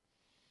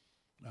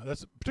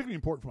 That's particularly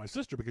important for my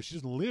sister because she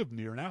doesn't live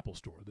near an Apple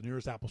store. The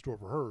nearest Apple store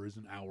for her is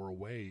an hour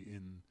away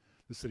in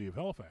the city of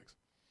Halifax.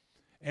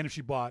 And if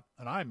she bought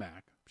an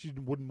iMac, she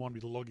wouldn't want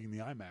to be lugging the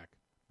iMac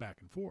back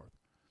and forth.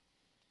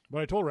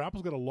 But I told her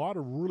Apple's got a lot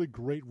of really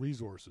great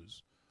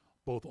resources,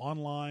 both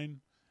online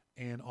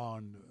and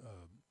on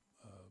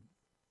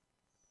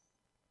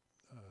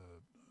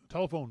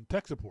telephone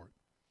tech support.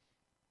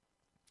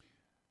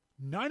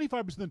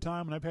 95% of the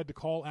time when I've had to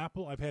call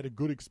Apple, I've had a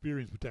good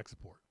experience with tech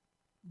support.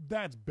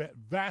 That's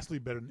vastly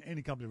better than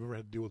any company I've ever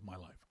had to deal with in my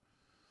life.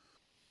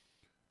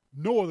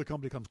 No other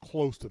company comes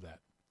close to that.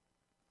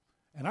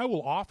 And I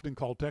will often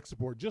call tech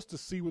support just to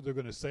see what they're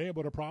going to say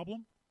about a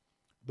problem.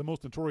 The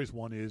most notorious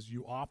one is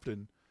you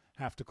often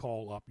have to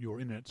call up your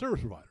internet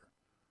service provider.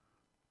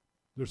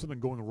 There's something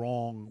going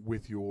wrong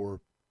with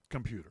your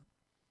computer.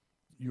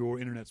 Your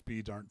internet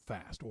speeds aren't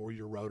fast, or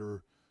your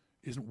router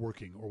isn't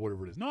working, or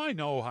whatever it is. Now, I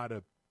know how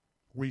to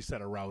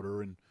reset a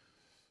router and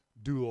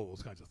do all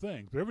those kinds of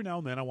things, but every now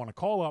and then I want to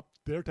call up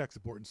their tech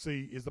support and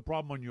see, is the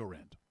problem on your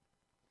end?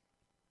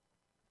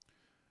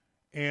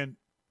 And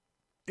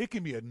it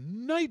can be a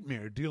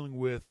nightmare dealing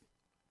with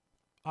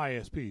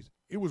ISPs.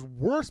 It was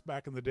worse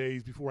back in the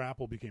days before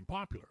Apple became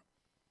popular.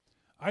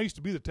 I used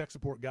to be the tech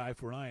support guy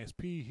for an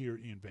ISP here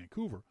in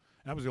Vancouver.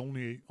 I was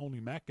the only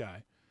Mac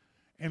guy.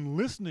 And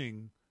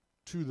listening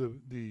to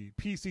the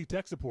PC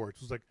tech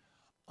supports was like,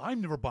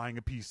 I'm never buying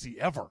a PC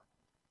ever.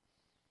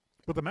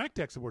 But the Mac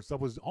tech support stuff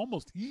was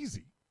almost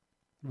easy.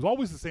 It was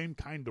always the same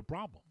kind of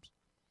problems.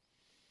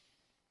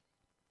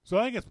 So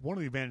I think that's one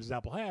of the advantages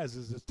Apple has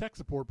is its tech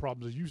support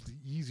problems are usually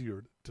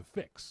easier to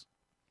fix.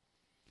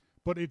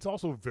 But it's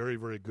also very,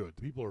 very good.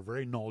 The people are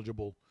very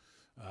knowledgeable.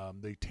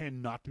 They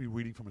tend not to be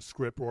reading from a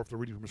script, or if they're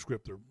reading from a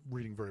script, they're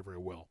reading very, very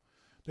well.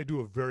 They do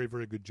a very,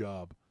 very good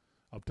job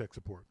of tech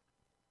support.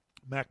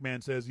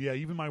 MacMan says, yeah,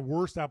 even my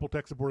worst Apple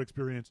tech support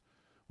experience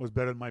was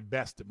better than my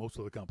best at most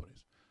of the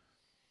companies.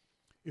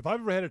 If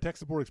I've ever had a tech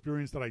support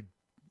experience that I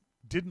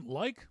didn't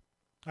like,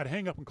 I'd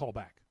hang up and call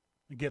back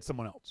and get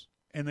someone else.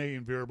 And they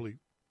invariably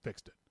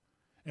fixed it.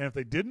 And if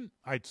they didn't,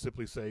 I'd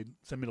simply say,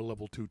 send me to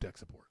level 2 tech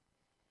support.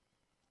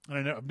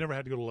 And I've never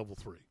had to go to level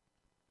 3.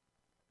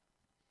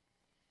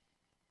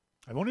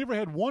 I've only ever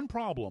had one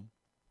problem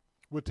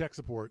with tech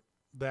support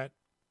that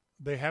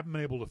they haven't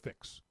been able to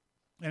fix.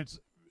 And it's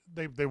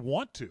they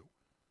want to.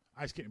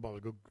 I just can't bother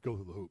to go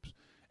through the hoops.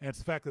 And it's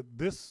the fact that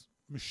this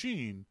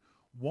machine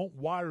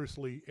won't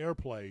wirelessly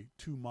AirPlay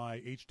to my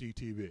HD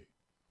TV.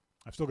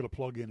 I've still got to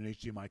plug in an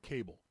HDMI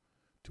cable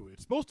to it.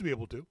 It's supposed to be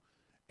able to,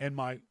 and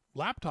my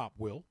laptop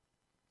will,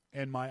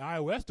 and my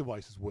iOS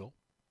devices will,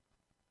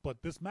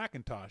 but this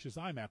Macintosh, this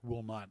iMac,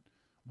 will not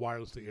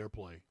wirelessly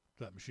AirPlay to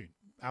that machine.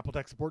 Apple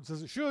tech support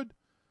says it should,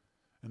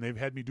 and they've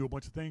had me do a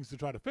bunch of things to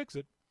try to fix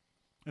it,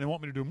 and they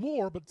want me to do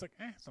more, but it's like,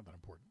 it's not that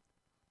important.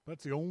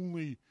 That's the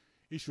only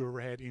issue I've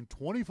ever had in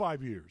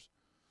 25 years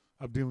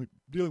of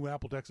dealing with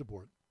Apple tech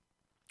support,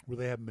 where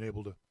they haven't been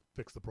able to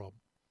fix the problem.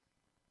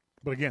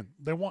 But again,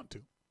 they want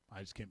to. I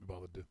just can't be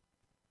bothered to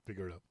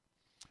figure it out.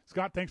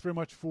 Scott, thanks very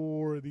much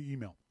for the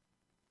email.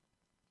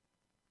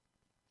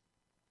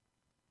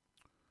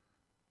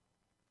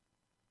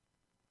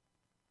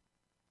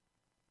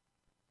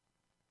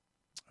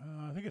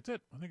 I think it's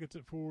it. I think it's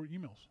it for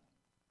emails.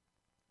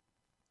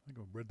 I think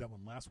I read that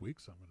one last week,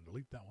 so I'm going to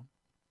delete that one.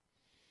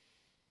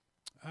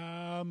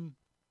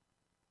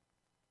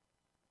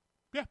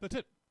 Yeah, that's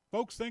it.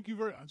 Folks, thank you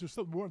very much. There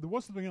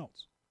was something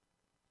else.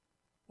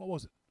 What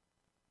was it?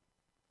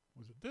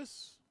 Was it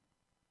this?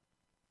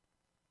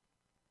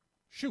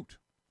 Shoot.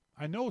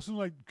 I know as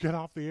soon as I get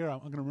off the air, I'm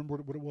going to remember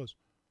what it was.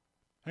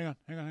 Hang on.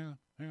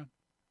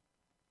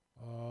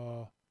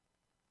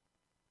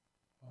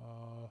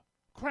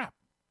 Crap.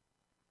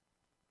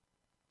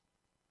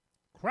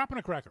 Crap and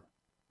a cracker.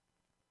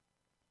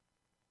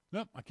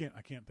 Nope, I can't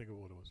think of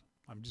what it was.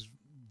 I'm just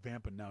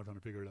vamping now trying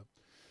to figure it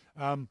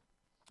out.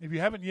 If you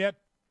haven't yet,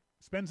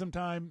 spend some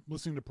time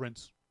listening to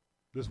Prince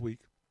this week.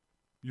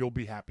 You'll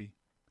be happy.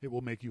 It will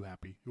make you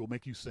happy. It will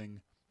make you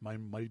sing. Might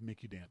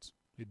make you dance.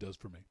 It does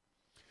for me.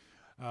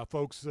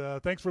 Folks,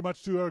 thanks very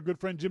much to our good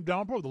friend Jim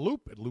Dalrymple of The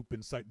Loop at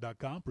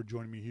loopinsight.com for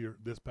joining me here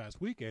this past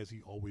week, as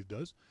he always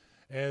does.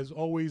 As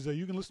always,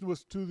 you can listen to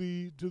us to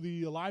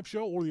the live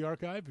show or the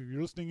archive. If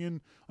you're listening in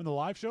on the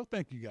live show,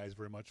 thank you guys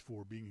very much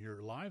for being here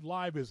live.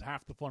 Live is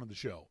half the fun of the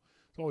show.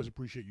 So I always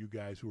appreciate you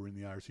guys who are in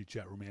the IRC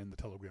chat room and the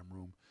Telegram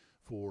room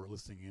for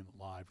listening in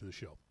live to the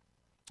show.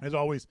 As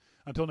always,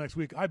 until next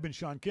week, I've been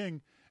Shawn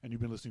King, and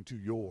you've been listening to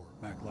Your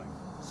Mac Life.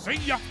 See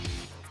ya!